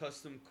my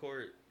custom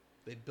court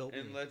They built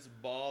and me. let's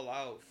ball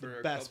out for The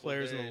a best couple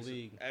players in the days.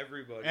 league.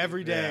 Everybody.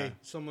 Every day, Yeah.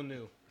 someone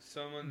new.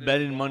 Someone did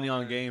Betting ball money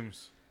on out.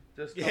 games.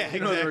 Just Yeah, couple You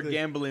know they were exactly.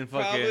 gambling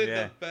fucking Probably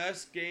yeah. the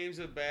best games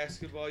of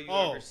basketball you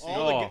Oh, ever seen.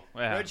 all the Oh,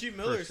 yeah, Reggie for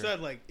Miller sure. said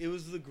like it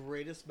was the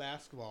greatest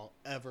basketball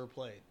ever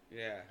played,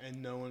 Yeah.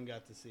 and no one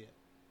got to see it.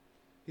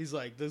 He's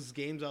like, those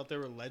games out there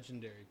were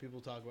legendary.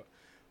 People talk about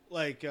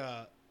like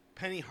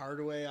Penny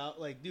Hardaway out.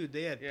 Like, dude,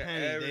 they had Yeah, Penny,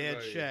 they had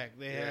everybody. Shaq,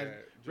 they Yeah, had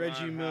Juwan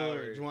Reggie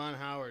Miller, Howard. Juwan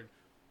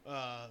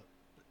Howard,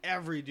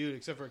 every dude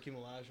except for Akeem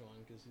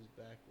Olajuwon because he's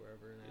back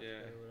wherever in Africa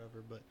Yeah. or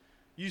whatever. But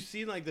you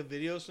seen like the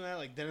videos from that,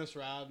 like Dennis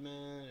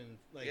Rodman and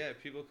like Yeah,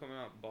 people coming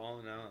out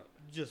balling out.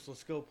 just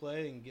let's go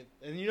play and get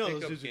and you know Pick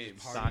those up dudes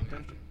games. are just partying.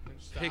 Stockton?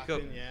 Pick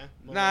Stockton, up- yeah.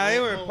 Nah, they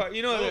Malone- were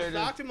you know no, they're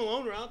Stockton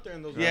Malone were out there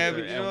in those. yeah, Right but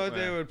games. you know what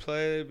Yeah. they would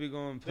play? They'd be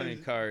going playing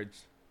There's-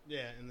 cards,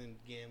 yeah, and then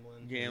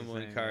gambling.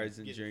 gambling Insane. cards,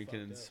 and Getting drinking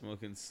and fucked up.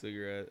 smoking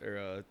cigarette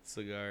or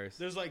cigars.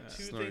 There's like Yeah.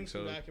 two Snort things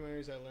from coke.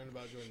 documentaries I learned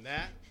about doing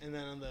that, and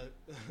then on the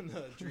on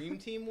the Dream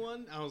Team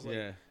one, I was like,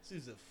 Yeah. this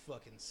dude's a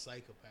fucking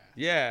psychopath.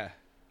 Yeah,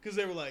 Because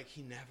they were like,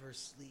 he never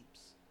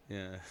sleeps.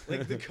 yeah.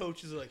 Like the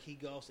coaches are like, he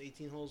golfs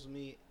 18 holes with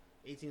me,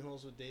 18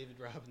 holes with David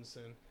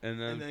Robinson, and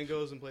then, and then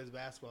goes and plays a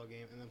basketball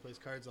game, and then plays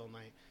cards all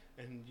night,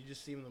 and you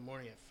just see him in the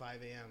morning at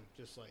 5 a.m.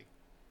 just like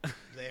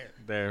there.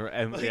 There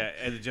and Like- yeah,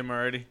 at the gym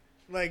already.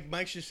 Like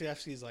Mike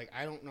Krzyzewski's like,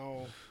 I don't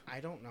know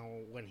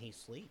when he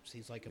sleeps.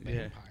 He's like a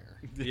Yeah.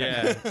 vampire.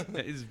 yeah,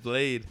 his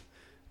blade.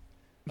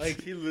 Like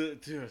he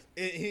dude.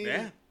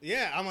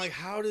 yeah. I'm like,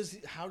 how do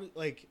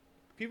like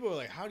people are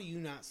like, how do you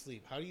not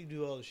sleep? How do you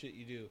do all the shit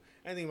you do?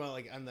 I think about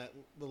like on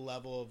the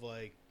level of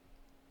like,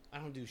 I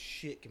don't do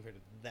shit compared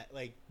to that,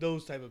 like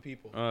those type of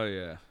people. Oh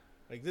yeah.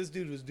 Like this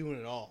dude was doing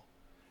it all.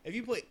 If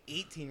you play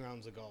 18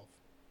 rounds of golf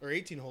or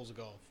 18 holes of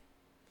golf,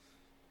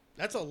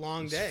 that's a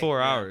long It's day. 4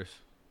 Yeah. hours.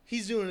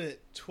 He's doing it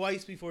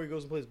twice before he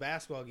goes and plays a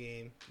basketball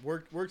game.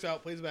 Works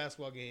out, plays a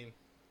basketball game,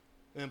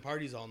 and then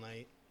parties all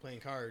night playing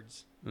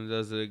cards. And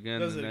does it again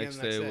the next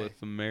day with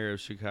the mayor of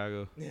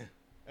Chicago. Yeah,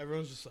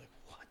 everyone's just like,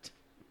 "What?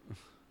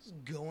 What's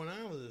going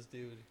on with this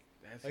dude?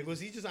 Like, was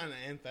he just on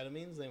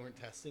amphetamines? They weren't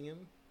testing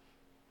him."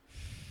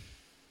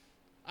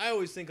 I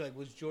always think like,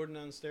 was Jordan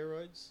on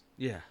steroids?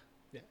 Yeah.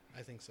 Yeah,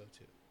 I think so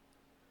too.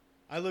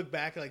 I look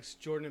back at like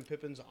Jordan and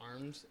Pippen's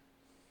arms.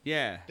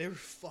 Yeah. They were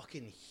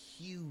fucking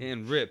huge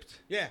And ripped.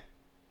 Yeah,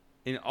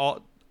 In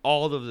all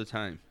of the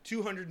time.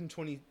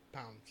 220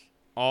 pounds.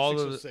 All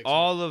 606,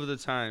 of the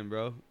time,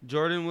 bro.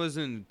 Jordan was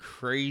in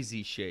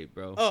crazy shape,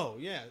 bro. Oh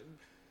yeah,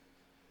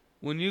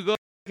 When you go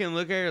back and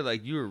look at her,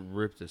 like, you were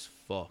ripped as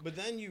fuck. but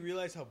then you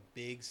realize how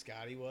big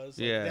Scotty was.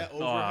 Like, Yeah. that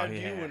overhead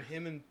yeah. view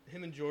when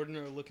him and Jordan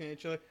are looking at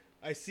each other.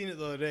 I seen it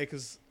the other day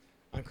because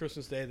on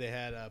Christmas Day they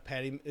had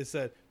It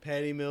said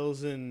Patty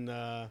Mills and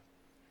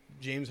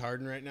James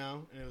Harden right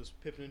now, and it was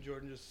Pippen and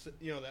Jordan just that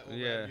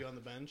overhead view on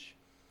the bench.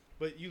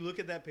 But you look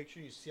at that picture,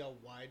 and you see how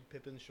wide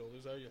Pippen's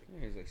shoulders are. You're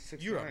like, Yeah, he's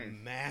like 6'9". you're a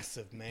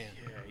massive man.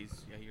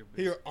 you're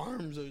big. Your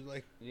arms are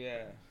like.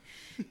 Yeah.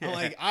 I'm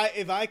like,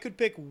 if I could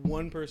pick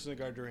one person to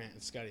guard Durant,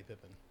 it's Scottie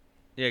Pippen.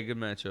 Yeah, good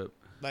matchup.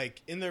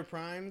 Like in their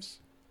primes,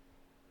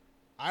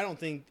 I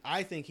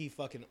think he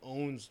fucking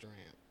owns Durant.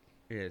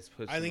 Yeah, it's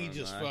puts I think he him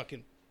just on live.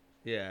 fucking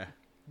Yeah.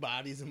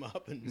 bodies him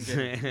up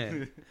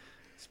and.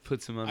 Just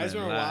puts him on I just that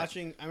remember lap.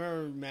 watching. I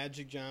remember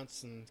Magic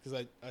Johnson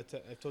because I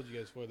told you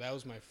guys before that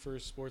was my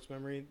first sports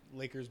memory.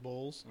 Lakers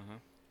Bulls,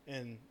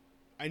 and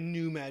I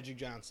knew Magic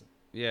Johnson.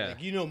 Yeah.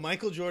 Like,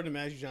 Michael Jordan and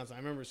Magic Johnson. I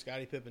remember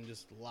Scottie Pippen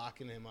just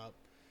locking him up,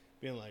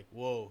 being like,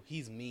 "Whoa,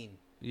 he's mean."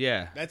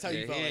 Yeah. That's how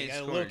you felt. he Like ain't I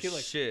scoring look at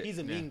like shit. he's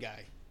a Yeah. mean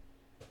guy.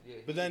 Yeah,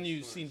 But then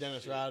you seen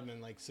Dennis Rodman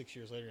like 6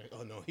 years later. Like,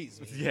 oh no,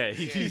 he's mean. Yeah,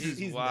 He's,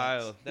 he's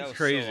wild. nuts. That He's was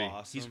crazy. so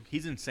awesome.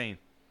 He's insane.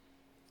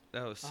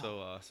 That was so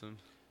awesome.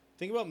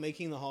 Think about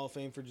making the Hall of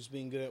Fame for just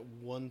being good at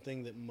one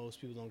thing that most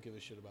people don't give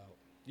a shit about.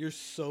 You're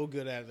so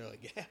good at it. They're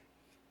like, yeah.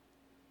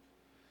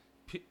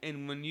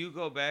 And when you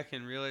go back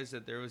and realize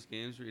that there was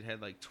games where you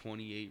had like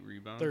 28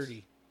 rebounds,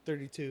 30,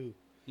 32.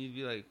 you'd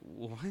be like,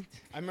 what?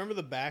 I remember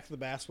the back of the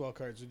basketball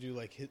cards would do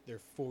like hit their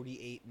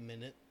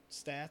 48-minute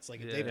stats.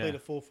 Like if they Yeah. played a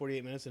full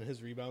 48 minutes and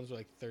his rebounds were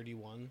like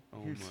 31. Oh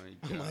my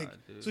I'm god,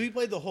 like, dude. so he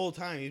played the whole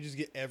time. You just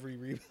get every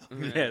rebound.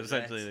 Yeah,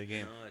 essentially That's the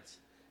game. nuts.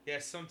 Yeah,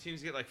 some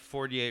teams get like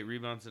 48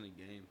 rebounds in a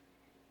game.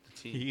 The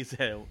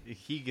team.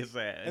 He gets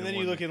that. And then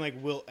you look in like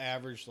Wilt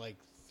average like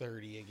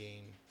 30 a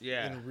game.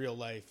 Yeah. In real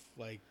life,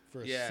 like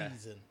for a Yeah.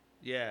 season.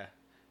 Yeah.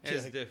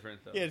 It's Like,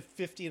 different though. He had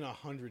 50 and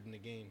 100 in a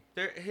game.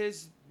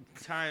 His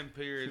time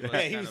period was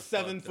Yeah, he kinda was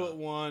fucked up.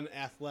 7'1",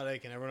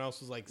 athletic, and everyone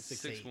else was like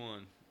 6'8".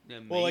 6'1". Yeah,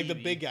 Well, like the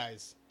maybe. big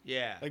guys.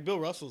 Yeah. Like Bill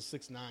Russell's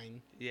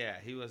 6'9", Yeah,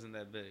 he wasn't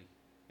that big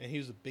and he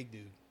was a big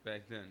dude.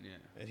 back then, yeah.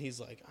 And he's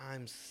like,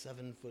 I'm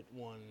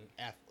 7'1",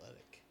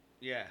 athletic.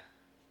 Yeah.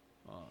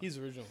 He's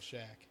original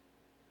Shaq.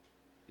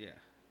 Yeah.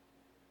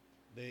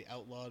 They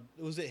outlawed.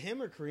 Was it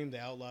him or Kareem they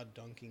outlawed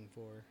dunking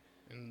for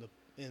in the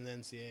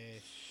NCAA?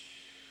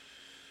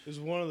 It was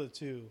one of the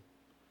two.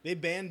 They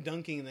banned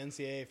dunking in the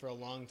NCAA for a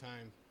long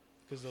time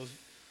because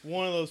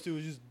one of those two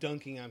was just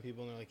dunking on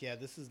people, and they're like, "Yeah,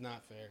 this is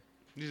not fair."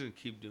 He's gonna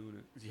keep doing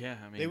it. Yeah,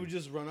 I mean, They would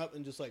just run up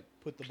and just like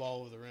put the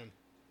ball over the rim.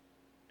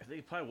 I think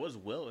it probably was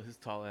Will, his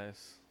tall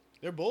ass.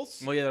 They're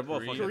both. Well, yeah, they're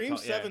both. Kareem. fucking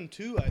Kareem's tall, yeah.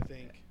 7'2", I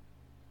think.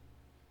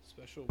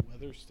 Special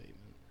weather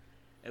statement.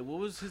 Hey, what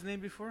was his name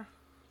before?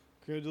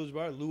 Kareem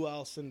Abdul-Jabbar, Lou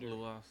Alcindor.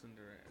 Lou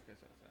Alcindor. I guess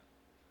that's that.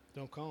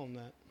 Don't call him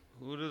that.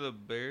 Who do the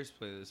Bears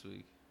play this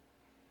week?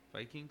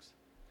 Vikings?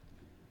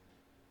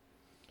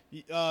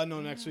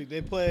 No, next week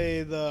they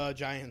play the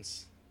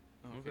Giants.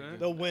 Okay. good.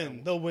 They'll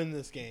win. They'll win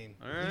this game.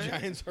 All The right.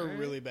 Giants are All right.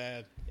 really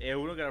bad. Yeah,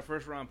 we don't got a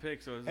first round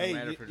pick, so it doesn't Hey,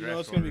 matter you for know draft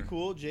what's going to be order.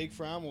 cool? Jake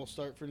Fromm will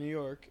start for New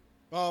York.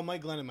 Oh,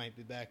 Mike Glennon might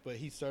be back, but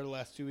he started the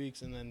last 2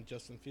 weeks, and then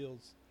Justin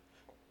Fields.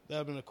 That would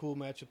have been a cool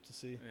matchup to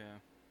see. Yeah,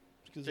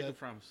 Because Jacob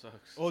Fromm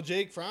sucks. well,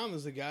 Jake Fromm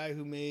is the guy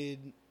who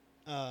made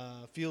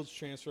Fields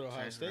transfer to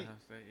Ohio Transfer State. Ohio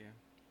State, yeah,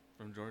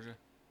 from Georgia.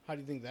 How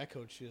do you think that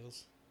coach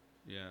feels?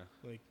 Yeah.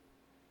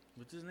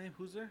 What's his name?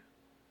 Who's there?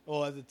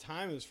 Well, at the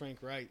time it was Frank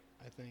Wright,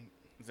 I think.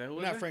 Is that who?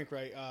 was Not there? Frank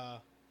Wright.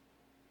 God,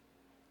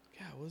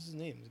 what was his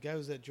name? The guy who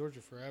was at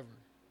Georgia forever.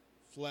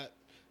 Flat,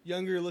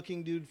 younger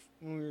looking dude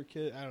when we were a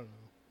kid. I don't know.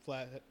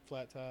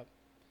 Flat top.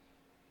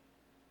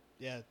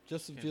 Yeah,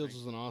 Justin Can't Fields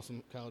think. was an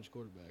awesome college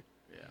quarterback.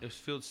 Yeah. Is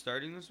Fields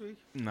starting this week?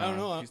 No, I don't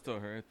know. He's still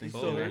hurt. I think He's he's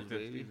still still hurt, active.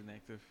 baby. He's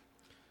inactive.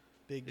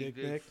 Big Dick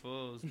Dick Nick.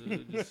 Foles,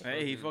 dude. Just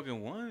Hey, he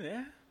fucking won.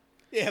 Yeah.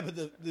 Yeah, but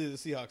the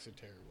Seahawks are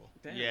terrible.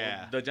 Damn.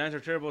 Yeah. The Giants are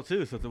terrible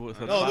too. So No, it's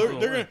they're possible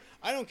gonna. win.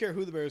 I don't care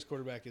who the Bears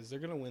quarterback is. They're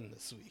gonna win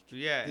this week.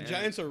 Yeah. The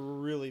Giants are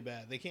really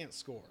bad. They can't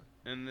score.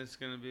 And it's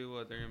gonna be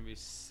what? They're gonna be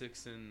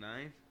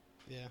 6-9.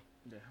 Yeah,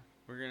 Yeah.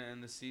 We're gonna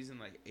end the season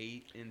like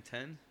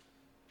 8-10.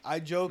 I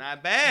joked.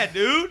 Not bad,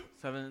 dude.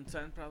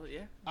 7-10 probably.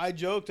 Yeah. I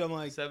joked. I'm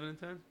like,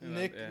 7-10.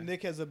 Nick. Yeah.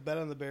 Nick has a bet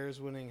on the Bears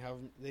winning. However,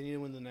 they need to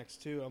win the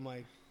next two. I'm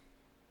like,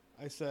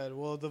 I said,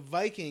 well, the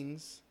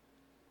Vikings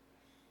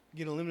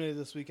get eliminated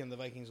this weekend. The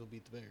Vikings will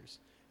beat the Bears.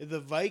 If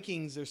the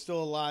Vikings are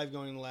still alive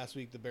going into last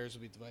week, the Bears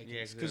will beat the Yeah, Vikings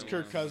 'cause because they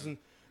Kirk don't wanna Cousins.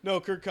 No,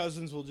 Kirk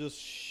Cousins will just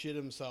shit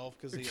himself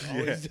because he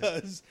always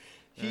does.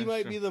 He That's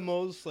might true. be the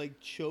most like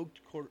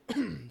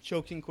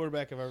choking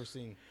quarterback I've ever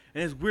seen.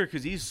 And it's weird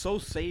because he's so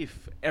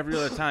safe every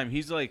other time.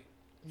 He's like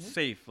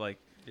safe, like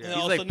And he's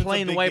all of a like sudden it's a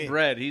plain big white game.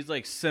 bread. He's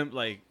like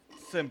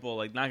simple,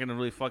 like not gonna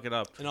really fuck it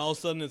up. And all of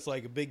a sudden it's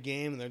like a big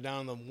game, and they're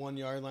down the 1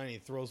 yard line. And he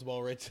throws the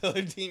ball right to the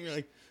other team. You're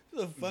like,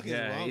 what the fuck is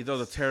Yeah, wrong? he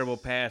throws a terrible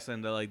pass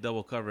into like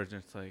double coverage,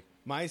 and it's like,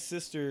 My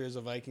sister is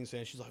a Vikings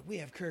fan. She's like, we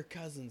have Kirk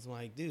Cousins. I'm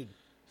like, dude.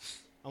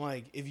 I'm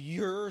like, if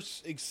you're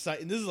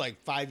excited, this is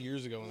like 5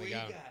 years ago when they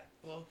got him.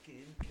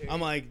 I'm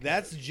like,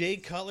 that's Jay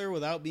Cutler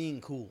without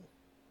being cool.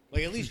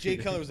 Like, at least Jay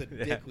Cutler was a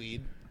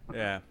dickweed.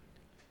 yeah,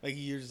 Like,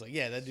 you're just like,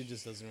 yeah, that dude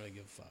just doesn't really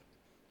give a fuck.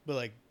 But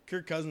like,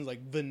 Kirk Cousins,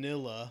 like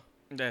vanilla,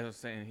 that's what I'm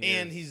saying.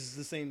 and he's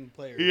the same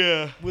player.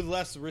 Yeah. With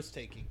less risk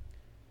taking.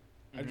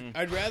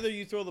 I'd rather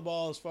you throw the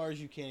ball as far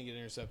as you can and get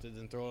intercepted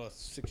than throw a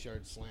 6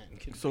 yard slant. And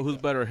get So picked who's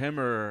up. better, him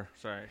or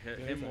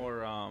him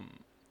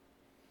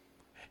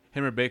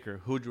fine. or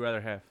Baker? Who'd you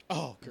rather have?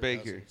 Oh, Kirk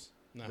Baker. Cousins.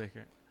 No.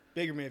 Baker,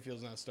 Baker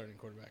Mayfield's not starting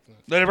quarterback. No.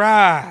 Let it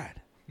ride.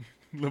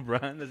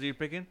 LeBron. That's who you're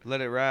picking?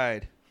 Let it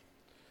ride.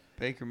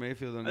 Baker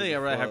Mayfield. I think I'd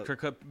rather have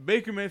Kirk.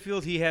 Baker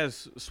Mayfield. He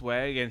has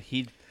swag, and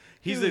he's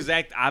the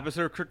exact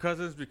opposite of Kirk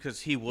Cousins because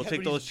he will Yeah,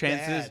 take but those he's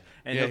chances. bad.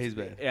 And Yeah, he'll- he's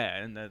bad. Yeah,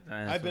 and that's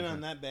I've been what I'm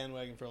on that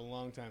bandwagon for a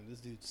long time.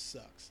 This dude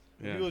sucks.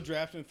 When Yeah. people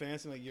draft him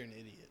fancy, I'm like, you're an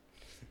idiot.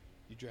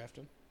 You draft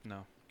him?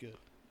 No. Good.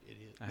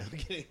 Idiot. I- No, I'm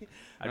kidding.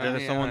 I'd I rather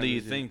mean, someone I that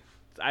you would think.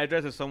 I'd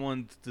rather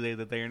someone today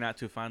that they're not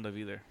too fond of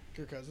either.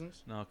 Kirk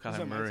Cousins? No, He's Kyler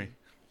on my Murray. team.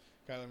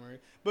 Kyler Murray.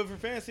 But for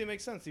fantasy, it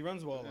makes sense. He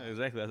runs the ball a lot.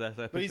 Exactly. That's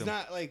I But picked he's him.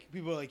 not like,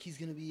 people are like, he's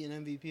going to be an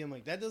MVP. I'm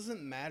like, that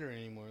doesn't matter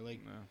anymore.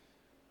 Like, No.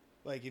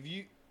 like if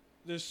you,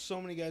 there's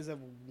so many guys that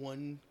have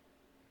one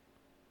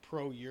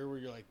pro year where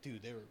you're like,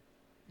 dude, they were,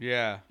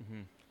 Yeah.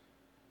 Mhm.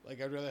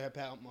 like, I'd rather have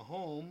Pat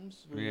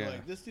Mahomes where you're Yeah.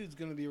 like, this dude's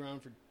going to be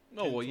around for,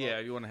 Oh 10, well, yeah.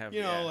 12. You want to have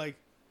you know, yeah. like,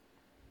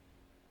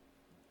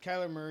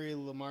 Kyler Murray,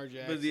 Lamar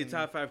Jackson. But is he a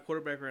top 5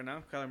 quarterback right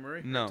now, Kyler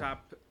Murray? No. Or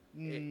top.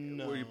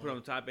 No. Where you put him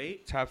in top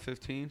 8? Top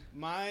 15.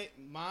 My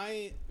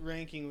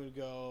ranking would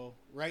go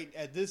right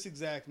at this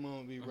exact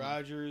moment be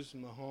Rodgers,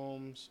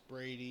 Mahomes,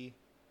 Brady,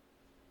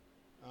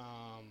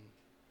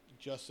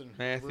 Justin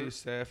Matthew Herbert.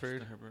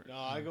 Stafford. No,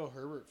 I go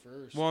Herbert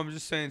first. Well, I'm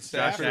just saying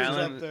Stafford's Stafford's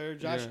Allen. up there.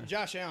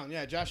 Josh Yeah.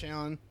 Allen. Josh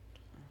Allen.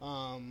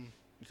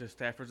 Just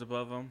Stafford's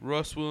above him.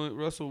 Russell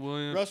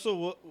Williams. Wilson.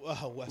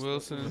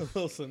 Wilson.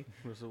 Wilson.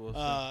 Russell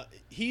Wilson.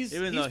 He's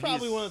Even though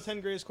probably he's- one of the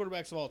 10 greatest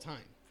quarterbacks of all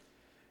time.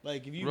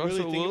 Like if you Russell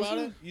really think about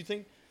Wilson? it, you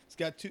think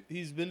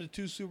he's been to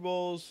 2 Super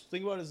Bowls.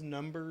 Think about his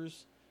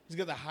numbers. He's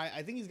got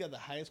I think he's got the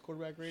highest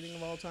quarterback rating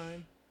of all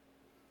time.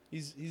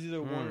 He's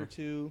either 1 or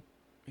 2.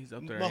 He's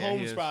up there. Mahomes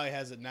he is. probably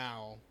has it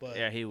now, but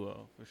Yeah, he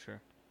will for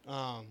sure.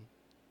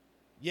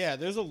 yeah,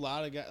 there's a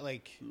lot of guys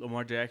like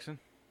Lamar Jackson.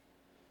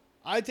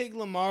 I take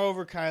Lamar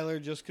over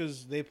Kyler just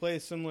because they play a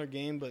similar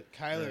game, but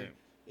Kyler, Right.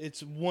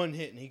 it's one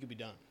hit and he could be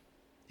done.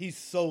 He's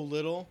so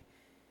little.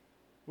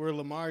 Where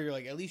Lamar, you're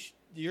like at least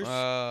you're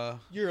a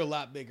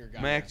lot bigger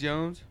guy. Mac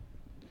Jones.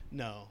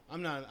 No,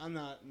 I'm not.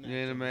 Mac You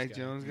ain't a Mac guy.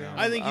 Jones guy.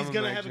 I think I'm he's a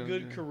gonna Mac have a Jones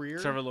good guy. career.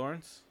 Trevor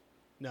Lawrence.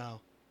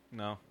 No,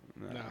 No.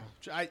 no.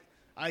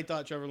 I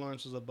thought Trevor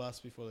Lawrence was a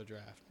bust before the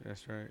draft.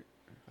 That's right.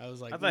 I was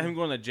like, I thought him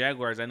going to the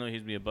Jaguars. I know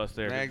he'd be a bust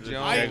there. Mac but the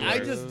Jones. I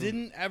Jaguars- just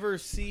didn't ever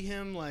see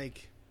him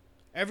like.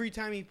 Every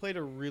time he played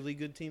a really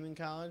good team in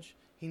college,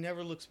 he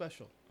never looked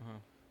special. Uh-huh.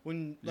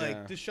 When like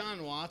Yeah.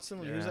 Deshaun Watson,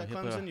 when he was Yeah, at he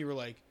put Clemson, a- you were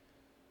like,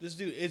 "This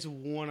dude, it's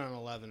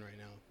 1-11 right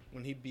now."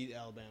 When he beat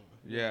Alabama,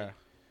 Yeah.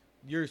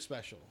 you're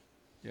special.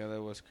 Yeah,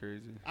 that was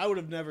crazy. I would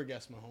have never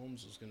guessed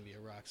Mahomes was going to be a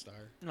rock star.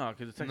 No,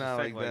 because it's Texas Not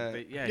Tech. like that.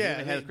 They, yeah, Yeah,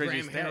 he had a crazy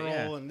Graham stat. Harrell,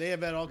 Yeah. and they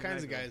have had all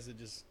kinds Exactly. of guys that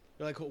just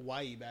they're like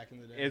Hawaii back in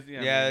the day. It's, Yeah, I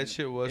mean, that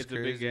shit was it's a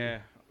crazy. big yeah.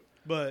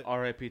 but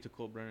R.I.P. to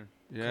Cole Brennan.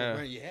 Yeah.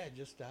 it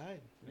just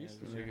died. Yeah,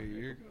 recently. Like a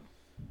year ago.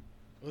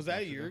 Was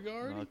that a year ago No,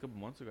 already? a couple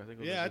months ago. I think.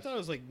 It was Yeah, I like thought it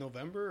was like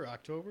November or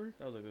October.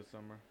 that was like this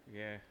summer.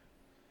 Yeah.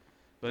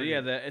 But yeah,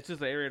 it's just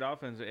the air raid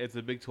offense. It's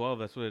the Big 12.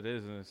 That's what it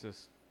is, and it's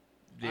just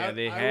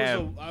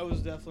I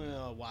was definitely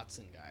a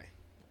Watson guy.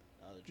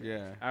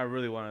 Yeah. I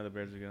really wanted the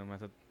Bears to get him. I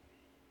thought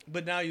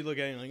But now you look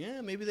at it and you're like,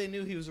 yeah, maybe they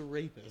knew he was a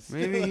rapist.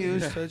 Maybe he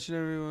was touching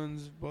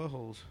everyone's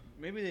buttholes.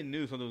 maybe they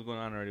knew something was going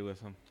on already with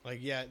him. like,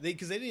 yeah,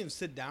 because they didn't even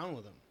sit down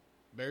with him.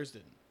 Bears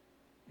didn't.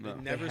 No.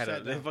 They never they, had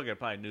sat they down. fucking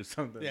probably knew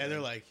something. Yeah, they're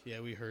like, yeah,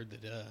 we heard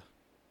that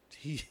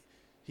he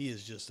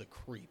is just a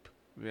creep.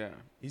 Yeah.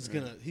 He's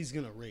Yeah.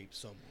 gonna rape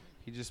someone.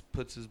 He just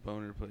puts his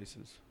boner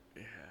places.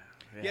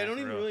 Yeah, I don't for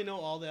even real. really know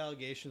all the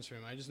allegations for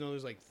him. I just know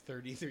there's like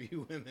 33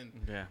 women.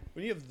 Yeah.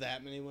 When you have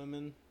that many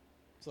women,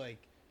 it's like,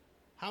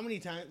 how many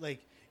times?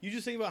 Like, you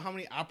just think about how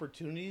many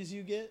opportunities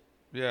you get,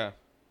 Yeah.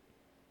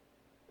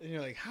 and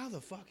you're like, how the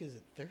fuck is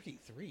it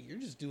 33? You're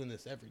just doing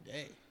this every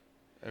day.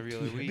 Every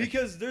other week.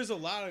 Because there's a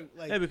lot of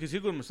like, Yeah, because you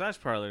go to massage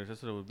parlors.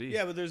 That's what it would be.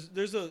 yeah, but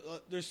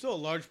there's still a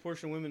large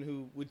portion of women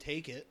who would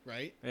take it,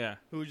 right? Yeah.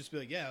 Who would just be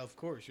like, yeah, of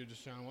course, you're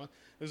just trying to watch.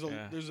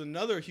 Yeah. There's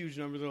another huge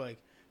number. They're like,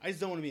 I just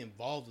don't want to be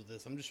involved with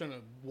this. I'm just trying to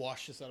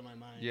wash this out of my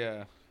mind.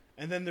 Yeah.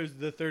 And then there's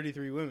the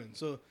 33 women.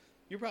 So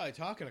you're probably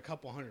talking a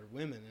couple hundred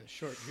women in a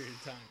short period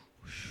of time.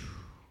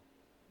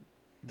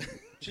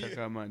 Check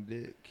out my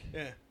dick.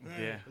 Yeah.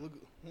 Yeah. Look,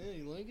 yeah,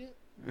 you like it?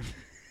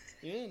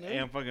 Yeah, no. Hey,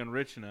 I'm fucking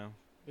rich now.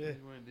 Yeah. You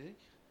like my dick?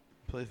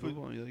 Play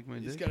football. You like my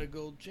He's dick? got a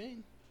gold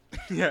chain.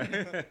 Yeah.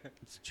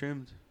 It's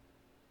trimmed.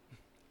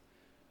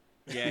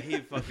 Yeah, he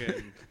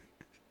fucking.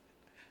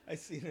 I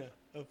seen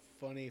a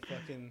funny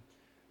fucking.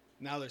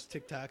 Now there's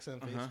TikToks on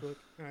Facebook.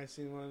 And I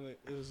seen one. That,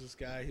 it was this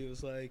guy. He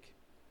was like,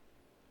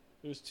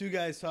 there was two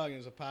guys talking. It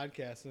was a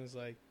podcast, and he's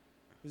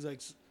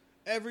like,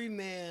 every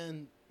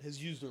man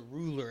has used a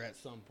ruler at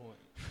some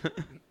point.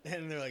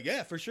 And they're like,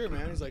 yeah, for sure,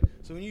 man. He's like,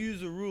 so when you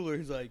use a ruler,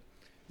 he's like,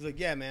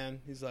 yeah,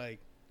 man. He's like,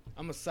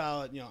 I'm a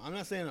solid. I'm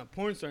not saying I'm a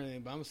porn star or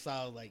anything, but I'm a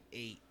solid like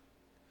 8.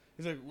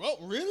 He's like, well,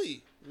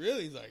 really?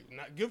 He's like,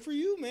 not good for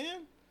you,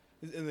 man.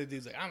 And the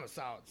dude's like, I'm a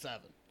solid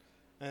 7.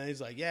 And he's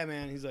like, yeah,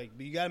 man. He's like,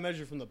 but you got to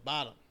measure from the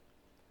bottom.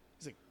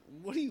 He's like,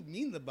 what do you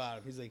mean the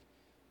bottom? He's like,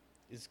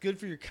 it's good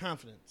for your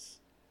confidence.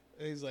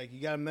 And he's like, you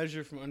got to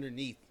measure from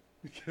underneath.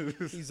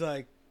 He's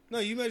like, no,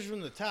 you measure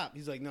from the top.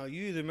 He's like, no,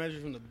 you either measure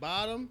from the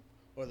bottom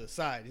or the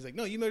side. He's like,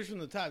 no, you measure from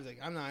the top. He's like,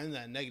 I'm not in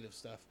that negative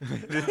stuff.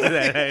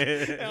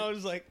 And I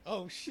was like,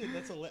 oh, shit,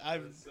 that's so funny.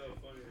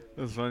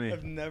 That's funny.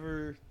 I've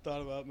never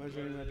thought about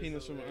measuring my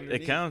penis from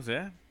underneath. It counts,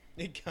 yeah.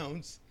 It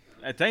counts.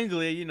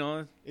 Technically,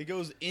 It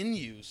goes in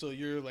you, so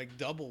you're like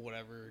double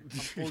whatever.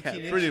 14 yeah,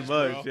 inches, pretty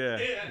much, bro.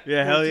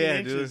 yeah, hell 14 yeah,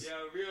 inches. dude.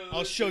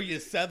 I'll show you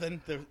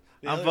 7. The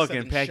I'm other fucking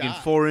 7 packing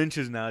shot. 4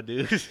 inches now,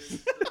 dude.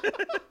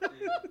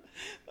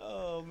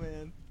 Oh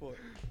man, 4.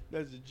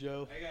 That's a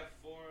joke. I got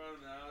 4 on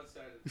the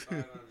outside and 5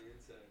 on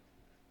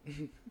the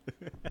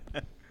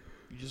inside.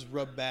 You just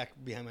rub back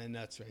behind my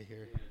nuts right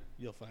here. Yeah.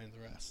 You'll find the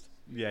rest.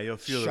 Yeah, you'll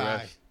feel the Shy.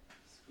 rest.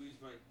 Squeeze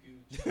my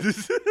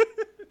gooch.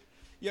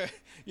 Yeah,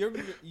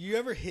 you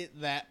ever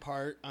hit that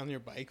part on your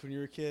bike when you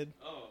were a kid?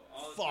 Oh,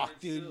 all the Fuck, time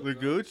dude. still, The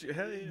bro. gooch?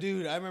 Hell yeah.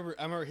 Dude, I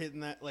remember hitting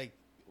that like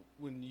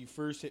when you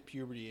first hit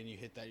puberty and you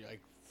hit that. You're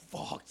like,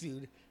 fuck,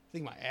 dude. I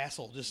think my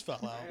asshole just fell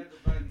I out. had to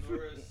buy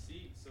Nora's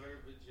seat so her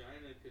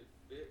vagina could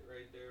fit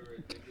right there where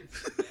it could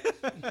smash.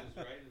 She was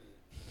right in it.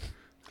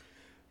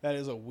 That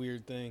is a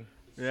weird thing.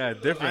 Yeah,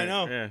 different. I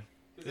know. Yeah.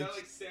 Because I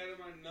like sat on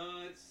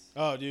my nuts.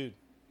 Oh, dude.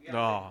 You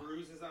got like,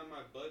 bruises on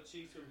my butt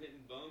cheeks from hitting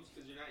bumps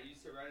because you're not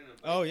used to riding a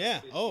bike. Oh, for yeah.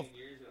 15 Oh,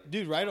 years. You're like,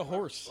 dude, ride a "Fuck, my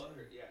horse." butt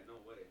hurt." Yeah, no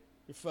way.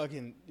 You're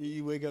fucking.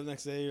 You wake up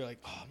next day. You're like,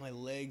 oh, my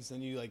legs.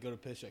 Then you like go to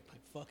piss. You're like,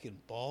 my fucking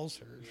balls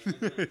hurt.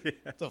 Yeah.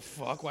 What the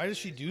fuck? Why does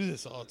she do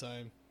this all the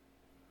time?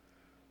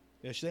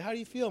 Yeah, she's like, how do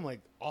you feel? I'm like,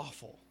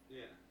 awful.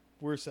 Yeah.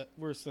 Worst than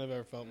I've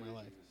ever felt in my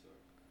life. Everything is sore.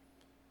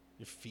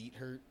 Your feet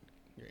hurt.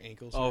 Your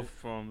ankles Oh, hurt.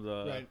 from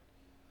the. Right.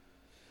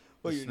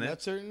 What, the your snip?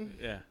 nuts hurting?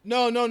 Yeah.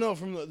 No,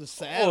 from the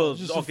saddle. Oh,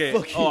 Just okay. a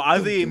fucking Oh, I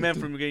think you dum, meant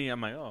dum, from getting. I'm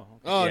like, oh.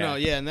 Okay. Oh, no,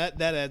 yeah, and that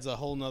adds a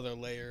whole nother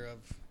layer of...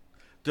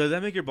 Does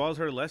that make your balls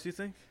hurt less? You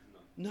think?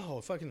 No,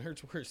 it fucking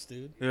hurts worse,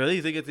 dude. You really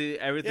think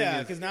everything?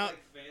 Yeah, is, 'cause now- Like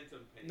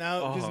phantom pain.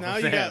 Now Oh,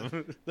 you damn.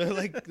 got... They're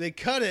like, they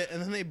cut it,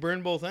 and then they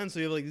burn both ends, so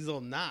you have like these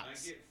little I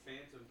knots. get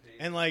phantom pain.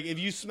 And like, if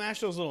you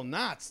smash those little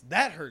knots,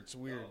 that hurts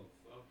weird. Oh,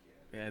 fuck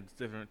yeah. Yeah, it's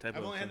different type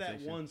I've of only had that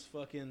sensation. once.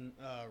 Fucking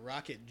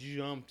rocket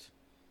jumped,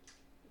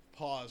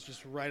 paused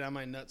just right on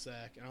my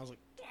nutsack, and I was like,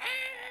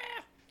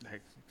 "Ah!"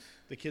 Like,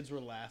 The kids were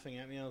laughing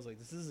at me. I was like,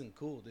 "This isn't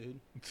cool, dude.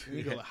 We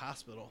need to go to the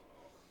hospital.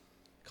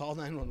 Call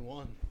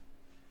 911."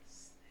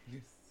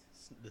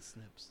 The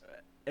snips.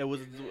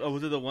 was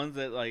it the ones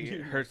that like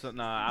hurts?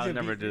 Nah, I would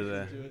Yeah, never beat do me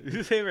that. into it.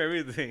 You save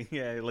everything.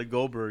 Yeah, like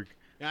Goldberg.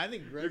 Yeah, I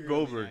think Gregor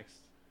Goldberg. will be next.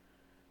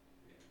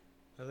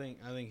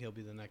 I think he'll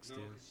be the next No,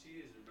 dude. 'cause she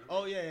is, remember?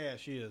 Oh yeah,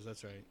 she is.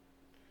 That's right.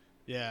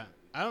 Yeah,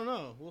 I don't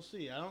know. We'll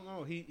see. I don't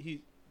know.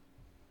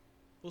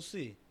 We'll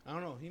see. I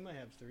don't know. He might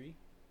have 3.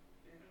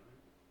 Yeah,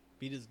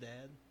 Beat his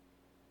dad.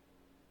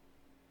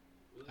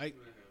 Will's I-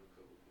 gonna have a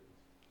couple kids.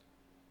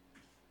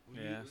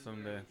 Yeah, Will's gonna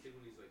someday. have a kid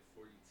when he's like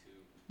 42.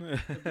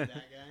 Could be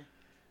that guy.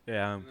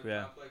 Yeah, And then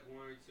yeah, pop like 1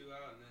 or 2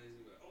 out, and then he's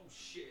gonna be like, oh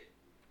shit.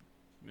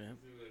 yeah. He's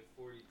gonna be like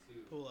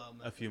 42. Pull out.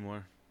 A few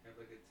more. Have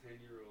like a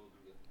 10-year-old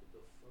and be like, what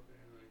the fuck, I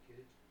have my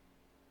kid?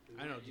 'Cause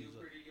I know weren't you dudes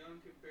like- pretty young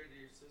compared to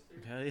your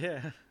sister? Hell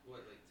yeah.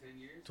 What, like 10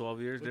 years?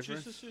 12 years What's your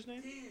difference. sister's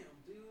name? Damn,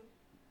 dude.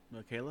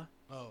 Michaela.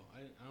 Oh, I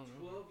don't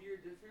know. 12-year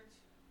difference?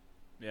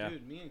 Yeah.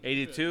 Dude, me and Kendra,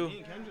 82. Me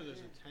and Kendra, there's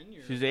a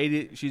 10-year. She's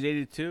 80. She's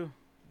 82.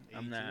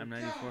 I'm 94.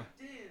 God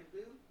damn,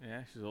 dude.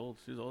 Yeah, she's old.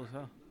 She's old as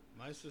hell.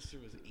 My sister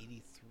was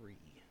 83.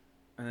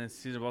 And then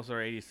Caesar also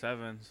are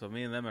 87. So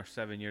me and them are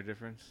 7-year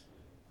difference.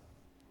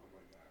 Oh my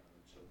god, I'm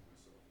gonna choke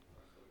myself.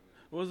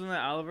 Wasn't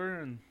that Oliver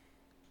and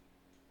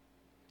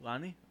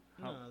Lonnie?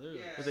 How- No, they're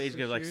Yeah. What's the age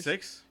gap? Like years?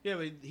 6? Yeah,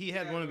 but he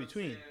had Yeah, one in but I'm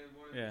between. saying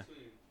one in Yeah.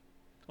 between.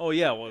 Oh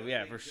yeah. Well, They yeah,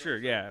 make for jokes sure.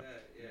 like Yeah.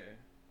 that, yeah.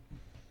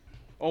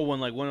 Oh,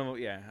 one of them.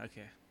 Yeah.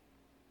 Okay.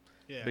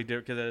 Yeah. Big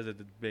difference because that is a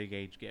big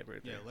age gap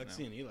right Yeah, there. Lexi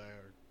No. and Eli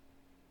are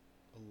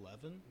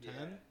 11, 10.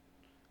 Yeah.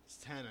 It's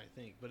 10, I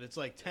think, but it's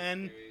like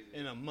 10 crazy.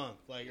 in a month,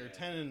 like or Yeah.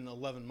 10 in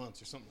 11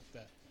 months or something like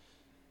that.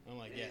 I'm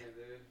like, yeah, Damn,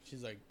 dude.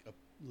 she's like a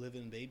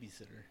living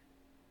babysitter.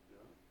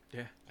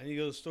 Yeah. I need to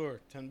go to the store,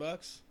 $10,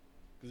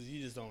 because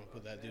you just don't want to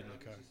put that dude in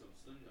the car.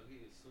 I'll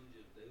give you some Slim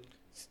Jim, dude.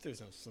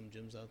 There's no Slim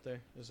Jims out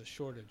there. There's a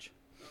shortage.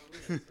 Oh, we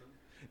got some.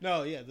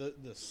 No, yeah,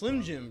 the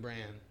Slim Jim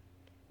brand,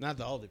 not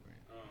the Aldi brand.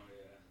 Oh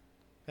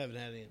yeah. Haven't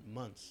had any in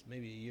months,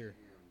 maybe a year.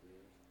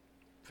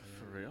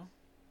 For real?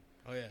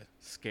 Oh yeah.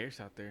 Scarce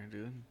out there,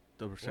 dude.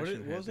 The What,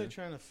 recession. what was I hit, dude.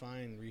 trying to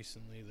find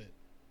recently that?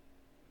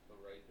 The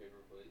right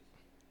paper plates.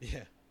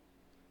 Yeah.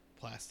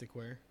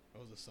 Plasticware. That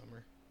was the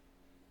summer.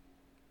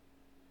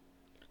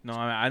 No,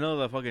 I know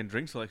the fucking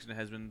drink selection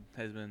has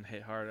been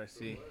hit hard. I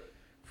see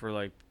for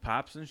like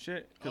pops and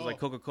shit because like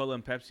Oh. Coca-Cola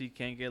and Pepsi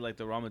can't get like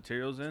the raw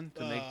materials in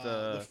to make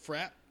the.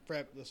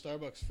 The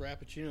Starbucks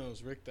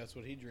Frappuccinos. Rick, that's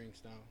what he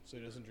drinks now, so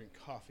he doesn't drink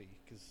coffee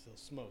because he'll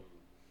smoke.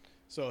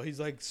 So he's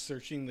like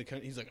searching the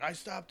country. He's like, I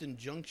stopped in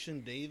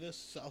Junction Davis,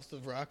 south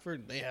of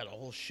Rockford. They had a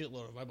whole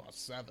shitload of. I bought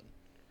 7.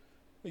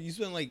 Like, you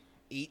spend like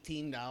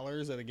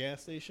 $18 at a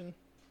gas station.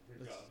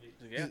 For coffee.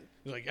 Yeah,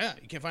 He's like, yeah,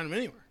 you can't find them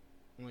anywhere.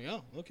 I'm like,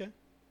 oh, okay. Like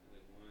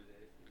one a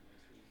day for the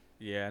next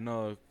week. yeah,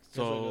 no. Guess I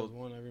So does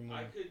one every I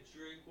morning. could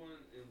drink one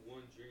in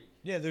one drink.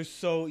 Yeah, they're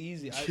so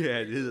easy.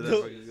 yeah, dude, that's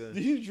So- fucking good.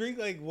 Do you drink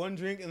like one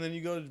drink and then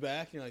you go to the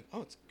back and you're like,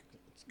 oh, it's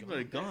gone.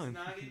 Like, gone.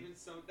 That's not even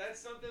that's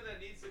something that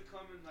needs to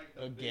come in like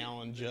the A big,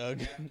 gallon the jug.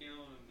 half gallon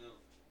of milk.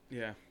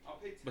 Yeah, I'll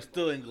pay 10 but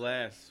still in bucks.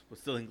 glass. But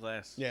still in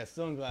glass. Yeah,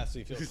 still in glass so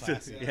you feel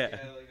classy. Yeah. Like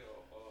a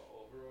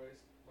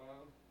overpriced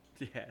bottle.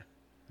 Yeah.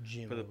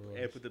 Jim Put the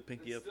O'Rourke. put the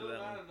pinky It's up for still that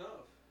not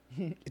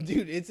one. enough.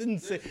 Dude, it's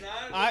insane. There's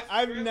not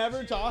I've enough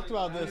never Frappuccino talked in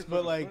about that. this,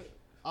 but like,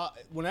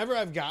 whenever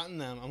I've gotten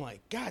them, I'm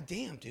like, God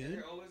damn, And dude.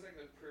 they're always like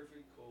a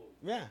perfect cold.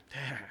 Yeah.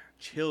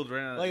 Chilled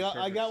right now. Like,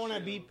 I got one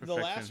at Perfect. BP. The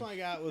last Perfection. one I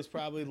got was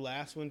probably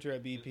last winter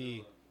at BP.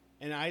 Vanilla.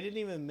 And I didn't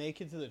even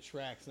make it to the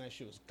tracks, and that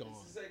shit was gone.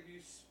 It's like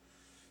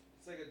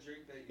it's like a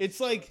drink that you It's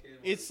suck like, in while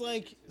it's you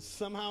like drink it.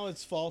 somehow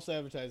it's false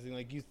advertising.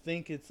 Like, you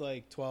think it's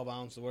like 12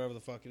 ounces or whatever the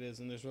fuck it is,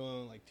 and there's really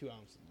only like 2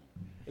 ounces in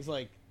there. It's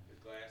like,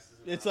 The glass is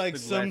it's about- like The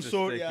some glass is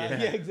sort. thick, Yeah,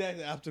 yeah. yeah,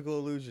 exactly. Optical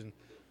illusion.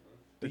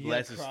 The You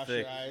glass gotta is cross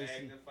thick. your eyes.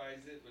 magnifies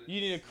it. But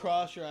You need to it's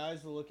cross your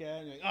eyes to look at it.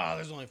 And you're like, oh,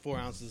 there's only 4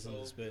 ounces in So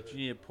this bitch. good. You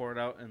need to pour it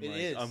out and It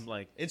like is.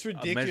 like It's measuring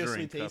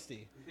ridiculously cup.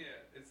 tasty. Yeah,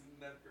 it's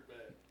never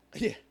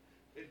bad. Yeah.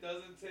 It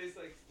doesn't taste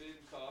like thin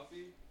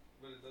coffee,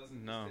 but it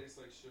doesn't No. taste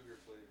like sugar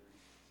flavoring.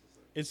 It's just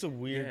like It's a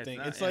weird Yeah, it's thing.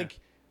 not- It's yeah. like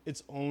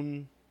its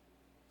own.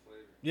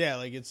 flavor. Yeah,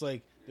 like it's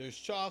like there's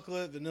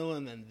chocolate, vanilla,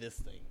 and then this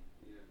thing.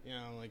 Yeah. You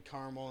know, like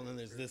caramel, and then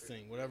there's this Perfect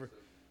thing. Whatever. mix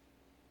of-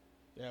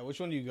 Yeah, which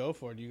one do you go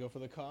for? Do you go for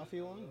the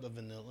coffee one? The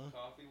vanilla?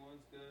 Coffee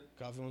one's good.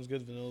 Coffee one's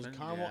good. Vanilla's Then,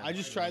 caramel. yeah. I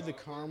just tried the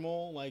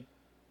caramel like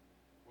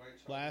White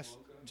chocolate Last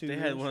mocha. two They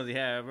years. had one of the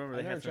I remember I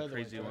they never had some tried the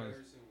crazy white I've ones.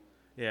 never seen one.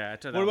 Yeah, I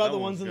tried What that. about that the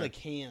one ones was in the good.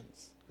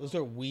 cans? Those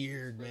are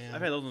weird, man.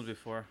 I've had those ones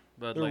before,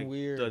 but They're like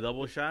weird. the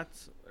double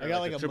shots. I or, got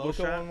like a triple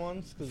mocha shot. one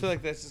once. I 'cause feel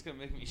like that's just gonna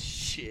make me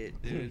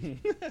shit, dude.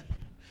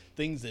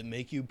 things that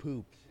make you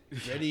poop.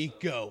 Ready,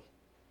 go.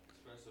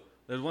 Espresso.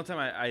 There's one time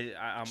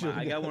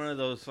I got one of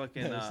those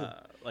fucking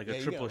like Yeah, a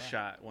you triple got that.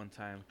 shot one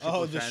time.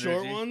 Oh, Triple the shot short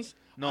energy. ones?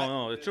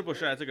 No, the triple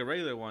shot. I took a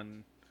regular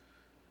one.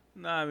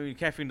 No, I mean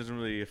caffeine doesn't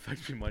really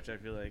affect me much. I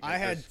feel like I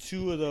had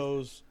 2 of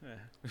those yeah,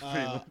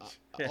 pretty much.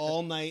 Yeah.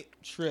 all night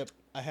trip.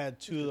 I had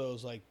 2 of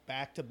those like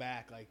back to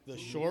back, like the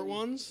short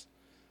ones,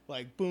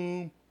 like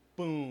boom,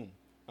 boom.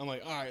 I'm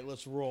like, all right,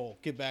 let's roll.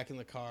 Get back in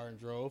the car and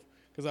drove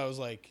because I was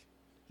like,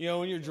 you know,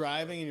 when you're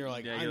driving and you're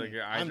like, Yeah, I'm, you're like,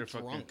 your eyes I'm are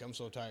fucking- drunk. I'm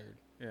so tired.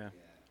 Yeah.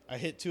 I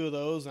hit 2 of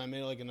those and I made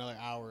it like another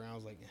hour and I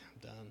was like, yeah,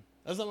 I'm done.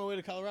 That's on my way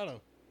to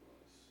Colorado.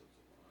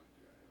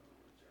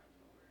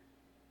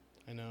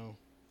 I know.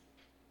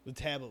 The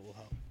tablet will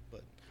help,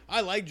 but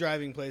I like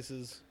driving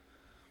places.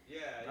 Yeah.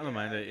 I don't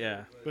mind it,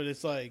 yeah. But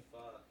it's like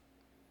fuck.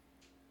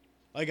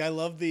 I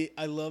love the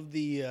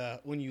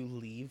when you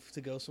leave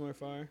to go somewhere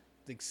far,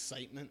 the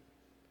excitement.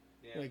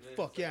 Yeah, Like but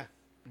fuck it's yeah.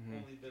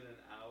 Mhm. Only been an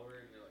hour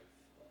and you're like,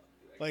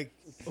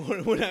 fuck. Dude,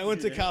 Like when I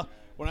went to Yeah.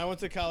 when I went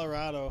to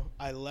Colorado,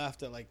 I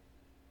left at like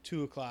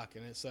 2:00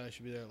 and it said I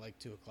should be there at like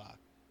 2:00.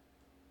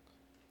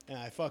 And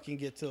I fucking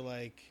get to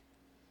like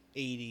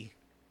 80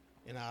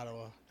 in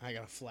Ottawa and I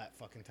got a flat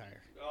fucking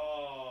tire.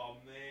 Oh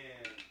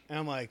man. And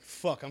I'm like,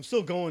 fuck, I'm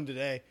still going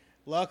today.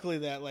 Luckily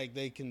that like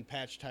they can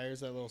patch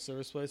tires at that little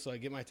service place, so I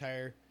get my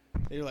tire.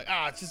 They're like,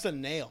 it's just a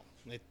nail.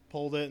 And they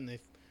pulled it and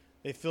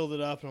they filled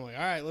it up and I'm like,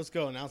 all right, let's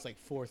go. And now it's like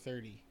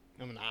 4:30.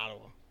 I'm in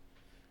Ottawa.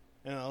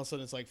 And all of a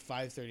sudden it's like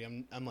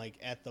 5:30. I'm like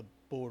at the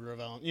border of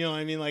Illinois. You know what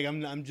I mean? Like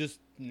I'm just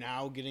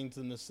now getting to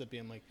the Mississippi.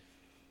 I'm like,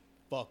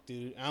 fuck,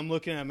 dude. And I'm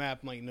looking at a map.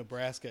 I'm like,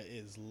 Nebraska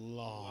is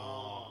long.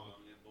 Long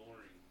and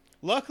boring.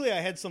 Luckily, I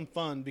had some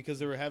fun because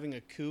they were having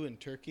a coup in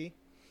Turkey.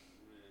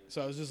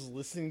 So I was just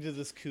listening to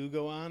this coup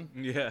go on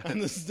Yeah. on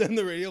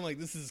the radio. I'm like,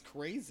 this is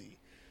crazy.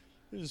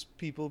 There's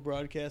people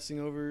broadcasting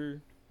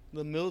over.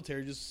 The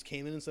military just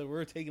came in and said,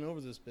 we're taking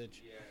over this bitch.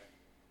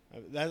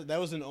 Yeah. That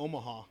was in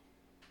Omaha.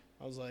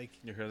 I was like,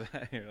 You heard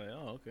that? You're like,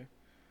 oh, okay.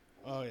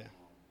 oh, yeah.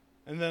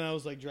 And then I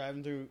was like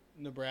driving through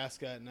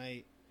Nebraska at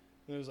night.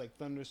 And there was like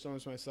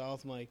thunderstorms to my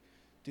south. I'm like,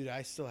 dude,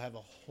 I still have a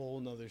whole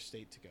nother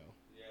state to go.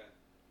 Yeah.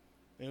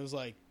 And it was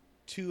like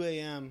 2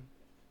 a.m.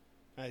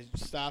 I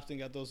stopped and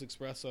got those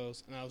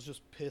espressos, and I was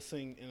just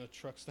pissing in a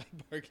truck stop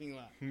parking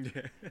lot.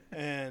 Yeah.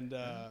 And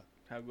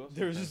How it goes?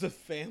 There was just a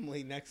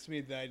family next to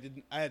me that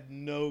I had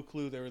no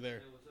clue they were there.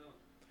 Hey, what's up?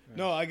 Yeah.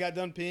 No, I got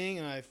done peeing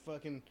and I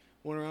fucking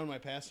went around my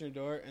passenger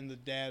door and the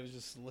dad was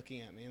just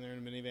looking at me and they're in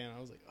a minivan. I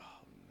was like,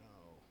 oh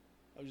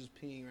no. I was just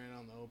peeing right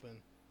out in the open.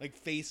 Like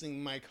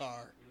facing my car.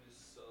 I'm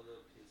just solo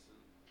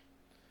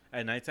pissing.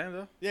 At nighttime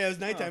though. Yeah, it was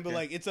nighttime, but okay.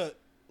 like it's a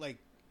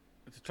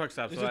truck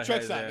stop. It's so a I truck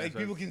had- stop. yeah, Like so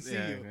people it's- can see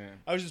yeah, you. yeah.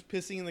 I was just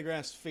pissing in the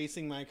grass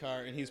facing my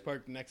car and he was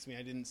parked next to me.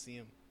 I didn't see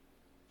him.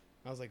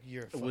 I was like,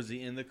 you're a Was fucking...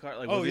 he in the car?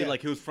 Like, Oh, was he yeah.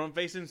 like he was front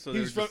facing? So He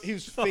they was, were just- he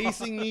was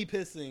facing me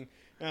pissing,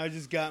 and I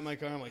just got in my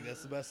car. I'm like,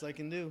 that's the best I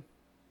can do.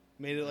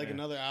 Made it like Yeah.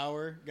 another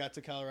hour. Got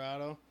to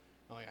Colorado.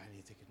 I'm like, I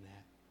need to take a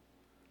nap.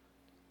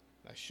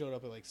 I showed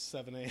up at like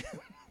 7 a.m.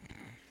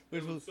 Hey,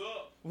 Waitful what's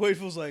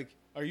up? was like,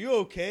 are you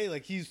okay?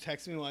 Like, he's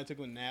texting me while I took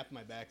a nap in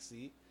my back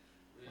seat.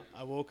 Yeah.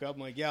 I woke up.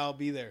 I'm like, yeah, I'll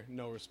be there.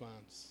 No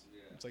response.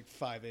 Yeah. It's like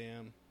 5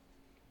 a.m.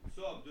 What's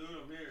up, dude?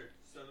 I'm here.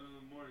 7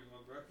 in the morning.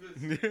 Want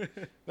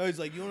breakfast? No, he's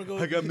like, you want to go?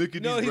 I got Mickey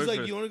No, D's he's like,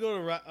 breakfast. you want to go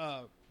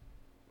to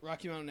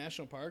Rocky Mountain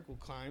National Park? We'll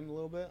climb a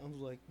little bit. I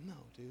was like, no,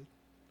 dude,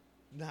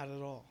 not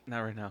at all.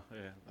 Not right now.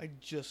 Yeah. I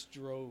just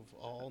drove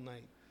all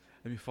night,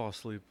 Let me fall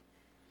asleep.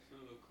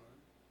 Wanna go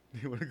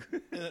climb? You wanna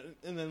go?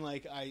 and then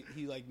like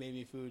he like made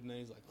me food, and then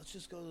he's like, let's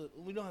just go.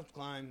 We don't have to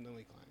climb. And then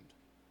we climbed.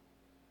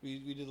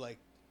 We did like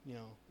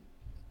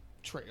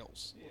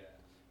trails, Yeah.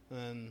 and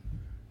then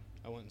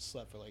I went and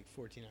slept for like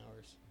 14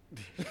 hours.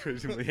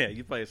 Yeah,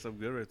 you probably something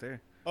good right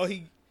there. Oh,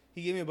 he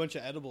gave me a bunch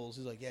of edibles.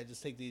 He's like, yeah,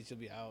 just take these. You'll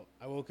be out.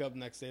 I woke up the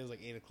next day. It was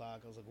like 8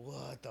 o'clock. I was like,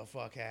 what the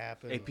fuck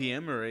happened? 8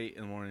 p.m. or 8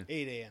 in the morning?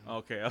 8 a.m.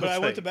 Okay, But I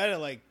went to bed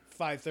at like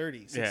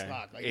 5:30, 6 yeah,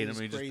 o'clock. Like, 8 it was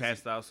and we crazy. just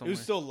passed out It somewhere. was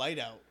still light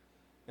out,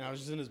 and I was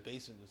just in his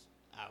basement, just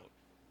out.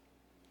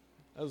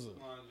 That was a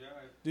Come on, drive.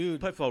 You dude.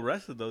 probably felt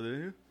rested though,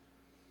 didn't you?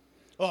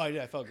 Oh, I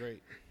did. I felt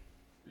great.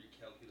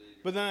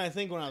 Recalculating. But then I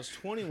think when I was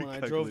 21, I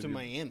drove to Calculated.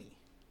 Miami.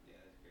 Yeah,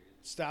 that's crazy.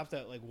 Stopped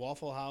at like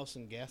Waffle House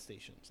and gas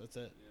stations. That's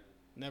it. Yeah.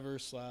 Never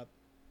slept.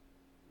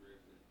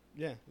 Ripped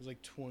it. Yeah, it was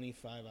like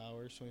 25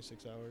 hours,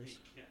 26 hours.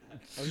 Yeah.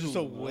 I was just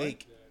What?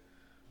 awake.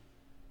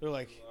 They're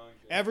like, It's a long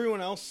day.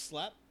 everyone else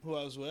slept who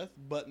I was with,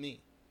 but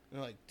me. And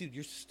they're like, dude,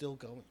 you're still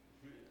going.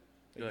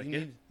 You're like, you yeah?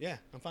 need- yeah,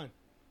 I'm fine.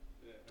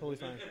 Yeah. Totally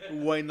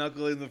fine. White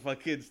knuckling the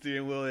fucking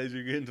steering wheel as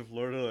you're getting to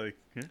Florida, like,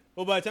 yeah.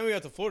 Well, by the time we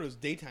got to Florida, it was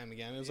daytime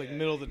again. It was like Yeah,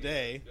 middle of the yeah,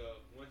 day. let's go.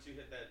 Once you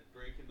hit that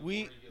break in the We-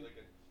 morning, you're like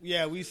a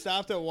Yeah, we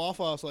stopped at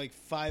Waffle House like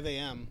 5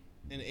 a.m.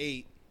 and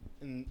 8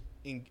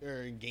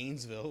 in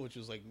Gainesville, which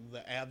was like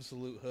the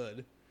absolute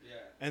hood. yeah.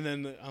 And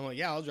then I'm like,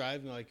 yeah, I'll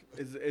drive. And they're like,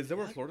 Is that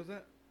where What? Florida's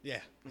at? yeah,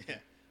 yeah.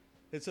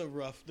 It's a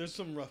rough. There's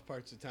some rough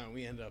parts of town.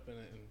 We end up in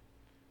it, and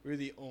we're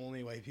the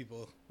only white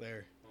people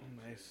there.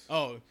 Nice.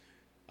 Oh,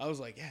 I was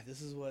like, yeah, this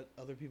is what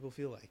other people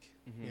feel like.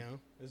 Mhm. You know,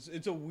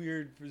 it's a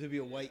weird to be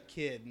a white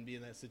kid and be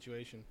in that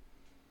situation.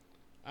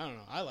 I don't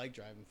know. I like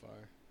driving far.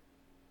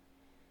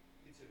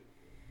 Me too.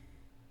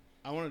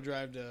 I want to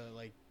drive to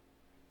like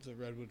to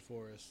Redwood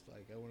Forest.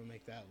 Like I want to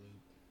make that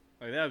loop.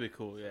 Like that'd be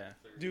cool, yeah.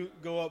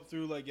 Go up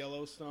through like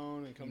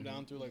Yellowstone and come Mhm.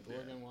 down through like Yeah.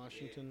 Oregon,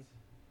 Washington.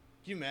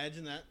 Can you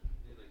imagine that?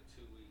 In like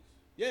 2 weeks.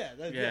 Yeah,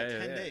 Yeah,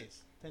 10 yeah.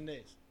 days. 10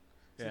 days.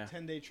 It's Yeah. a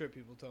 10-day trip.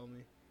 People tell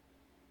me.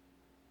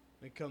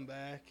 They come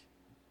back,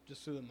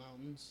 just through the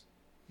mountains.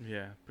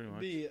 Yeah, pretty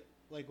much. Be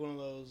like one of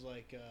those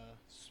like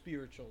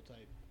spiritual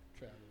type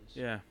travels.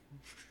 Yeah.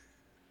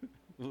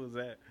 What was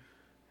that?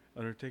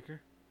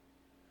 Undertaker?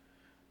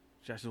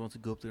 Josh just wants to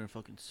go up there and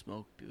fucking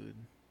smoke, dude.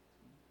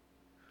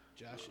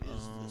 Josh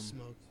is the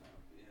smoke.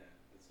 Yeah,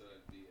 that's what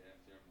I'd be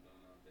after I'm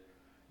done out there.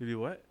 You do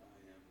what?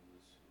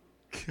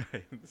 I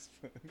am the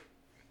smoke.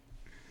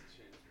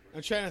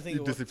 I'm trying to think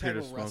You of what type disappeared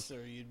of as smoke.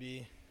 wrestler you'd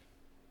be.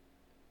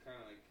 Kind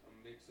of like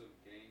a mix of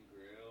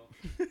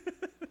Gangrel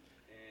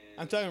and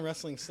I'm talking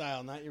wrestling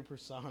style, not your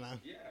persona.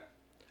 Yeah.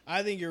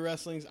 I think your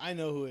wrestling's. I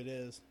know who it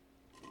is.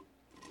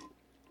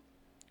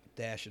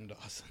 Dash and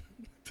Dawson.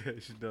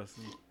 Dash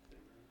Dawson.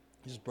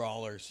 Just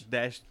brawlers.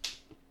 Dash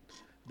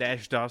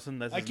Dawson,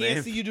 that's I his can't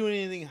name. see you doing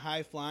anything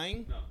high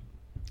flying, No.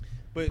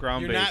 but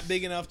Ground you're not based.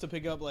 big enough to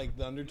pick up like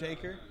the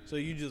Undertaker, No. so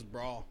you just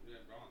brawl. Yeah,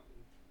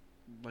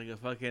 wrong. Like a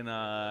fucking,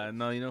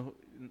 no, you know,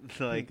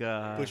 like,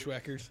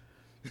 Bushwhackers.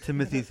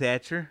 Timothy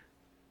Thatcher.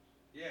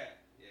 Yeah.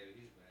 Yeah,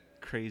 he's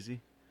badass.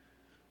 Crazy.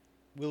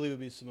 Willie would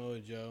be Samoa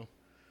Joe.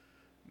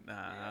 Nah,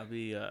 Yeah. I'll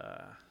be,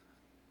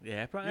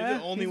 yeah, probably. You're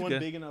the only he's one good.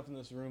 big enough in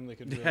this room that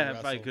could really Yeah,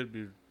 wrestle. probably could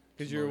be.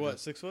 Because you're Samoa what, Joe.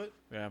 6 foot?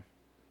 Yeah.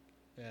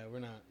 Yeah, we're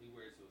not. He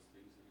wears those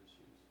things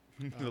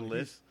in his shoes. The Oh,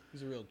 list.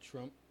 He's a real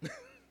Trump.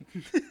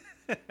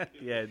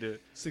 Yeah, dude.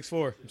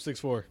 6'4". I'm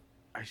 6'4".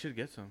 I should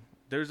get some.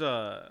 There's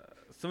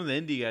some of the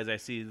indie guys I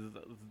see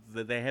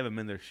that they have them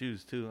in their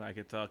shoes too. I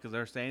could tell because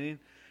they're standing.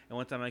 And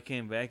one time I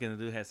came back and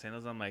the dude had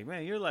sandals. I'm like,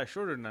 man, you're a lot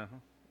shorter now.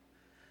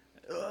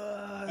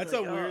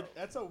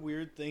 That's a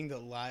weird thing to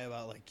lie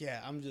about. Like,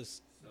 yeah, I'm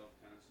just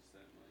Self-conscious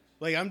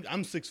that much. like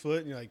I'm 6 foot,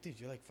 and you're like, dude,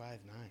 you're like 5'9".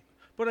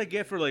 But I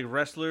get for like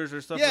wrestlers or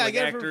stuff. Yeah, or, I like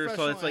get it for actors. So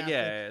professional it's like yeah.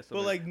 athletes. So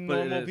But, like, it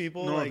normal is-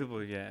 people, Normal like-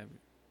 people, yeah.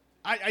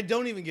 I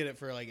don't even get it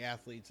for like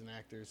athletes and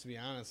actors, to be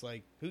honest.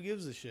 Like, who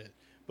gives a shit?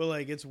 But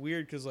like, it's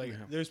weird because like Yeah.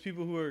 there's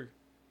people who are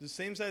the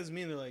same size as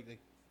me, and they're like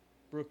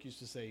Brooke used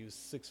to say he was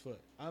 6 foot.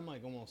 I'm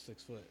like almost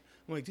 6 foot.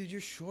 I'm like, dude,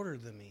 you're shorter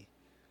than me.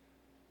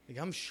 Like,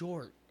 I'm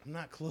short. I'm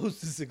not close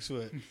to 6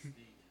 foot.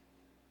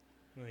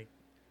 Like,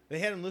 they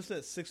had him listed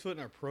at 6 foot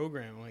in our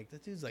program. I'm like,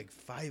 that dude's like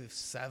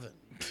 5'7".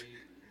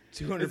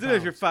 200 Is it pounds.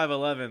 if you're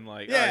 5'11",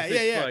 like Yeah, all right,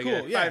 6 yeah, foot,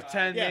 cool, yeah.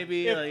 5'10", Yeah,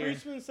 maybe. If like,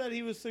 Priestman said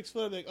he was 6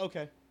 foot, I'd be like,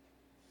 okay.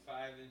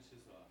 5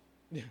 inches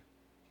off.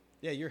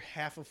 Yeah, you're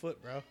half a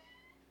foot, bro.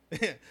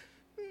 give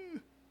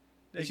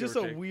It's or just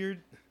a take.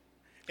 weird...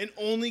 And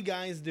only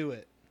guys do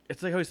it.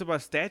 It's like how you said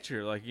about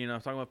stature, like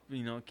talking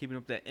about keeping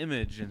up that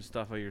image and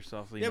stuff of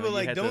yourself. Yeah, but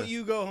like, don't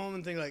you go home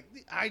and think like,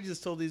 I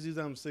just told these dudes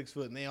I'm 6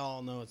 foot, and they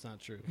all know it's not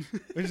true.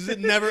 Which does it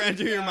never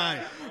enter your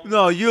mind?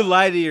 No, you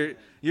lie to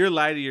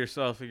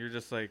yourself, and you're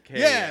just like, hey,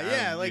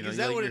 Yeah. I'm, Like, is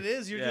that what it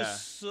is? You're yeah.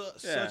 just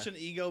such an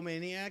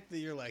egomaniac that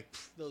you're like,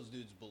 those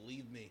dudes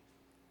believe me.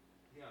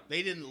 Yeah.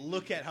 They didn't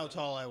look at how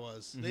tall I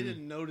was. They Mhm.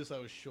 didn't notice I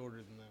was shorter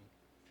than them.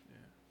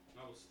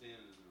 I was standing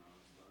in the wrong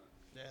spot.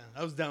 Yeah,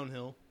 I was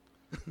downhill.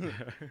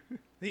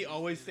 He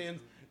always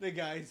stands. The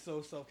guy's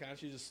so self-conscious,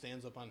 he just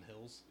stands up on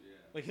hills. Yeah.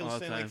 Like he'll All the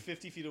stand like time.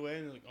 50 feet away,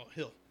 and they're like, "Oh,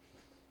 hill.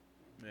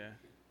 Yeah.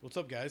 What's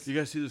up, guys?" You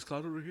guys see this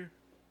cloud over here?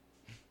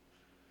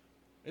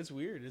 It's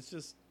weird. It's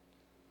just.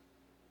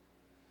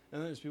 And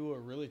then there's people who are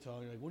really tall.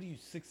 And you're like, "What are you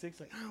 6'6"?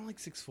 Like, I don't like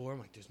 6'4". I'm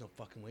like, "There's no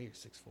fucking way you're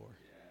 6'4".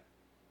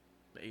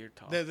 Yeah. Yeah, you're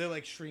tall. They're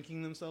like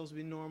shrinking themselves to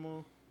be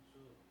normal.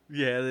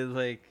 Yeah, they're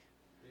like,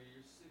 Yeah,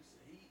 you're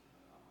 6'8".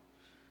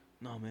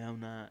 no, man, I'm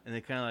not. And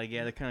they kind of like,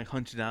 they kind of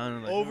hunch down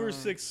and like Over oh.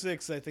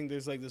 6'6", I think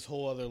there's like this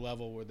whole other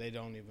level where they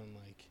don't even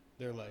like.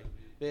 They're like,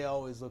 they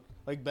always look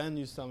like Ben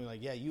used to tell me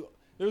like, yeah, you.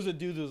 There was a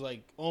dude that was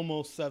like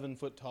almost 7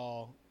 foot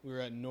tall. We were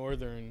at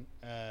Northern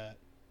at.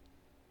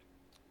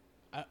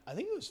 I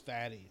think it was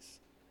Fatty's,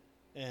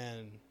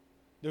 and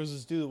there was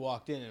this dude that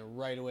walked in, and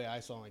right away I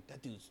saw him like,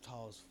 that dude's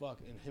tall as fuck,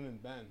 and him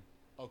and Ben,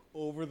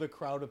 over the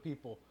crowd of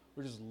people,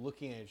 were just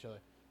looking at each other.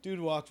 Dude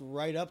walked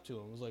right up to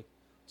him, was like,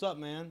 "What's up,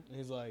 man?" And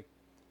he's like,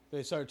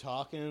 they started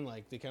talking,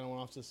 like they kind of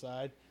went off to the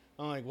side.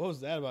 I'm like, "What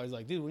was that about?" He's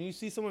like, "Dude, when you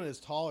see someone that's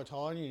tall or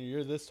taller than you, and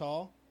you're this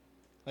tall,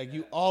 like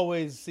you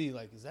always see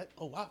like, is that?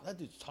 Oh wow, that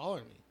dude's taller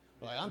than me.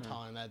 Or, like I'm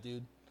taller than that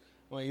dude."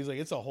 Like he's like,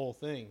 it's a whole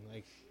thing.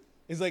 Like,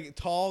 it's like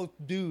tall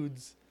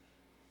dudes,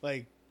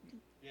 like.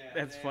 Yeah,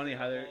 That's funny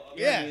how they're.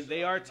 Yeah. I mean,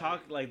 they are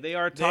talking They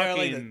are like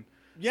talking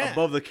Yeah.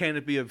 above the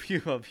canopy of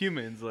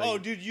humans. Like, Oh,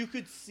 dude, you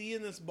could see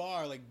in this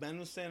bar, like Ben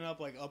was standing up,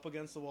 like up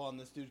against the wall, and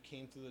this dude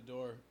came through the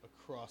door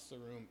across the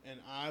room,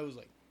 and I was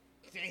like,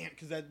 "Damn,"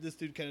 because this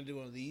dude kind of did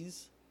one of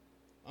these,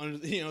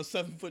 under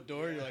 7 foot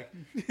door. You're like,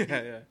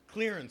 yeah,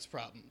 clearance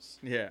problems.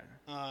 yeah.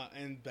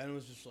 And Ben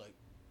was just like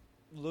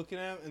looking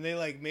at him, and they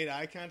like made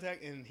eye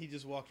contact, and he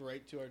just walked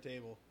right to our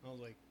table. I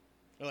was like,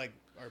 or like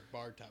our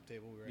bar top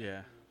table. We were at.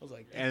 Yeah. I was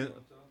like, And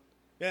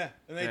yeah,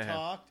 and they Yeah.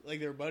 talked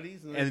like they were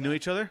buddies, and and they knew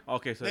each other.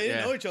 Okay, so They didn't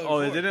yeah. know each other Oh,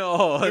 they before. didn't.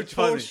 Oh, They're that's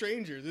total funny.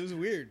 strangers. It was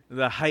weird.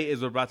 The height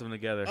is what brought them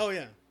together. Oh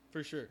yeah,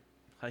 for sure.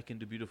 Height can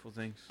do beautiful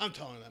things. I'm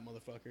taller than that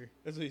motherfucker.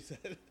 That's what he said.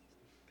 Yeah,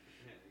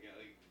 they got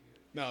like.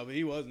 No, but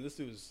he wasn't. This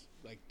dude was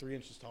like 3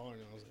 inches taller,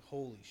 and I was like,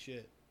 holy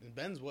shit. And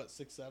Ben's what,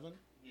 6'7"?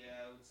 Yeah,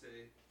 I would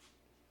say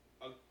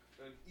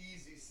an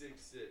easy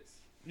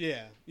 6'6".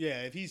 Yeah.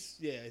 If he's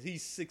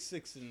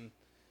 6'6" and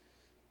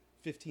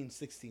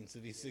 15/16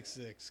 if he's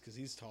 6'6", because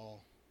he's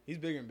tall. He's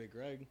bigger than Big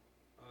Greg.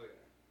 Oh yeah.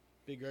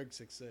 Big Greg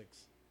 6'6".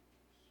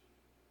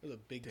 That's a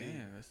big dude.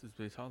 Damn, this is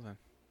pretty tall then.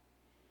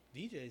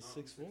 DJ's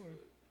I'm 6'4". 6 foot.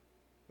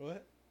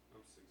 What?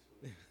 I'm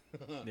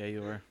 6 foot. Yeah,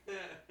 you were.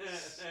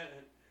 That's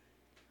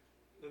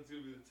gonna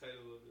be the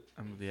title of it.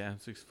 I'm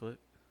 6 foot.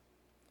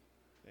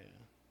 Yeah.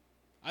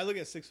 I look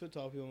at 6 foot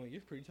tall people, I'm like, you're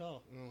pretty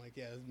tall. And I'm like,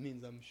 yeah, that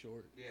means I'm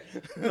short.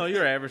 Yeah. No,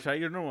 you're average height.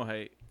 You're normal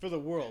height. For the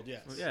world,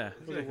 yes. Yeah,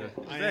 For the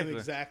exactly. world. I am Exactly.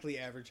 exactly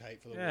average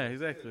height for the Yeah, world.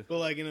 exactly. But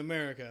like in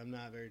America, I'm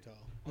not very tall.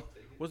 I'll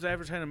take it. What's the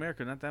average height in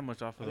America? Not that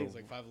much off I of think the.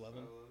 it's like 5'11".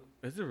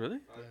 5'11", Is it really?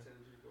 5'10",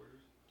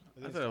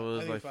 Yeah. 3/4. I thought it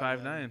was like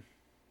 5'9".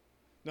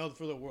 No,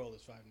 for the world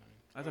it's 5'9".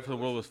 I thought for the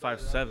world was Alright,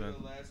 5'7".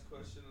 the last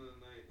question of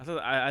the night. I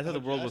thought I thought the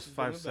Oh, world Josh was is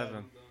going to 5'7". bed. I'm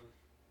done.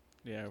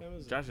 Yeah, What time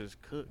is it? Josh is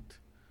cooked.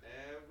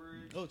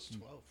 Average. Oh, it's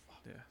 12. Fuck.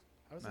 Yeah.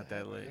 How does Not that that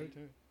happen late. every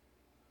time?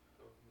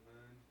 Go from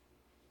 9.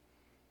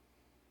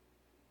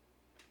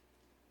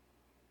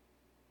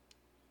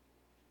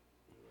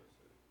 What did I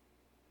say?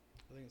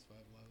 I think it's 5'11".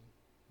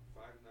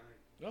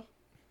 5'9".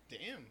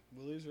 Damn,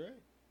 Willie's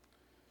right.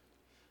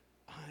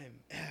 I'm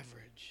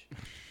average.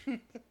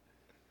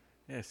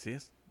 Yeah, see,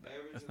 Average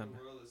That's in not the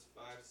bad. world is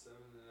 5'7.5".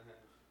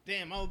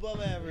 Damn, I'm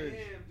above average.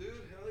 Damn, dude,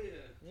 hell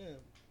yeah.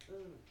 Yeah.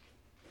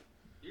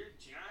 You're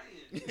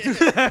giant.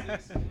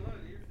 6'1",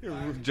 you're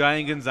you're 5'5".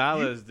 Giant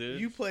Gonzalez, dude.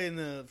 You play in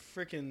the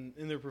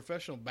in their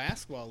professional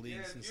basketball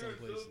leagues in if some you're in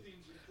places. Philippines,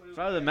 you play with if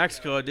I was in that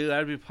Mexico, guy. dude,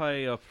 I'd be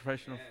probably a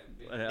professional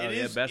It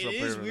is basketball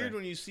player. over weird there.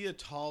 when you see a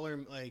taller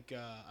like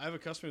I have a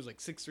customer who's like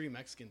 6'3"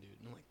 Mexican dude,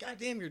 and I'm like, God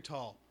damn, you're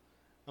tall.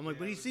 I'm like,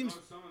 but he seems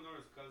Some of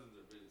Nora's cousins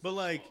are big. as But,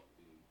 like, fuck,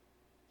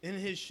 dude. in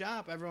his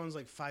shop, everyone's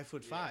like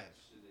 5'5". Yeah,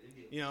 shit,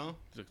 Indian. You know?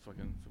 He's like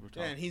fucking super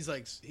tall. Yeah, and he's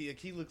like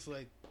he looks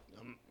like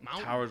a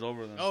mountain. Towers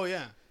over them. Oh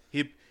yeah.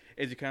 He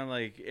Is he kind of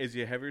like? Is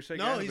he a heavier set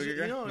guy? No, a he's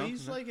bigger guy? no, No?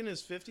 he's No? like in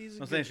his 50s.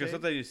 I'm saying, because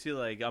sometimes you see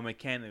like a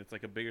mechanic, it's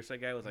like a bigger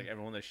set guy with like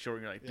everyone that's short.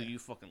 And you're like, dude, Yeah. you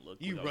fucking look.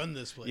 You like, run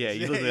this place. Yeah,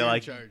 you look you're in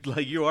like charge.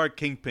 you are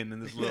kingpin in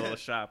this little Yeah.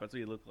 shop. That's what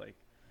you look like.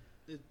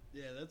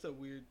 Yeah, that's a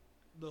weird.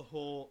 The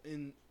whole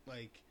in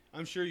like,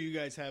 I'm sure you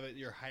guys have it.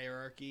 Your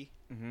hierarchy,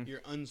 Mm-hmm.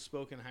 your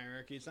unspoken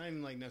hierarchy. It's not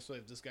even like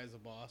necessarily if this guy's a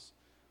boss,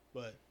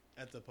 but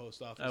at the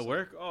post office. At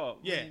work? Oh,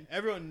 Yeah,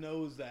 everyone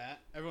knows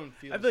that. Everyone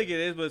feels. I feel like it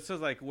is, but it's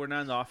just like we're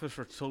not in the office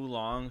for so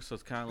long, so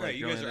it's kind of like Right,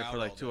 you you're guys only are there out for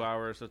like all 2 day.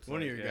 hours. So it's One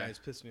like, of your yeah. guys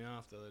pissed me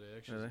off the other day.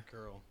 Actually, Really? it was a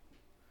girl.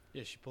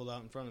 Yeah, she pulled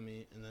out in front of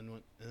me and then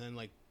went and then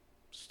like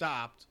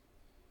stopped,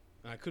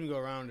 and I couldn't go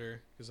around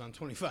her because on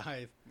 25.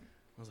 I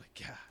was like,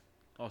 God,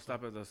 Oh,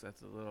 stop at this.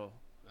 That's a little.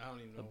 I don't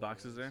even know. The what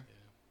boxes it there? was.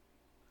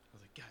 Yeah. I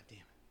was like, God damn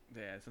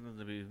it. Yeah, something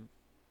to be.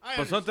 I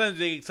But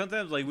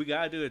sometimes like we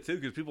gotta do it too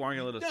because people aren't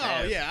gonna let us. No,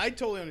 pass. yeah, I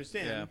totally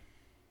understand.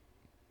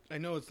 Yeah. I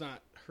know it's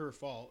not her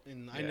fault,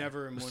 and I Yeah.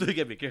 never am. Still, you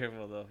gotta be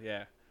careful though.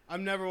 Yeah.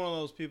 I'm never one of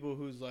those people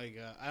who's like,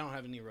 I don't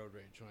have any road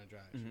rage when I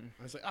drive. Mhm.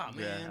 I was like, oh Yeah,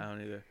 man, I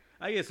don't either.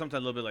 I get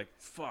sometimes a little bit like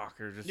fuck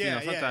or just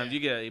Yeah, sometimes yeah. you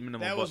get a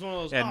minimal. that was one of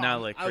those. Yeah, oh,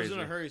 not like I was in a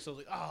crazy. hurry, so I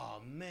was like,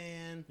 oh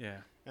man, Yeah.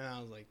 and I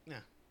was like, nah.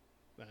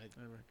 I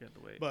get the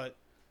weight. But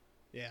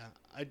yeah,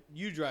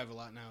 you drive a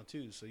lot now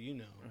too, so you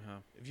know Uh-huh.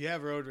 if you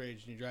have road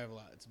rage and you drive a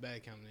lot, it's a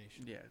bad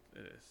combination. Yeah,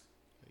 it is.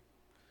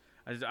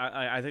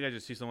 I think I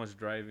just see so much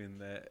driving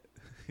that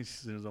he's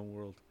just in his own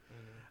world. I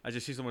know. I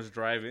just see so much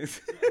driving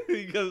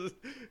because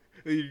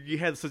you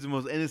had such the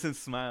most innocent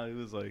smile. It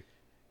was like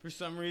For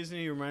some reason,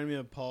 he reminded me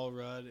of Paul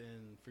Rudd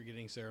and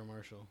Forgetting Sarah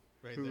Marshall.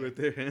 Right there. right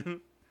there.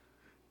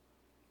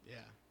 Yeah.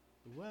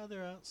 The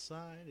weather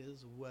outside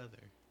is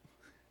weather.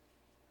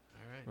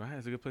 All right. Right,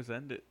 it's a good place to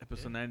end it.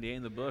 Episode Yeah. 98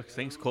 in the books.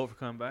 Thanks, Colt, for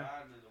coming by.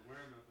 Riding in the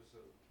worm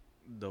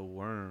episode. The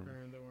worm.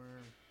 Burn the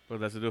worm. Well,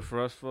 that's to do it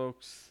for us,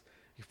 folks.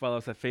 You can follow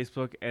us at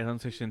Facebook at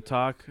Unsanctioned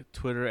Talk,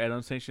 Twitter at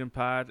Unsanctioned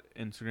Pod,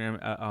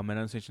 Instagram at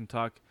Unsanctioned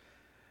Talk.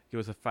 Give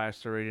us a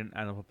 5-star rating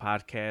on Apple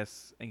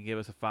Podcasts, and give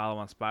us a follow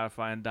on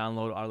Spotify and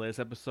download our latest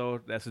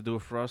episode. That's to do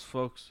it for us,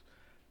 folks.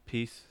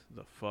 Peace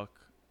the fuck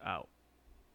out.